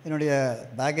வந்துவிட்டேன். என்னுடைய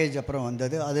பேக்கேஜ் அப்புறம்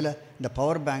வந்தது. அதில் இந்த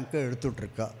பவர் பேங்க்கு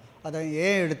எடுத்துகிட்ருக்கா. அதை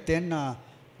ஏன் எடுத்தேன்னு நான்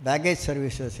பேக்கேஜ்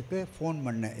சர்வீசஸுக்கு ஃபோன்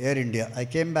பண்ணேன், ஏர் India. I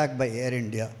came back by air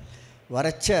India.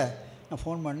 வரச்ச நான்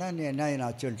ஃபோன் பண்ணேன், நீ என்ன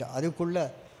ஆச்சுன்ட்டு. அதுக்குள்ளே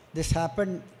திஸ்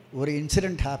ஹேப்பன், ஒரு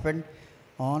இன்சிடெண்ட் ஹேப்பன்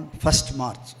ஆன் 1st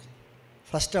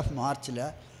மார்ச்சில்.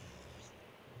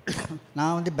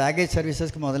 நான் வந்து பேக்கேஜ்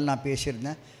சர்வீசஸ்க்கு முதல்ல நான்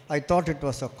பேசியிருந்தேன். I thought it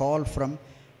was a call from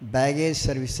package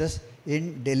services in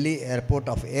Delhi airport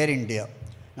of air India.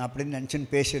 நான் அப்படின்னு நினச்சின்னு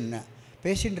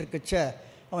பேசின்னு இருக்கச்ச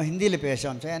அவன் ஹிந்தியில் பேச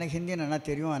ஆரம்பித்தான். எனக்கு ஹிந்தி நல்லா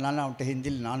தெரியும், அதனால் அவன்கிட்ட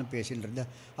ஹிந்தியில் நானும் பேசின்னு இருந்தேன்.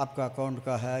 ஆப்கா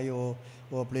அக்கௌண்ட்கா ஹே ஓ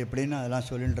அப்படி இப்படின்னு அதெல்லாம்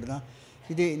சொல்லிட்டு இருந்தான்.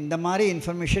 இந்த மாதிரி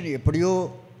இன்ஃபர்மேஷன் எப்படியோ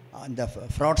அந்த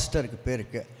ஃப்ராட்ஸ்டருக்கு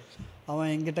பேருக்கு.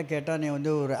 அவன் என்கிட்ட கேட்டால், நீ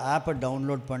வந்து ஒரு ஆப்பை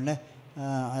டவுன்லோட் பண்ண,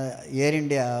 ஏர்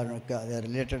இண்டியாவுக்கு அது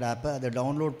ரிலேட்டட் ஆப்பை அதை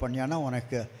டவுன்லோட் பண்ணியானா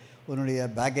உனக்கு உன்னுடைய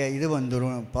இது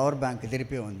வந்துடும், பவர் பேங்க்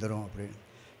திருப்பி வந்துடும் அப்படின்னு.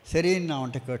 சரின்னு நான்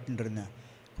அவன்கிட்ட கேட்டுன்னு இருந்தேன்.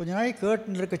 கொஞ்ச நாளைக்கு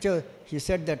கேட்டுன்னு இருக்கச்ச ஹி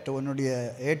செட் தட் உன்னுடைய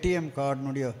ATM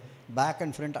கார்டுனுடைய back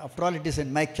and front, after all it is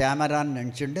in my கேமரான்னு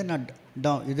நினச்சிட்டு நான்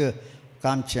இது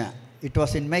காமிச்சேன். It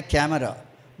was in my camera,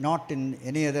 not in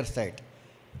any other side.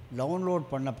 Download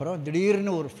பண்ணப்பறம்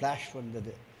திடீர்னு ஒரு ஃப்ளாஷ்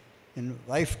வந்தது. என்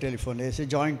wife டெலிஃபோனில் is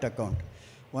joint account.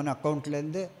 One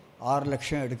அக்கௌண்ட்லேருந்து 6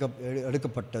 லட்சம்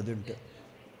எடுக்கப்பட்டதுன்ட்டு.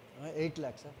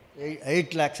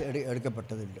 8 lakhs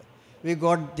எடுக்கப்பட்டதுன்ட்டு. We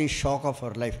got the shock of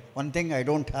our life. One thing, I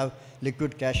don't have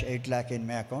liquid cash 8 lakh in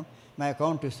my account. My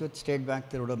account is with State Bank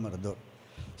Tirudamarudur.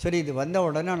 சரி, இது வந்த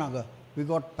உடனே we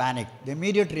got panic. The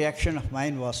immediate reaction of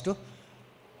mine was to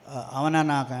அவனை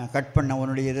நான் cut பண்ண,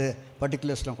 உன்னுடைய இது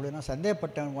பர்டிகுலர்ஸ்லாம் கூட நான்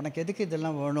சந்தேகப்பட்டேன். உனக்கு எதுக்கு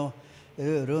இதெல்லாம் வேணும்,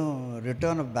 இது வெறும்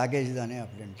ரிட்டர்ன் ஆஃப் பேக்கேஜ் தானே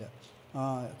அப்படின்ட்டு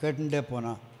கேட்டுட்டே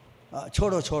போனான்.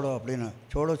 சோடோ அப்படின்னு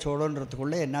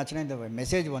சோடோன்றதுக்குள்ளே என்னாச்சுன்னா, இந்த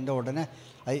மெசேஜ் வந்த உடனே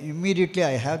immediately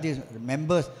I have these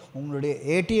members. உங்களுடைய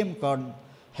ஏடிஎம் கார்டு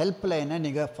ஹெல்ப் லைனை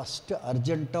நீங்கள் ஃபஸ்ட்டு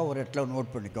அர்ஜென்ட்டாக ஒரு இடத்துல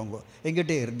நோட் பண்ணிக்கோங்க.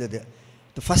 எங்கிட்டே இருந்தது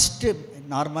ஃபஸ்ட்டு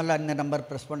நார்மலாக அந்த நம்பர்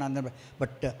ப்ரெஸ் பண்ண அந்த,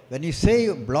 but when you say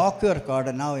you black your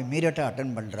கார்டை நான் இம்மீடியட்டாக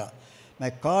அட்டன் பண்ணுறான். My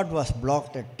card was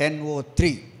blocked at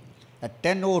 10:03. At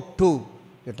 10:02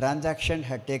 the transaction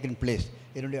had taken place.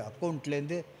 என்னுடைய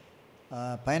அக்கௌண்ட்லேருந்து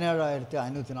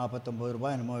 17,549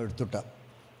 ரூபாய் என்னமோ எடுத்துட்டா.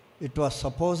 It was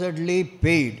சப்போசட்லி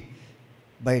paid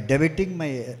by டெபிட்டிங் my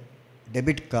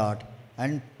debit card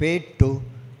and paid to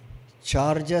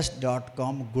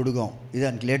charges.com குடுகாம். இது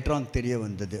எனக்கு லேட்டரான் தெரிய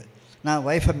வந்தது. நான்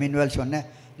ஒய்ஃபை மீன்வேல் சொன்னேன்,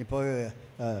 இப்போ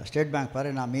ஸ்டேட் பேங்க் பாரு,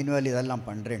 நான் மீன்வேல் இதெல்லாம்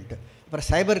பண்ணுறேன்ட்டு. அப்புறம்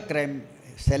சைபர் க்ரைம்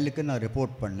செல்லுக்கு நான்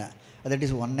ரிப்போர்ட் பண்ணேன். That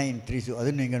is 1930. அது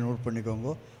நீங்கள் நோட்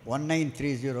பண்ணிக்கோங்க.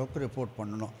 1930க்கு ரிப்போர்ட்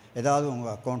பண்ணணும் ஏதாவது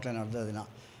உங்கள் அக்கௌண்ட்டில் நடந்ததுன்னா.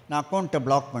 நான் அக்கௌண்ட்டை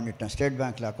பிளாக் பண்ணிட்டேன், ஸ்டேட்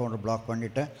பேங்க்கில் அக்கௌண்ட்டை பிளாக்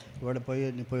பண்ணிவிட்டேன். இவ்வளோ போய்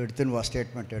நீ போய் எடுத்துன்னு வா,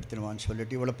 ஸ்டேட்மெண்ட் எடுத்துன்னு வான்னு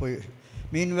சொல்லிவிட்டு இவ்வளோ போய்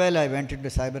meanwhile I went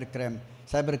to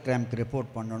cyber க்ரைம்க்கு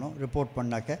report பண்ணணும். ரிப்போர்ட்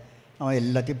பண்ணாக்க அவன்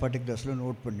எல்லாத்தையும் பர்டிகுலர்ஸில்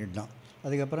நோட் பண்ணிட்டான்.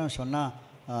 அதுக்கப்புறம் சொன்னால்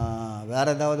வேறு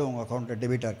ஏதாவது உங்கள் அக்கௌண்ட்டில்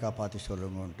டெபிட் இருக்கா பார்த்து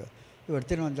சொல்லுங்கன்ட்டு.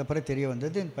 எடுத்துன்னு வந்த பிறகு தெரிய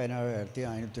வந்தது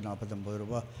 17,549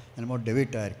 ரூபா என்னமோ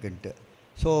டெபிட் ஆகிருக்குன்ட்டு.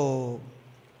 ஸோ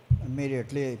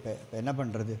இம்மீடியட்லி இப்போ என்ன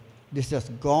பண்ணுறது, this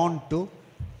has gone to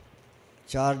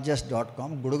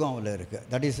charges.com குடுகாவில் இருக்குது.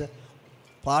 That is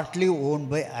partly owned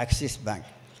by axis bank.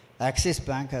 Axis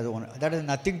bank அது one, that is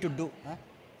nothing to two.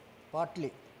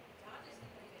 Partly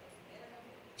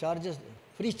charges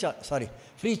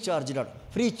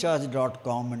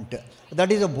freecharge.com. That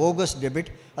is a bogus debit.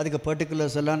 அதுக்கு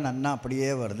particulars எல்லாம் நன்னா அப்படியே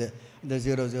வருது. இந்த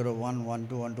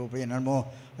 00111212 என்னமோ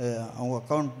அவங்க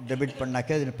அக்கௌண்ட் டெபிட்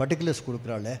பண்ணாக்கே அது பர்டிகுலர்ஸ்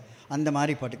கொடுக்குறாள், அந்த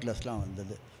மாதிரி பர்டிகுலர்ஸ்லாம்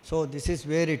வந்தது. So this is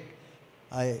where it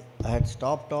I had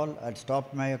stopped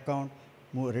my account.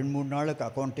 2-3 நாளுக்கு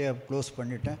அக்கௌண்ட்டே க்ளோஸ்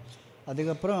பண்ணிட்டேன்.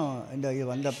 அதுக்கப்புறம் இந்த இது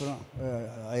வந்தப்புறம்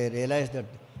ஐ realise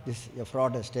that this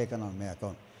fraud has taken on my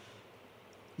account.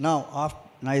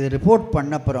 நான் இது ரிப்போர்ட்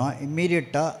பண்ணப்புறம்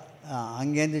இம்மீடியட்டாக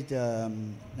அங்கேருந்து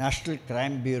நேஷ்னல்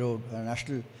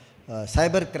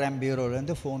சைபர் கிரைம்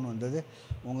பியூரோலேருந்து ஃபோன் வந்தது.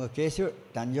 உங்கள் கேஸு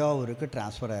தஞ்சாவூருக்கு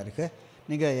ட்ரான்ஸ்ஃபர் ஆகிருக்கு,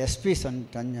 நீங்கள் எஸ்பி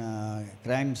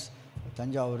கிரைம்ஸ்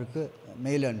தஞ்சாவூருக்கு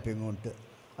mail அனுப்பிங்கன்ட்டு.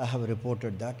 I have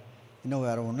reported that. இன்னும்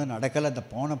வேறு ஒன்றும் நடக்கலை. அந்த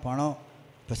போன பணம்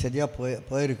இப்போ சரியாக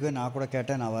போயிருக்கு. நான் கூட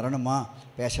கேட்டேன், நான் வரணுமா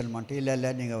பேசணுமான்ட்டு.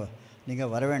 இல்லை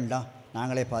நீங்கள் வர வேண்டாம்,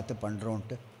 நாங்களே பார்த்து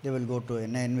பண்ணுறோன்ட்டு. தே வில் கோ டு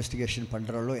என்ன இன்வெஸ்டிகேஷன்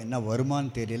பண்ணுறாலோ, என்ன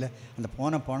வருமானு தெரியல. அந்த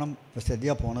போன பணம் இப்போ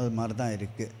சரியாக போனது மாதிரி தான்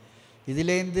இருக்குது.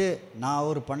 இதுலேருந்து நான்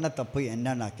ஒரு பண்ண தப்பு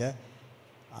என்னன்னாக்க,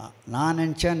 நான்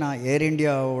நினச்சேன் நான் ஏர்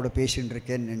இண்டியாவோட பேசிகிட்டு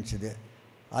இருக்கேன்னு நினச்சிது.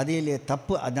 அதில்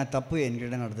அந்த தப்பு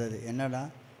என்கிட்ட நடந்தது. என்னன்னா,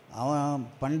 அவன்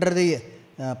பண்ணுறது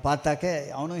பார்த்தாக்க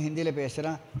அவனும் ஹிந்தியில்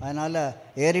பேசுகிறான். அதனால்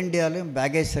ஏர் இண்டியாவிலையும்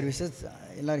பேகேஜ் சர்வீசஸ்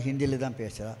எல்லோரும் ஹிந்தியில் தான்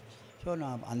பேசுகிறான். ஸோ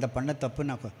நான் அந்த பண்ண தப்பு,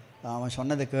 நான் அவன்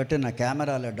சொன்னதை கேட்டு நான்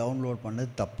கேமராவில் டவுன்லோட் பண்ணது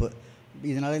தப்பு.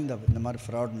 இதனால் இந்த மாதிரி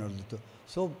ஃப்ராட் நடந்துட்டு.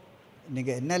 ஸோ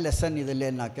நீங்கள் என்ன lesson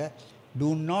இதில்னாக்க, do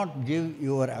not give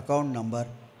your account number,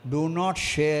 do not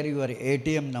share your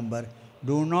ATM number,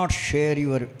 do not share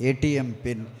your ATM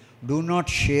pin, do not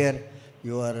share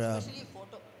your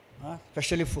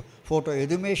specially photo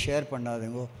எதுவுமே ஷேர்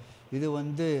பண்ணாதுங்கோ. இது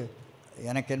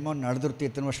எனக்கு என்னமோ நடந்துருத்து.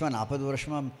 இத்தனை வருஷமாக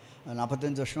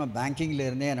 45 வருஷமாக பேங்கிங்கில்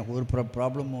இருந்தே எனக்கு ஒரு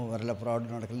ப்ராப்ளமும் வரல,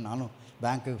 ஃப்ராட் நடக்கல. நானும்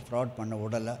பேங்க்குக்கு ஃப்ராட் பண்ண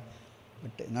விடலை.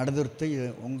 பட் நடந்துருத்து. இது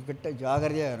உங்ககிட்ட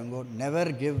ஜாகிரதையாக இருங்கோ.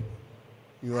 நெவர் கிவ்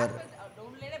யுவர்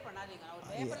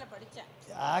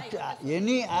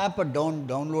எனி ஆப்பை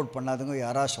டவுன்லோட் பண்ணாதுங்க.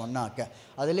 யாராவது சொன்னாக்க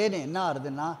அதிலே என்ன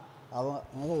ஆகுதுன்னா,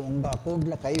 அவங்க உங்கள்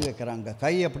அக்கௌண்ட்டில் கை வைக்கிறாங்க.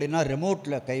 கை அப்படின்னா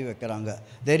ரிமோட்டில் கை வைக்கிறாங்க.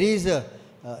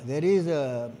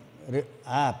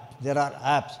 there are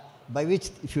apps by which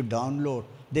if you download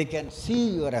they can see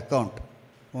your account.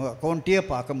 உங்கள் அக்கௌண்ட்டையே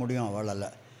பார்க்க முடியும் அவளால்.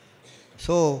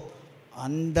 ஸோ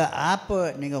அந்த ஆப்பை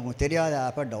நீங்கள் உங்களுக்கு தெரியாத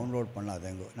ஆப்பை டவுன்லோட்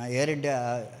பண்ணாதேங்க. நான் ஏர் இண்டியா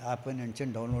ஆப்புன்னு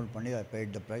நினச்சேன், டவுன்லோட் பண்ணி ஐ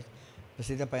பெய்ட் த ப்ரைஸ். இப்போ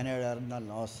 17,000 தான்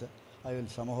loss. I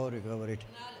will somehow recover it.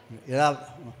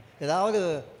 ஏதாவது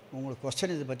உங்களுக்கு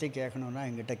கொஸ்டின் இதை பற்றி கேட்கணுன்னா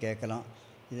எங்கிட்ட கேட்கலாம்.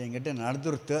 இது எங்கிட்ட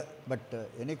நடந்துருத்து. But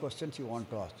any questions you want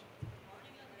to ask?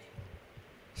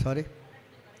 Sorry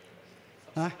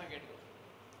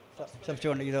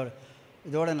substitute.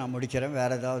 இதோட நான் முடிக்கிறேன்.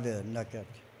 வேறு ஏதாவது இருந்தாக்க.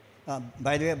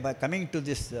 By the way, by coming to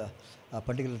this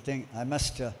particular thing, I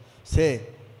must say,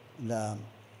 இந்த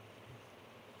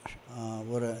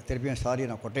ஒரு திருப்பியும் சாரி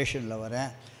நான் கொட்டேஷனில் வரேன்.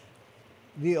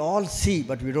 we all see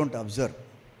but we don't observe.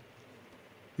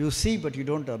 You see but you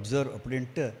don't observe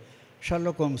அப்படின்ட்டு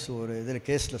ஷர்லாக் ஹோம்ஸ் ஒரு இதில்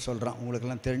கேஸில் சொல்கிறான்.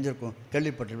 உங்களுக்கெல்லாம் தெரிஞ்சிருக்கும்,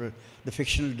 கேள்விப்பட்டிருப்பீங்க. தி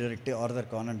ஃபிக்ஷனல் டிரெக்டிவ் ஆர்தர்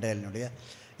கானன் டயலினுடைய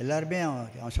எல்லாருமே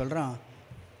அவன் சொல்கிறான்.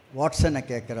 வாட்ஸனை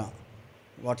கேட்குறான்.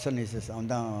 வாட்ஸன் அவன்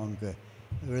தான் அவனுக்கு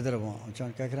எழுதுறவன்.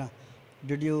 அவன் கேட்குறான்,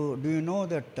 do you know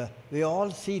that we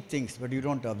all see things but you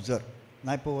don't observe.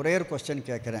 நான் இப்போ ஒரே ஒரு கொஸ்டின்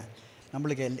கேட்குறேன்.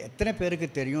 நம்மளுக்கு எத்தனை பேருக்கு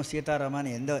தெரியும்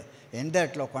சீதாராமன் எந்த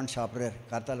இடத்துல உட்காந்து சாப்பிட்றார்,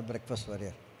 காத்தால பிரேக்ஃபாஸ்ட்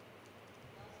வரையார்?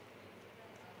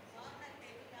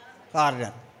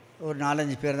 காரணம் ஒரு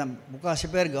 4-5 பேர் தான். 3/4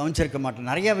 பேர் கவனிச்சிருக்க மாட்டோம்.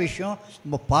 நிறைய விஷயம்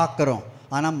நம்ம பார்க்குறோம்,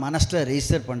 ஆனால் மனசில்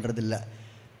ரெஜிஸ்டர் பண்ணுறதில்ல.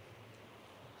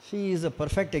 she is a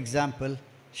perfect example.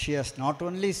 She has not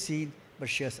only seen but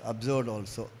she has observed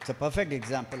also. It's a perfect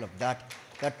example of that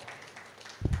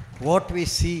what we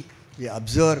see, we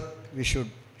observe, we should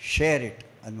share it.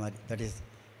 That is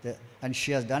and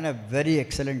she has done a very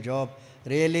excellent job.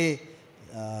 Really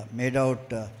made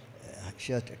out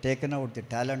she has taken out the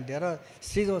talent.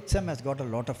 Srivathsam has got a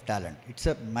lot of talent. It's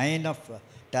a mine of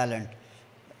talent.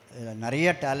 நிறைய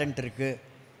talent இருக்கு.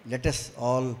 Let us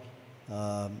all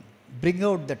bring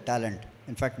out the talent.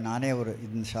 In fact, நானே ஒரு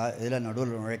இதில்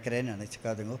நடுவில் நுழைக்கிறேன்னு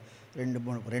நினச்சிக்காதுங்க.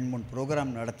 2-3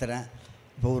 program நடத்துகிறேன்.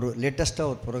 இப்போ ஒரு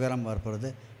லேட்டஸ்ட்டாக ஒரு ப்ரோக்ராம் வரப்போகிறது.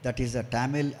 That is a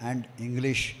Tamil and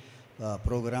English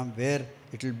program where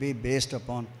it will be based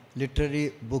upon literary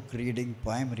book reading,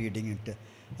 poem reading.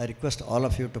 I request all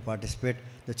of you to participate.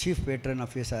 The chief patron of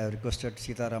this, I have requested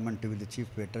Sitaraman to be the chief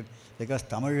patron because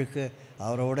தமிழுக்கு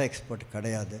அவரோட expert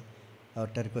கிடையாது.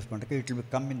 அவர்கிட்ட request பண்ணுறதுக்கு it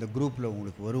will come இந்த குரூப்பில்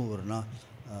உங்களுக்கு ஒரு நாள்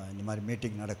இந்த மாதிரி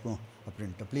மீட்டிங் நடக்கும்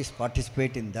அப்படின்ட்டு. Please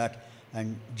participate in that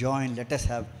and join. Let us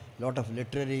have lot of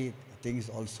literary things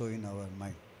also in our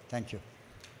mind. Thank you.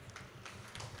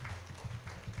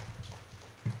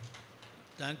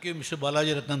 Thank you mister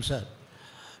Balaji Ratnam sir.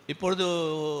 இப்பொழுது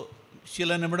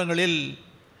சில நிமிடங்களில்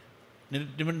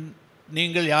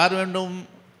நீங்கள் யார் வேண்டும்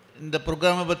இந்த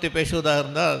ப்ரோக்ராமை பற்றி பேசுவதாக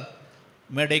இருந்தால்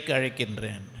மேடைக்கு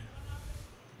அழைக்கின்றேன்.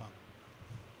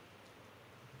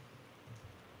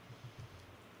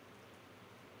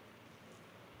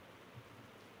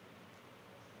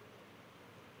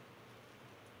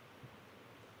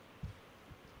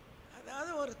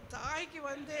 அதாவது ஒரு தாய்க்கு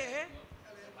வந்து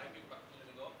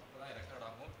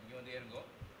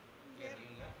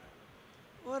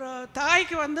ஒரு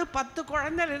தாய்க்கு வந்து 10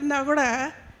 குழந்தைகள் இருந்தால் கூட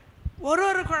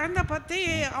ஒரு குழந்தை பற்றி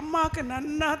அம்மாவுக்கு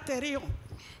நன்னா தெரியும்.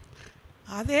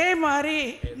 அதே மாதிரி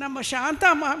நம்ம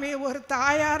சாந்தா மாமி ஒரு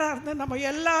தாயாராக இருந்து நம்ம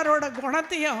எல்லாரோட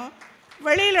குணத்தையும்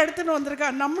வெளியில் எடுத்துன்னு வந்திருக்கா.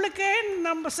 நம்மளுக்கே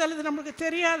சிலது நம்மளுக்கு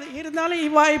தெரியாது, இருந்தாலும்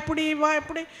இவா இப்படி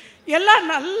எல்லாம்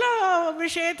நல்ல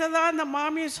விஷயத்தை தான் அந்த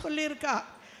மாமி சொல்லியிருக்கா.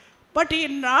 பட்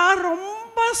நான்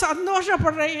ரொம்ப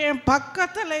சந்தோஷப்படுறேன், என்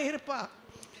பக்கத்தில் இருப்பா.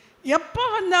 எப்போ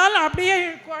வந்தாலும் அப்படியே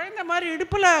குழந்தை மாதிரி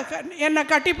இடுப்பில் என்னை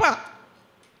கட்டிப்பா.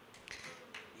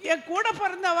 என் கூட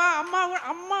பிறந்தவா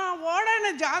அம்மாவோட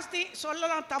ஜாஸ்தி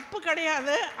சொல்லலாம், தப்பு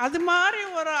கிடையாது. அது மாதிரி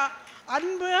ஒரு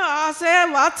அன்பு, ஆசை,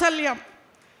 வாத்சல்யம்.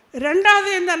 ரெண்டாவது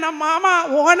இந்த மாமா,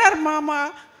 ஓனர் மாமா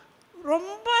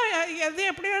ரொம்ப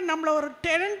எப்படியோ நம்மளை ஒரு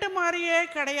டெனண்ட் மாதிரியே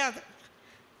கிடையாது.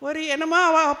 ஒரு என்னமா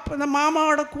இந்த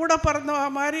மாமாவோட கூட பிறந்தவா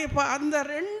மாதிரி. இப்போ அந்த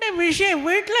 2 விஷயம்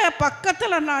வீட்டில்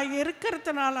பக்கத்தில் நான்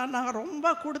இருக்கிறதுனால நான்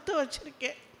ரொம்ப கொடுத்து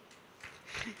வச்சுருக்கேன்.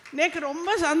 எனக்கு ரொம்ப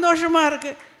சந்தோஷமாக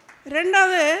இருக்குது.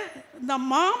 ரெண்டாவது இந்த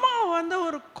மாமா வந்து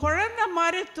ஒரு குழந்தை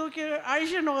மாதிரி தூக்கி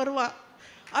அழிச்சுன்னு வருவா.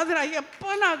 அது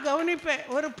நான் கவனிப்பேன்.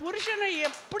 ஒரு புருஷனை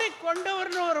எப்படி கொண்டு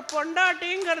வரணும் ஒரு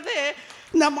பொண்டாட்டிங்கிறது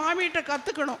இந்த மாமிகிட்ட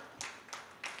கற்றுக்கணும்.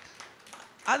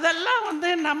 அதெல்லாம் வந்து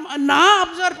நான்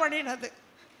அப்சர்வ் பண்ணினது.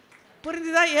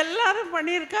 புரிஞ்சுதா? எல்லாரும்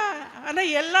பண்ணியிருக்கா.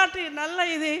 ஆனால் எல்லாத்தையும் நல்ல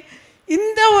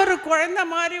இந்த ஒரு குழந்தை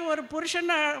மாதிரி ஒரு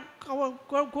புருஷனை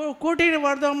கூட்டின்னு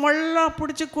வருதோ, மொல்லாம்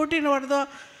பிடிச்சி கூட்டின்னு வருதோ,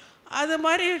 அது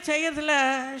மாதிரி செய்யறதுல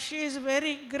ஷீ இஸ்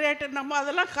வெரி கிரேட். நம்ம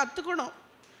அதெல்லாம் கற்றுக்கணும்.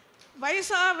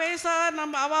 வயசா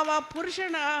நம்ம அவா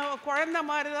புருஷனை குழந்தை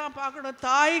மாதிரி தான் பார்க்கணும்.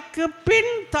 தாய்க்கு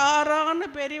பின் தாரான்னு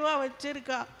பெரியவா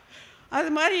வச்சுருக்கா. அது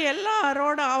மாதிரி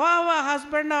எல்லாரோட அவாவா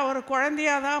ஹஸ்பண்டை ஒரு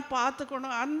குழந்தையாக தான்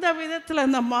பார்த்துக்கணும். அந்த விதத்தில்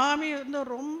இந்த மாமி வந்து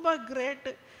ரொம்ப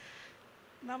கிரேட்டு.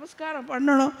 நமஸ்காரம்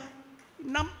பண்ணணும்.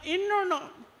 இன்னொன்று,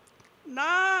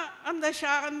 நான்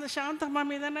அந்த சாந்த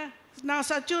மாமி தானே, நான்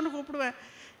சச்சுன்னு கூப்பிடுவேன்.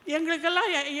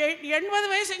 எங்களுக்கெல்லாம் 80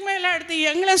 வயசுக்கு மேலே எடுத்து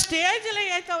எங்களை ஸ்டேஜில்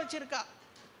ஏற்ற வச்சுருக்கா.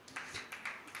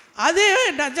 அது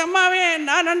நிஜமாவே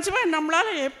நான் நினச்சிப்பேன்,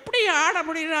 நம்மளால் எப்படி ஆட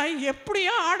முடியும்னா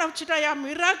எப்படியோ ஆட வச்சுட்டாயா,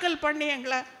 மிராக்கல் பண்ணி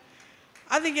எங்களை.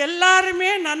 அது எல்லாருமே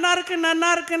நல்லா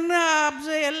இருக்குன்னு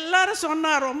எல்லாரும்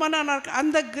சொன்னார், ரொம்ப நல்லா இருக்கு.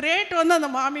 அந்த கிரேட் வந்து அந்த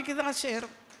மாமிக்கு தான்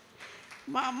சேரும்.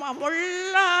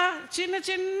 எல்லாம்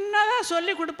சின்னதாக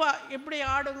சொல்லி கொடுப்பா. இப்படி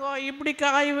ஆடுங்கோ, இப்படி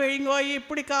காய் வைங்கோ,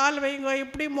 இப்படி கால் வைங்கோ,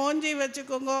 இப்படி மோஞ்சி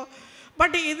வச்சுக்கோங்க.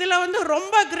 பட் இதில் வந்து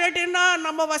ரொம்ப கிரேட்டுன்னா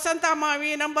நம்ம வசந்தா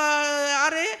மாமி, நம்ம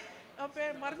யார்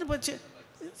பேர் மறந்து போச்சு,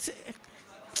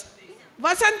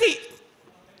 வசந்தி,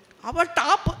 அவள்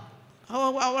டாப்பு.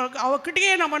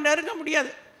 அவகிட்டயே நம்ம நெருங்க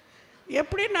முடியாது.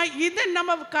 எப்படின்னா இது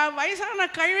நம்ம வயசான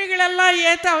கழிவுகளெல்லாம்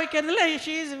ஏற்ற வைக்கிறதுல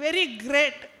ஷீ இஸ் வெரி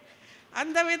கிரேட்.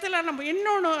 அந்த விதத்தில் நம்ம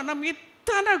இன்னொன்று, நம்ம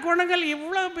இத்தனை குணங்கள்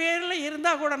இவ்வளோ பேரில்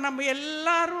இருந்தால் கூட நம்ம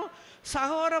எல்லாரும்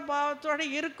சகோதர பாவத்தோடு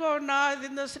இருக்கோன்னா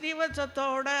இந்த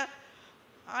ஸ்ரீவத்சத்தோட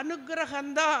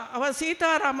அனுகிரகந்தான். அவள்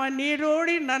சீதாராமன்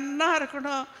நீரோடி நன்னா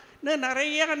இருக்கணும், இன்னும்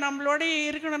நிறையா நம்மளோடய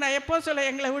இருக்கணும். நான் எப்போ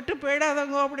சொல்ல, எங்களை விட்டு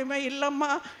போயிடாதவங்க அப்படிமே.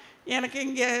 இல்லைம்மா, எனக்கு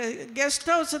இங்கே கெஸ்ட்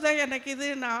ஹவுஸு தான் எனக்கு இது,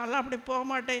 நான்லாம் அப்படி போக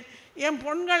மாட்டேன். என்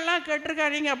பொண்கள்லாம் கேட்டிருக்கா,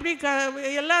 நீங்கள் அப்படி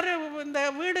எல்லோரும் இந்த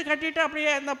வீடு கட்டிட்டு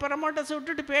அப்படியே இந்த ப்ரமோட்டர்ஸ்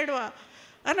விட்டுட்டு போயிடுவா.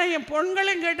 ஆனால் என்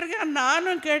பொண்களையும் கேட்டிருக்கேன்,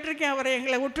 நானும் கேட்டிருக்கேன், அவரை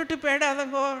எங்களை விட்டுட்டு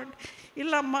போயிடாதங்கோ.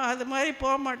 இல்லைம்மா, அது மாதிரி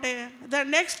போக மாட்டேன்.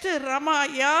 நெக்ஸ்ட்டு ரமா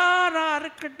யாராக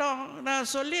இருக்கட்டும்,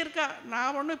 நான் சொல்லியிருக்கா,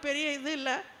 நான் ஒன்றும் பெரிய இது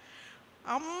இல்லை.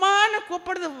 அம்மான்னு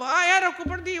கூப்பிடுறது, வாயார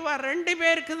கூப்பிடுறது, இவ 2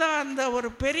 பேருக்கு தான் அந்த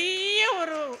ஒரு பெரிய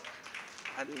ஒரு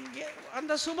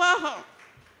அந்த சுபாகம்.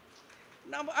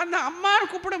 நம்ம அந்த அம்மாவை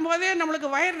கூப்பிடும் போதே நம்மளுக்கு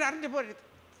வயிறு நிறைஞ்சு போயிடுது.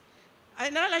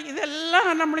 அதனால் இதெல்லாம்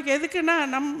நம்மளுக்கு எதுக்குன்னா,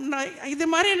 இது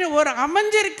மாதிரி ஒரு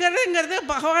அமைஞ்சிருக்கிறதுங்கிறது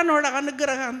பகவானோட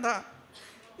அனுகிரகம் தான்.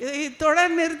 இதோட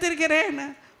நிறுத்திருக்கிறேன்.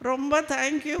 ரொம்ப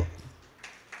thank you.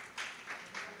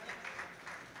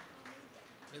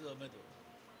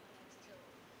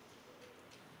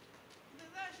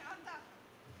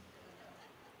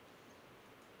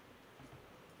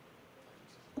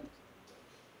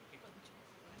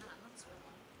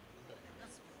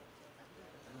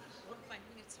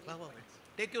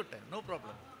 Take your time, no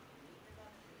problem.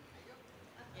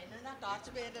 என்னன்னா டார்ச்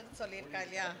பேர்னு சொல்லியிருக்கா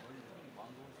இல்லையா?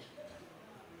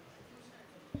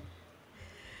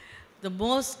 the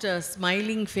most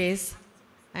smiling face.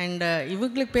 And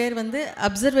இவங்களுக்கு பேர் வந்து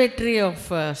அப்சர்வேட்ரி ஆஃப்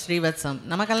ஸ்ரீவத்சம்.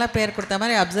 நமக்கெல்லாம் பேர் கொடுத்த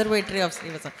மாதிரி அப்சர்வேட்ரி ஆஃப்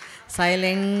ஸ்ரீவத்சம்.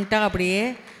 சைலண்ட்டாக அப்படியே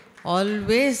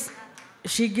always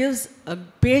she gives a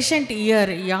patient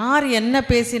year. யார் என்ன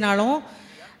பேசினாலும்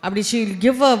அப்படி she will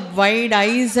give a wide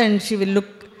ice and she will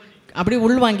look. அப்படி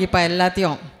உள்வாங்கிப்பா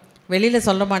எல்லாத்தையும், வெளியில்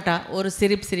சொல்ல மாட்டா, ஒரு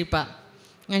சிரிப்பா.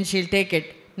 And she will take it.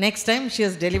 Next time she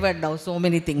has delivered now so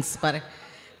many things. பாரு,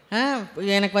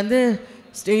 எனக்கு வந்து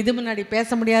இது முன்னாடி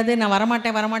பேச முடியாது, நான்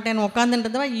வரமாட்டேன்னு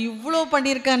உட்காந்துன்றதவா இவ்வளோ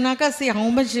பண்ணியிருக்கான்னாக்கா, see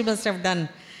how much she must have done.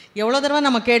 எவ்வளோ தடவை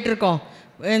நம்ம கேட்டிருக்கோம்.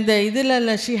 இந்த இதில்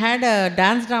இல்லை, she had a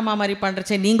dance drama மாதிரி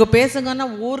பண்ணுறச்சே, நீங்கள் பேசுங்கன்னா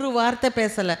ஒரு வார்த்தை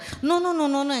பேசலை,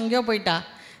 நோன்னு எங்கேயோ போயிட்டா.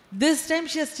 This time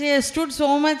she stood so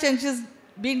much and she is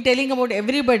been telling about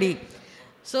everybody.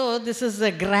 So this is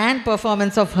a grand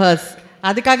performance of hertz.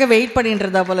 அதுக்காக வெயிட்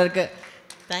பண்ணின்றதா போல இருக்கு.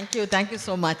 Thank you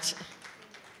so much.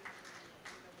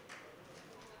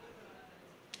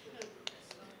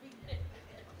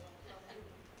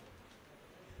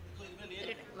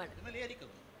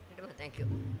 தேங்க்யூ.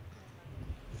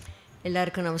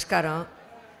 எல்லாருக்கும் நமஸ்காரம்.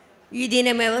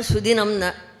 ஈதினமேவ சுதினம்னு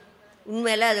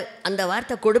உண்மையில் அது அந்த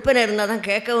வார்த்தை கொடுப்பன இருந்தால் தான்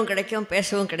கேட்கவும் கிடைக்கும்,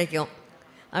 பேசவும் கிடைக்கும்.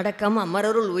 அடக்கம்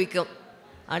அமரருள் உயிக்கும்.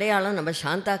 அடையாளம் நம்ம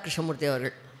சாந்தா கிருஷ்ணமூர்த்தி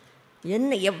அவர்கள்.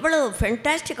 என்ன எவ்வளோ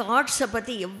ஃபென்டாஸ்டிக் ஆர்ட்ஸை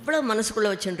பற்றி எவ்வளோ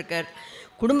மனசுக்குள்ளே வச்சுட்டுருக்கார்.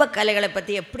 குடும்ப கலைகளை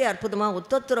பற்றி எப்படி அற்புதமாக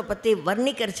உத்தத்துரை பற்றி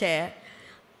வர்ணிக்கிறச்ச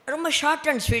ரொம்ப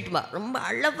ஷார்ட் அண்ட் ஸ்வீட்மா, ரொம்ப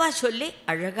அழகாக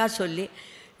சொல்லி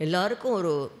எல்லாருக்கும்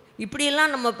ஒரு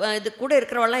இப்படியெல்லாம் நம்ம இது கூட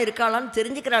இருக்கிறவெல்லாம் இருக்காளான்னு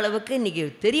தெரிஞ்சுக்கிற அளவுக்கு இன்றைக்கி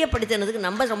தெரியப்படுத்தினதுக்கு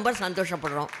நம்ம ரொம்ப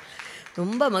சந்தோஷப்படுறோம்.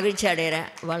 ரொம்ப மகிழ்ச்சி அடைகிறேன்.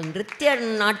 அவள் நிருத்திய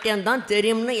நாட்டியம் தான்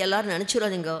தெரியும்னு எல்லோரும்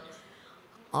நினச்சிடாதீங்க.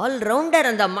 ஆல்ரவுண்டர்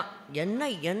அந்த அம்மா.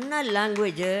 என்ன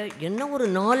லாங்குவேஜு, என்ன ஒரு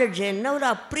நாலேஜு, என்ன ஒரு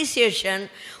அப்ரிசியேஷன்,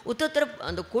 உத்தர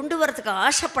அந்த கொண்டு வரத்துக்கு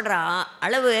ஆசைப்படுற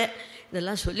அளவு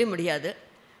இதெல்லாம் சொல்லி முடியாது.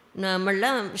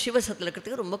 நம்மளாம் சிவசத்தில்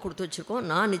இருக்கிறதுக்கு ரொம்ப கொடுத்து வச்சுருக்கோம்.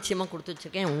 நான் நிச்சயமாக கொடுத்து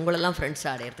வச்சுருக்கேன் உங்களெல்லாம்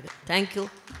ஃப்ரெண்ட்ஸாக அடையிறதுக்கு.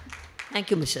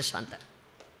 Thank you Mrs Shantha.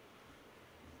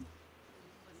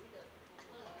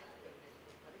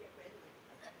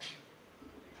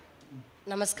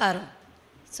 நமஸ்காரம்.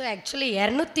 ஸோ ஆக்சுவலி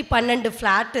 212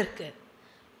 ஃப்ளாட் இருக்குது.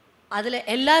 அதில்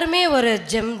எல்லாருமே ஒரு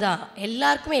ஜெம் தான்.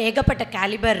 எல்லாருக்குமே ஏகப்பட்ட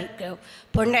கேலிபர் இருக்குது,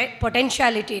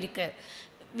 பொட்டென்ஷியாலிட்டி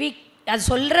இருக்குது. அது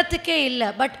சொல்கிறதுக்கே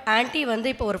இல்லை. பட் ஆன்ட்டி வந்து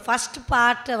இப்போ ஒரு ஃபஸ்ட்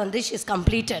பார்ட்டை வந்து ஷி இஸ்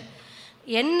கம்ப்ளீட்டட்.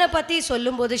 என்னை பற்றி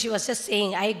சொல்லும்போது she was just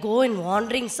saying I go in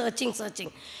wandering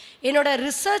searching. என்னோடய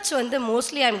ரிசர்ச் வந்து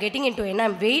mostly I am getting in to ஏன்னா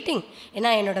ஐம் வெயிட்டிங். ஏன்னா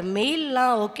என்னோடய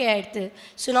மெயிலெலாம் ஓகே ஆகிடுது,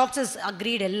 சினாப்சிஸ்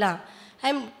அக்ரீட் எல்லாம். I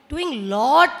am doing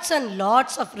lots and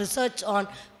lots of research on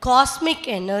cosmic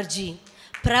energy,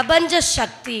 பிரபஞ்ச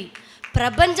சக்தி.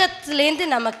 பிரபஞ்சத்துலேருந்து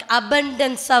நமக்கு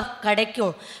அபண்டன்ஸாக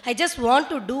கிடைக்கும். I just want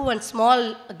to two one small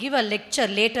give a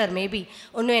lecture later maybe.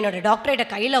 ஒன்றும் என்னோடய டாக்டரேட்டை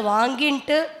கையில்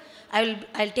வாங்கின்ட்டு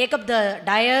I'll take up the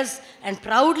dais and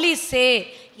proudly say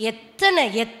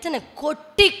எத்தனை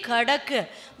கொட்டி கடக்கு.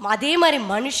 அதே மாதிரி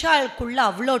மனுஷாளுக்குள்ள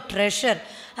அவ்வளோ treasure.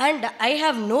 And I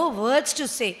have no words to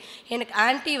say. எனக்கு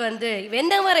ஆன்ட்டி வந்து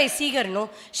whenever I see her, no,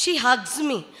 she hugs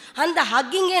me. அந்த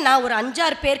ஹக்கிங்கே நான் ஒரு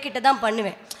 5-6 பேர்கிட்ட தான்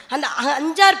பண்ணுவேன். அந்த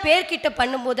 5-6 பேர்கிட்ட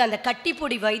பண்ணும்போது அந்த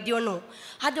கட்டிப்பொடி வைத்தியம்னு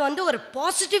அது வந்து ஒரு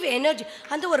பாசிட்டிவ் எனர்ஜி.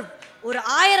 அந்த ஒரு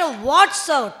 1000 வாட்ஸ்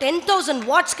 10,000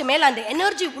 வாட்ஸ்க்கு மேலே அந்த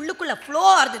எனர்ஜி உள்ளுக்குள்ளே ஃப்ளோ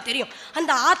ஆகிறது தெரியும்.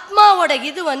 அந்த ஆத்மாவோட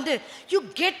இது வந்து யூ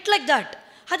கெட் லைக் தட்.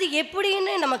 அது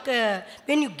எப்படின்னு நமக்கு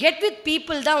when you get with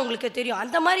people தான் உங்களுக்கு தெரியும்.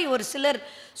 அந்த மாதிரி ஒரு சிலர்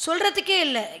சொல்கிறதுக்கே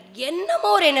இல்லை, என்னமோ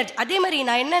ஒரு எனர்ஜி. அதே மாதிரி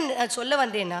நான் என்ன சொல்ல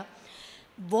வந்தேன்னா,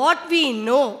 what we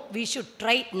know we should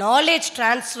try knowledge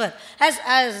transfer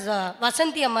as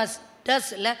Vasanthi அம்மா டஸ்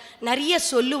இல்லை, நிறைய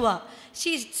சொல்லுவா.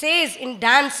 ஷீ சேஸ் இன்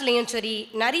டான்ஸ்லேயும் சரி,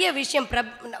 நிறைய விஷயம்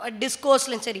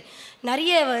டிஸ்கோர்ஸ்லையும் சரி,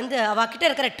 நிறைய வந்து அவகிட்ட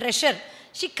இருக்கிற ட்ரெஷர்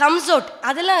ஷி கம்ஸ் அவுட்.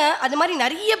 அதெல்லாம் அது மாதிரி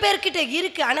நிறைய பேர்கிட்ட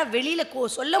இருக்குது. ஆனால் வெளியில்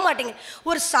சொல்ல மாட்டேங்க.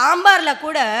 ஒரு சாம்பாரில்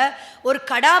கூட ஒரு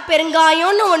கடா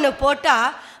பெருங்காயம்னு ஒன்று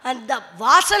போட்டால் அந்த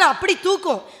வாசனை அப்படி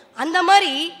தூக்கும். அந்த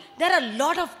மாதிரி there are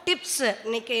lot of tips.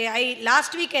 இன்னைக்கு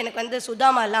லாஸ்ட் வீக் எனக்கு வந்து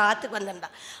சுதாமாலாம் ஆற்றுக்கு வந்திருந்தா.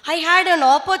 ஐ had an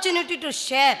opportunity to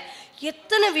share.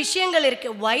 எத்தனை விஷயங்கள்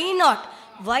இருக்குது.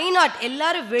 வை நாட்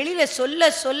எல்லாரும் வெளியில்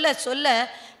சொல்ல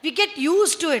we get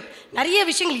used to it. நிறைய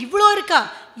விஷயங்கள் இவ்வளோ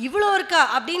இருக்கா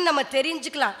அப்படின்னு நம்ம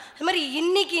தெரிஞ்சுக்கலாம். அது மாதிரி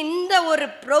இன்னைக்கு இந்த ஒரு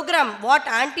program what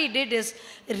anti did is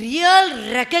real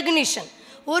recognition.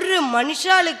 ஒரு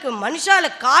மனுஷால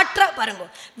காட்டுற பாருங்க.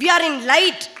 we are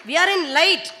in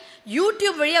light.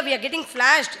 YouTube வழியாக we are getting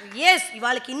flashed. S,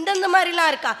 இவாளுக்கு இந்த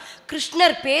மாதிரிலாம் இருக்கா.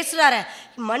 கிருஷ்ணர் பேசுகிறார,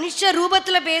 மனுஷ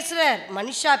ரூபத்தில்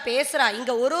மனுஷா பேசுகிறா.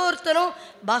 இங்கே ஒருத்தரும்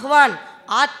பகவான்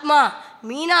ஆத்மா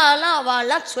மீனாலாம்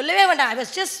அவள்லாம் சொல்லவே வேண்டாம். I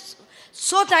was just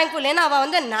so thankful. ஏன்னா அவள்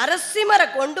வந்து நரசிம்மரை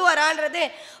கொண்டு வரான்றதே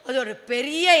அது ஒரு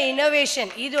பெரிய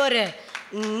இனோவேஷன். இது ஒரு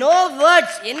நோ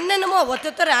வேர்ட்ஸ். என்னென்னமோ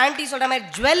ஒருத்தர் ஆன்டி சொல்கிற மாதிரி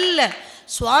ஜுவல்ல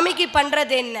சுவாமிக்கு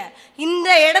பண்ணுறது என்ன, இந்த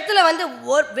இடத்துல வந்து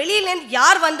வெளியிலேருந்து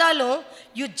யார் வந்தாலும்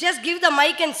you just give the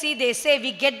mic and see they say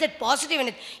we get that positive in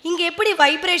it. இங்கே எப்படி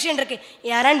வைப்ரேஷன் இருக்கு,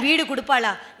 யாரான் வீடு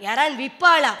கொடுப்பாளா, யாரான்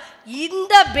விற்பாளா,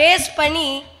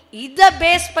 இதை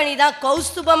பேஸ் பண்ணி தான்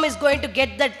கௌஸ்துபம் is going to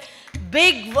get that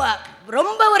big,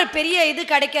 ரொம்ப ஒரு பெரிய இது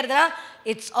கிடைக்கிறதுனா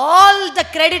it's all the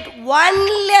credit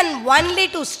only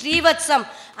to Srivathsam,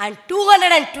 and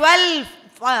 212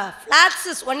 flats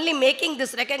is only making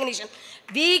this recognition.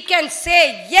 We can say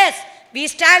yes, we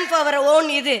stand for our own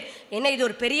இது என்ன, இது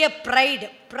ஒரு பெரிய pride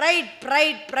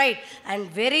and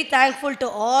very thankful to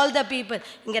all the people.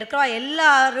 இங்க இருக்கிற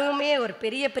எல்லாருமே ஒரு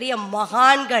பெரிய பெரிய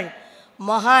மகான்கள்,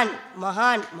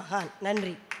 மகான்.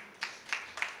 நன்றி.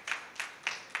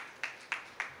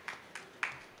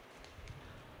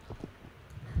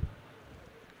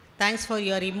 Thanks for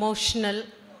your emotional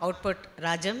output,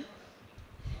 Rajam.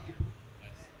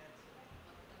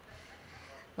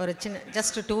 Or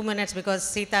just 2 minutes because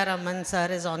Sitaraman sir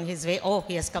is on his way. Oh,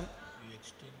 he has come.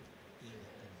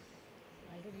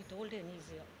 I already told him he's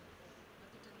here.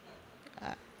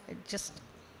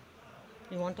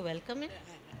 You want to welcome him?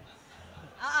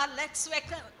 Let's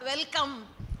welcome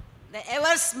the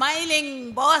ever smiling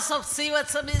boss of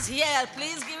Srivathsam is here.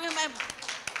 Please give him a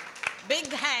big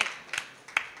hand.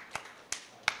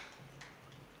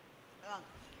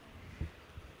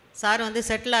 Sir வந்து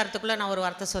settle ஆகிறதுக்குள்ளே நான் ஒரு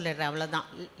வார்த்தை சொல்லிடுறேன், அவ்வளோதான்.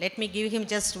 Let me give him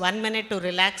just 1 minute to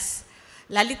relax.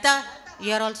 Lalitha, you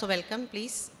are also welcome,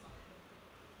 please.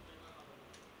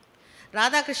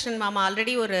 Radhakrishnan மாமா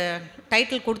already ஒரு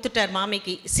title கொடுத்துட்டார்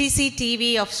மாமிக்கு,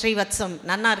 சிசிடிவி ஆஃப் ஸ்ரீவத்சம்.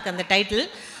 நன்னா இருக்குது அந்த title.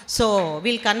 So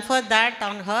will confer that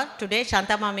on her today,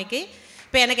 Shantha மாமிக்கு.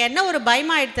 இப்போ எனக்கு என்ன ஒரு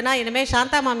பயமாகிடுதுன்னா, இனிமேல்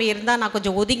சாந்தா மாமி இருந்தால் நான்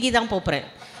கொஞ்சம் ஒதுங்கி தான் போகிறேன்.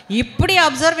 இப்படி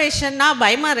அப்சர்வேஷன்னா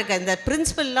பயமாக இருக்குது. இந்த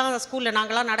பிரின்சிபல்லாம் ஸ்கூலில்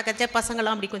நாங்களாம் நடக்கச்சே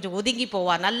பசங்களாம் அப்படி கொஞ்சம் ஒதுங்கி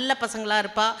போவா, நல்ல பசங்களாக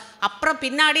இருப்பா, அப்புறம்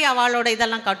பின்னாடி அவளோட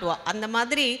இதெல்லாம் காட்டுவா. அந்த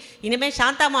மாதிரி இனிமேல்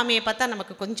சாந்தா மாமியை பார்த்தா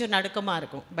நமக்கு கொஞ்சம் நடுக்கமாக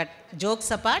இருக்கும். But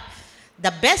jokes apart,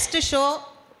 the best show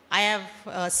I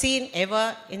have seen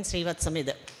எவர் இன் ஸ்ரீவத்சம்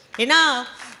இது. ஏன்னா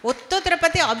ஒத்தொத்தரை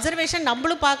பற்றி அப்சர்வேஷன்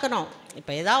நம்மளும் பார்க்கணும்.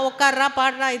 இப்போ எதாவது உட்காடுறா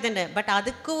பாடுறா இதுன்னு, பட்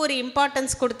அதுக்கு ஒரு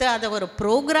இம்பார்ட்டன்ஸ் கொடுத்து அதை ஒரு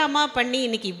ப்ரோக்ராமாக பண்ணி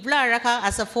இன்றைக்கி இவ்வளோ அழகாக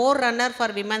as a forerunner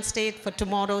for women's day for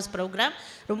tomorrow's program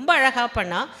ரொம்ப அழகாக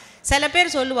பண்ணால். சில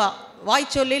பேர் சொல்லுவா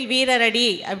வாய்ச்சொல்லில் வீரரடி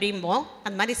அப்படிம்போம்.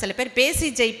 அந்த மாதிரி சில பேர் பேசி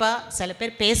ஜெயிப்பா, சில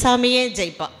பேர் பேசாமையே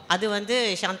ஜெயிப்பா. அது வந்து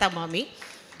சாந்தா மாமி.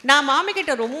 நான்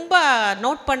மாமிக்கிட்ட ரொம்ப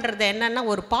நோட் பண்ணுறது என்னென்னா,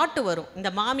 ஒரு பாட்டு வரும் இந்த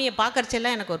மாமியை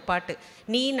பார்க்கறச்செல்லாம் எனக்கு ஒரு பாட்டு,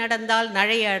 நீ நடந்தால்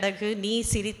நழைய அழகு, நீ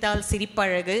சிரித்தால்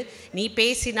சிரிப்பழகு, நீ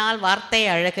பேசினால் வார்த்தை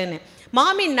அழகுன்னு.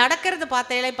 மாமி நடக்கிறது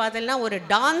பார்த்தேன்னா ஒரு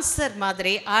டான்ஸர்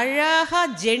மாதிரி அழகாக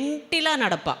ஜென்டிலாக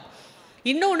நடப்பாள்.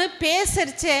 இன்னொன்று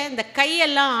பேசுறச்சே இந்த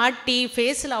கையெல்லாம் ஆட்டி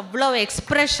ஃபேஸில் அவ்வளோ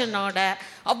எக்ஸ்ப்ரெஷனோட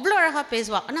அவ்வளோ அழகாக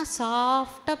பேசுவாள். ஆனால்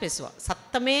சாஃப்டாக பேசுவாள்,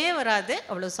 சத்தமே வராது,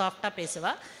 அவ்வளோ சாஃப்டாக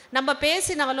பேசுவாள். நம்ம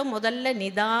பேசினாலும் முதல்ல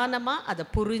நிதானமாக அதை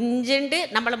புரிஞ்சுண்டு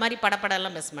நம்மளை மாதிரி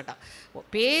படப்படலாம் பேச மாட்டான்.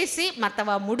 பேசி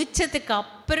மற்றவா முடித்ததுக்கு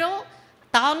அப்புறம்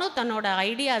தானும் தன்னோட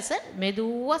ஐடியாஸை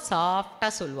மெதுவாக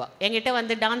சாஃப்டாக சொல்லுவாள். என்கிட்ட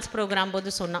வந்து டான்ஸ் ப்ரோக்ராம் போது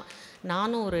சொன்னான்,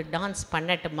 நானும் ஒரு டான்ஸ்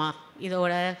பண்ணட்டுமா,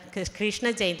 இதோட கிருஷ்ண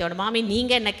ஜெயந்தியோட மாமி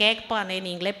நீங்கள் என்ன கேட்பானே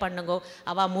நீங்களே பண்ணுங்கோ,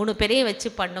 அவள் 3 பேரையும் வச்சு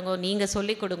பண்ணுங்கோ, நீங்கள்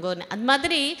சொல்லி கொடுங்கோன்னு. அது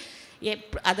மாதிரி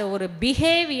அதை ஒரு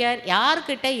பிஹேவியர்,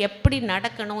 யார்கிட்ட எப்படி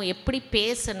நடக்கணும், எப்படி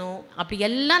பேசணும், அப்படி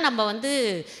எல்லாம் நம்ம வந்து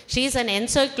she is an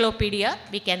encyclopedia.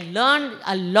 We can learn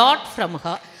a lot from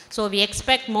her. So we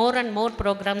expect more and more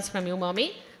programs from you மாமி.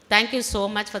 Thank you so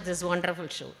much for this wonderful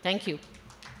show. Thank you.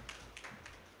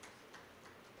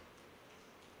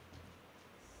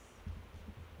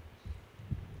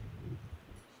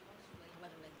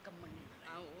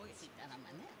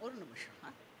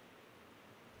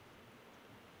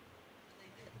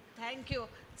 Thank you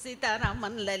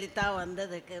Sitharaman, Lalitha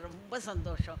வந்ததுக்கு ரொம்ப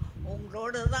சந்தோஷம்.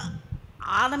 உங்களோடு தான்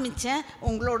ஆரம்பித்தேன்,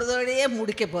 உங்களோடதோடையே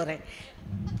முடிக்க போகிறேன்.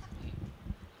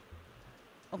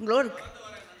 உங்களோட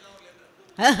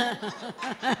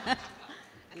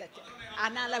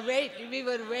அதனால் we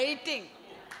were waiting.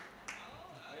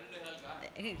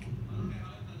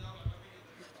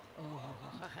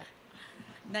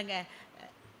 நாங்கள்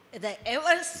the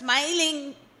ever smiling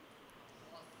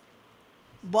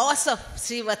boss of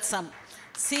Srivathsam,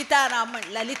 Sitharaman,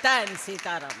 Lalitha and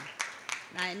Sitharaman.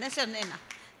 நான் என்ன சொன்னேன்னா,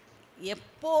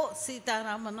 எப்போ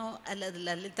சீதாராமனோ அல்லது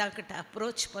லலிதா கிட்ட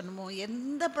அப்ரோச் பண்ணுமோ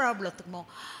எந்த ப்ராப்ளத்துக்குமோ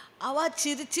அவள்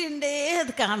சிரிச்சுண்டே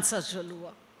அதுக்கு ஆன்சர்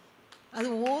சொல்லுவாள். அது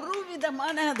ஒரு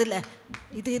விதமான அதில்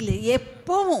இது இல்லை.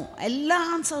 எப்போவும் எல்லா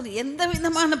ஆன்சரும் எந்த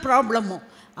விதமான ப்ராப்ளமும்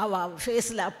அவள்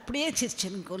ஃபேஸில் அப்படியே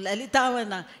சிரிச்சுருக்கும். லலிதாவை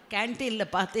நான்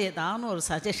கேன்டீனில் பார்த்து ஏதானு ஒரு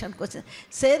சஜஷன் கொஸ்டின்,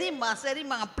 சரிம்மா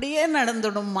சரிம்மா அப்படியே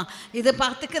நடந்துடும்மா, இதை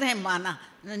பார்த்துக்கிறேம்மா,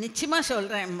 நான் நிச்சயமாக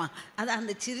சொல்கிறேன்ம்மா. அது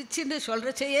அந்த சிரிச்சுன்னு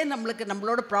சொல்கிறச்சையே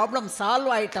நம்மளோட ப்ராப்ளம்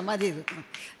சால்வ் ஆகிட்ட மாதிரி இருக்கும்.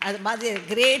 அது மாதிரி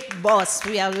great pass.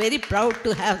 We are very proud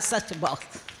to have such pass.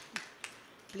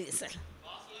 Please sir.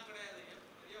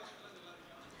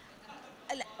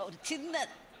 இல்லை, ஒரு சின்ன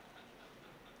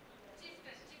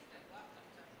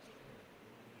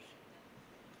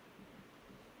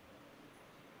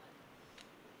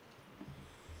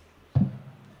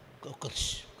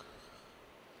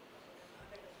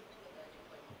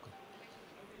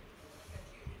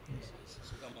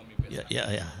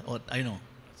Yeah. Oh, I know.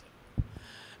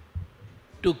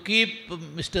 To keep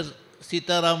Mr.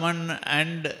 Sitharaman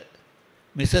and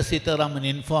Mrs. Sitharaman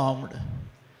informed,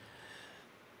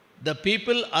 the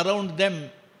people around them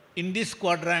in this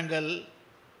quadrangle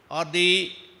are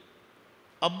the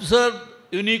observed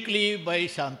uniquely by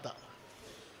Shantha.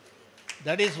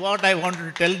 That is what I wanted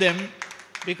to tell them,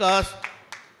 because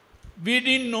we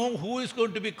didn't know who is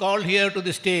going to be called here to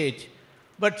the stage.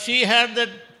 But she had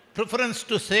that preference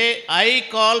to say, I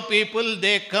call people,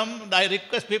 they come, I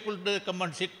request people to come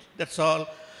and sit, that's all.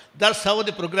 That's how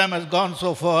the program has gone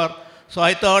so far. So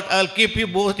I thought I'll keep you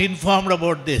both informed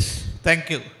about this. Thank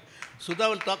you. Sudha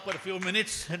will talk for a few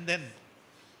minutes and then.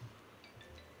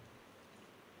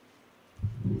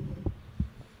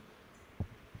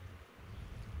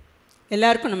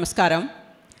 எல்லாருக்கும் நமஸ்காரம்.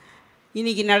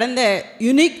 இன்றைக்கி நடந்த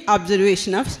unique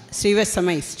observation of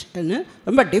ஸ்ரீவத்சமைஸ்ட்னு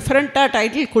ரொம்ப டிஃப்ரெண்ட்டாக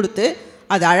title கொடுத்து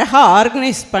அதை அழகாக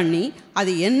organise பண்ணி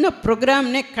அது என்ன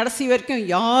ப்ரோக்ராம்னே கடைசி வரைக்கும்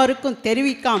யாருக்கும்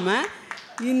தெரிவிக்காமல்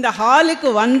இந்த ஹாலுக்கு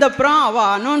வந்தப்புறம்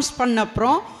அவள் அனௌன்ஸ்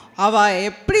பண்ணப்புறம் அவள்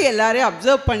எப்படி எல்லோரையும்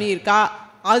அப்சர்வ் பண்ணியிருக்கா,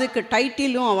 அதுக்கு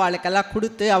டைட்டிலும் அவளுக்கெல்லாம்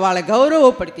கொடுத்து அவளை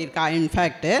கௌரவப்படுத்தியிருக்கா.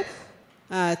 இன்ஃபேக்ட்டு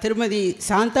திருமதி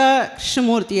சாந்தா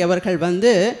கிருஷ்ணமூர்த்தி அவர்கள்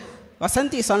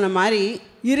வசந்தி சொன்ன மாதிரி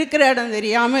இருக்கிற இடம்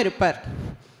தெரியாமல் இருப்பார்,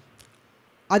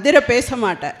 அதிர பேச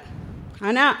மாட்டார்.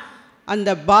 ஆனால் அந்த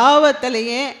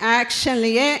பாவத்திலேயே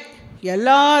ஆக்ஷன்லேயே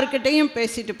எல்லார்கிட்டையும்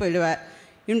பேசிட்டு போயிடுவார்.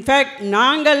 இன்ஃபேக்ட்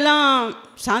நாங்கள்லாம்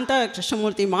சாந்தா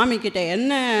கிருஷ்ணமூர்த்தி மாமிக்கிட்ட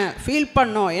என்ன ஃபீல்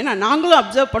பண்ணோம், ஏன்னா நாங்களும்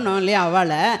அப்சர்வ் பண்ணோம் இல்லையா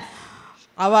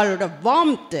அவளோட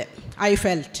வார்ம்த்து ஐ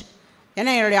ஃபெல்ட்.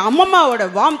 ஏன்னா என்னுடைய அம்மம்மாவோட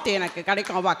வார்ம்த்து எனக்கு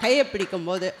கிடைக்கும். அவள் கையை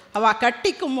பிடிக்கும்போது, அவள்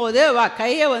கட்டிக்கும்போது, அவள்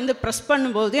கையை ப்ரெஸ்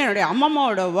பண்ணும்போது என்னுடைய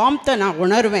அம்மம்மாவோட வார்ம்த்தை நான்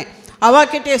உணர்வேன்.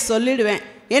 அவகிட்டே சொல்லிடுவேன்,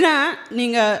 ஏன்னா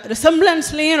நீங்கள்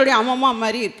ரிசம்பிளன்ஸ்லேயும் என்னுடைய அம்மம்மா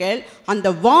மாதிரி இருக்கேள், அந்த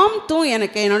வார்ம்த்தும்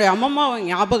எனக்கு என்னுடைய அம்மம்மாவை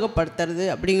ஞாபகப்படுத்துறது.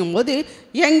 அப்படிங்கும்போது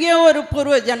எங்கேயோ ஒரு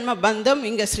பூர்வ ஜன்ம பந்தம்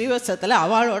இங்கே ஸ்ரீவத்சத்தில்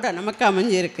அவளோட நமக்கு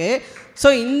அமைஞ்சிருக்கு. ஸோ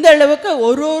இந்த அளவுக்கு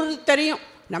ஒருத்தரையும்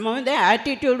நம்ம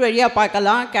ஆட்டிடியூட் வழியாக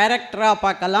பார்க்கலாம், கேரக்டராக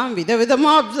பார்க்கலாம்,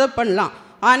 விதவிதமாக அப்சர்வ் பண்ணலாம்.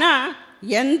 ஆனால்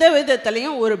எந்த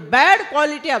விதத்துலேயும் ஒரு பேட்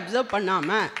குவாலிட்டி அப்சர்வ்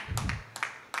பண்ணாமல்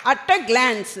அட் அ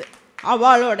கிளான்ஸ்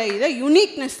அவளோட இதை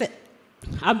யூனிக்னஸ்ஸை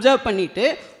அப்சர்வ் பண்ணிவிட்டு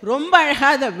ரொம்ப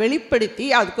அழகாக அதை வெளிப்படுத்தி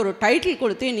அதுக்கு ஒரு டைட்டில்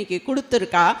கொடுத்து இன்றைக்கி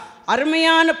கொடுத்துருக்கா.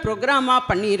 அருமையான ப்ரோக்ராமாக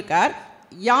பண்ணியிருக்கார்,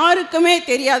 யாருக்குமே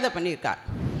தெரியாத பண்ணியிருக்கார்.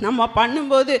 நம்ம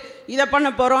பண்ணும்போது இதை பண்ண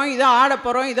போகிறோம், இதை ஆட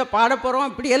போகிறோம், இதை பாட போகிறோம்,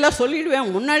 இப்படியெல்லாம் சொல்லிவிடுவேன்,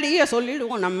 முன்னாடியே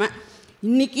சொல்லிவிடுவோம். நம்ம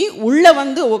இன்றைக்கி உள்ளே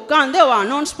உட்காந்து அவள்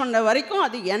அனௌன்ஸ் பண்ண வரைக்கும்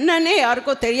அது என்னன்னே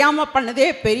யாருக்கும் தெரியாமல் பண்ணதே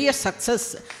பெரிய success.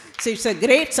 It's a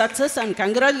great success and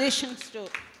congratulations to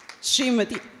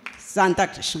Srimathi Shantha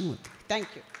Krishnamurthy.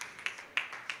 Thank you.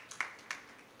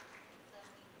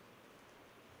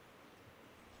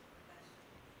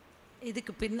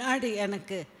 இதுக்கு பின்னாடி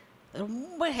எனக்கு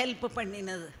ரொம்ப ஹெல்ப்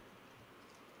பண்ணினது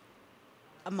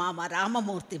மாமா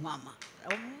ராமமூர்த்தி மாமா,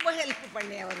 ரொம்ப ஹெல்ப்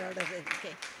பண்ணி அவரோடது.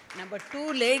 ஓகே, நம்ம 2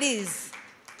 ladies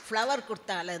flower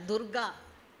கொடுத்தால, Durga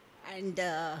and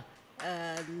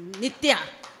Nithya.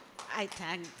 I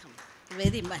thank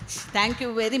very much. Thank you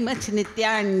very much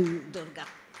Nithya and Durga.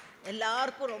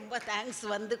 எல்லாருக்கும் ரொம்ப தேங்க்ஸ்.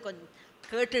 கொஞ்சம்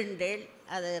கேட்டுண்டேள்,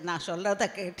 அது நான் சொல்கிறத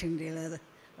கேட்டுண்டேள், அது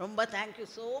ரொம்ப thank you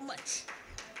so much.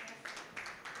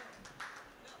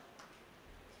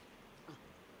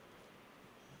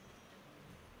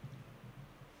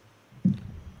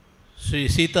 Sri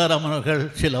Sitharaman அவர்கள்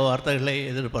சில வார்த்தைகளை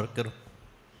எதிர்பார்க்கிறோம்.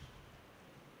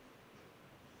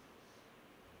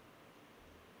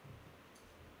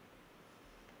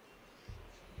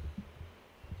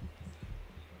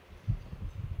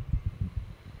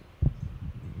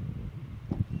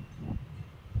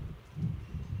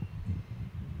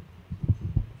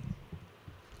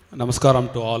 நமஸ்காரம்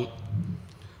டு ஆல்.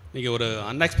 இன்றைக்கி ஒரு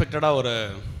அன்எக்ஸ்பெக்டடாக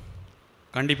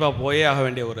கண்டிப்பாக போயே ஆக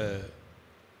வேண்டிய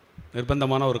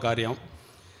நிர்பந்தமான காரியம்.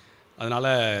 அதனால்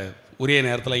உரிய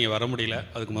நேரத்தில் இங்கே வர முடியல.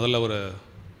 அதுக்கு முதல்ல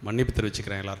மன்னிப்பு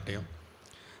தெரிவிச்சுக்கிறேன் எல்லார்ட்டையும்.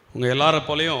 உங்கள் எல்லார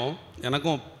போலையும்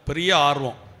எனக்கும் பெரிய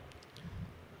ஆர்வம்.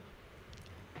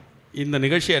 இந்த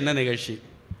நிகழ்ச்சி என்ன நிகழ்ச்சி,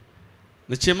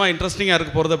 நிச்சயமாக இன்ட்ரெஸ்டிங்காக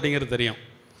இருக்க போகிறது அப்படிங்கிறது தெரியும்.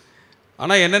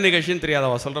 ஆனால் என்ன நிகழ்ச்சின்னு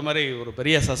தெரியாதவா சொல்கிற மாதிரி ஒரு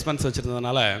பெரிய சஸ்பென்ஸ்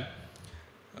வச்சுருந்ததுனால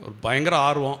ஒரு பயங்கர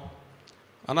ஆர்வம்.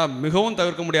 ஆனால் மிகவும்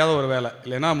தவிர்க்க முடியாத ஒரு வேலை.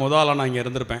 இல்லைன்னா முதல்ல நான் இங்கே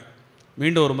இருந்திருப்பேன்.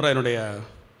 மீண்டும் ஒரு முறை என்னுடைய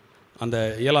அந்த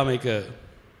இயலாமைக்கு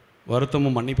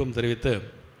வருத்தமும் மன்னிப்பும் தெரிவித்து,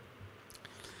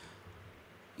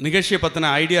 நிகழ்ச்சியை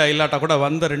பற்றின ஐடியா இல்லாட்டா கூட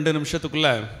வந்த 2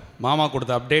 நிமிஷத்துக்குள்ளே மாமா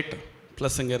கொடுத்த அப்டேட்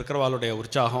ப்ளஸ் இங்கே இருக்கிறவாளுடைய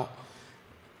உற்சாகம்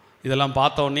இதெல்லாம்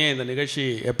பார்த்தோன்னே இந்த நிகழ்ச்சி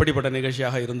எப்படிப்பட்ட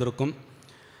நிகழ்ச்சியாக இருந்திருக்கும்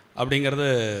அப்படிங்கிறது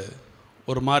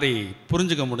ஒரு மாதிரி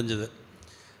புரிஞ்சுக்க முடிஞ்சுது.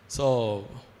 ஸோ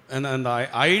அந்த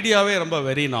ஐடியாவே ரொம்ப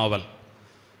வெரி நாவல்.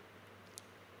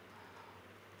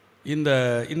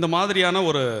 இந்த மாதிரியான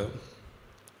ஒரு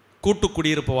கூட்டு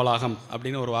குடியிருப்பு வளாகம்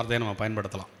அப்படின்னு ஒரு வார்த்தையை நம்ம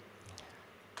பயன்படுத்தலாம்.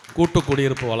 கூட்டு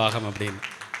குடியிருப்பு வளாகம் அப்படின்னு.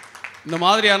 இந்த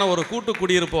மாதிரியான ஒரு கூட்டு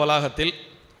குடியிருப்பு வளாகத்தில்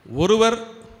ஒருவர்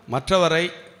மற்றவரை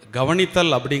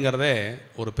கவனித்தல் அப்படிங்கிறதே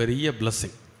ஒரு பெரிய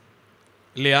பிளஸ்ஸிங்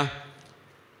இல்லையா?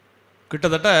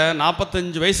 கிட்டத்தட்ட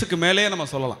 45 வயசுக்கு மேலேயே நம்ம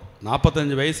சொல்லலாம்.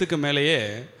 45 வயசுக்கு மேலேயே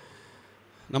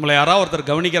நம்மளை யாராவது ஒருத்தர்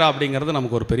கவனிக்கிறா அப்படிங்கிறது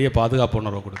நமக்கு ஒரு பெரிய பாதுகாப்பு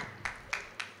உணர்வை கொடுக்கும்.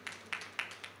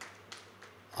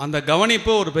 அந்த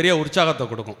கவனிப்பு ஒரு பெரிய உற்சாகத்தை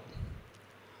கொடுக்கும்.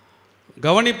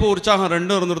 கவனிப்பு உற்சாகம்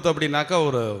ரெண்டும் இருந்துருது அப்படின்னாக்கா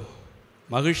ஒரு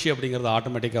மகிழ்ச்சி அப்படிங்கிறது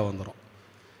ஆட்டோமேட்டிக்காக வந்துடும்.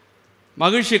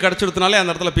 மகிழ்ச்சி கிடச்சிடுத்துனாலே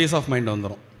அந்த இடத்துல பீஸ் ஆஃப் மைண்ட்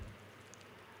வந்துடும்.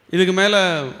 இதுக்கு மேலே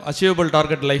அச்சீவபிள்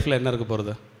டார்கெட் லைஃப்பில் என்ன இருக்க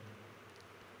போகிறது?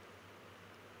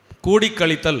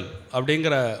 கூடிக்கழித்தல்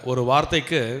அப்படிங்கிற ஒரு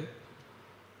வார்த்தைக்கு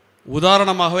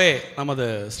உதாரணமாகவே நமது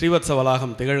ஸ்ரீவத்ச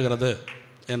வளாகம் திகழ்கிறது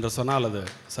என்று சொன்னால் அது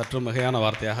சற்று மிகையான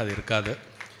வார்த்தையாக அது இருக்காது.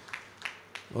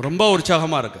 ரொம்ப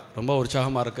உற்சாகமாக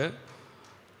இருக்குது.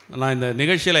 நான் இந்த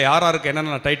நிகழ்ச்சியில் யாருக்கு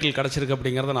என்னென்ன டைட்டில் கிடச்சிருக்கு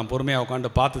அப்படிங்கிறத நான் பொறுமையாக உட்காந்து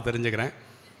பார்த்து தெரிஞ்சுக்கிறேன்.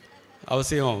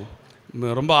 அவசியம்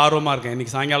ரொம்ப ஆர்வமாக இருக்கேன்.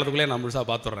 இன்றைக்கி சாயங்காலத்துக்குள்ளே நான் முழுசாக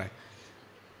பார்த்துட்றேன்.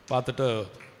 பார்த்துட்டு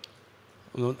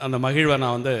அந்த மகிழ்வை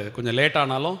நான் கொஞ்சம்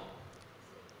லேட்டானாலும்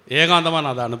ஏகாந்தமாக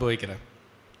நான் அதை அனுபவிக்கிறேன்.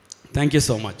 Thank you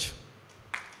so much.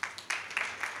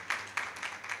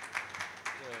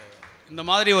 இந்த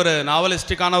மாதிரி ஒரு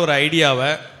நாவலிஸ்டிக்கான ஒரு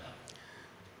ஐடியாவை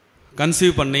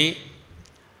கன்சீவ் பண்ணி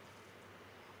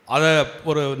அதை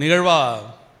ஒரு நிகழ்வாக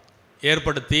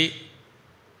ஏற்படுத்தி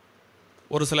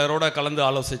ஒரு சிலரோட கலந்து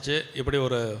ஆலோசித்து இப்படி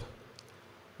ஒரு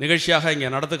நிகழ்ச்சியாக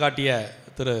இங்கே நடத்து காட்டிய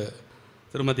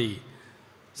திருமதி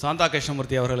சாந்தா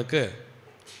கிருஷ்ணமூர்த்தி அவர்களுக்கு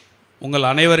உங்கள்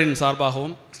அனைவரின்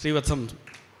சார்பாகவும் ஸ்ரீவத்சம்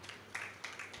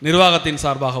நிர்வாகத்தின்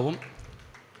சார்பாகவும்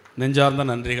நெஞ்சார்ந்த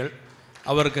நன்றிகள்.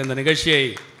 அவருக்கு இந்த நிகழ்ச்சியை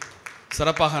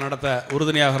சிறப்பாக நடத்த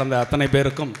உறுதுணையாக இருந்த அத்தனை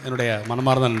பேருக்கும் என்னுடைய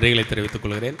மனமார்ந்த நன்றிகளை தெரிவித்துக்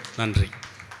கொள்கிறேன். நன்றி.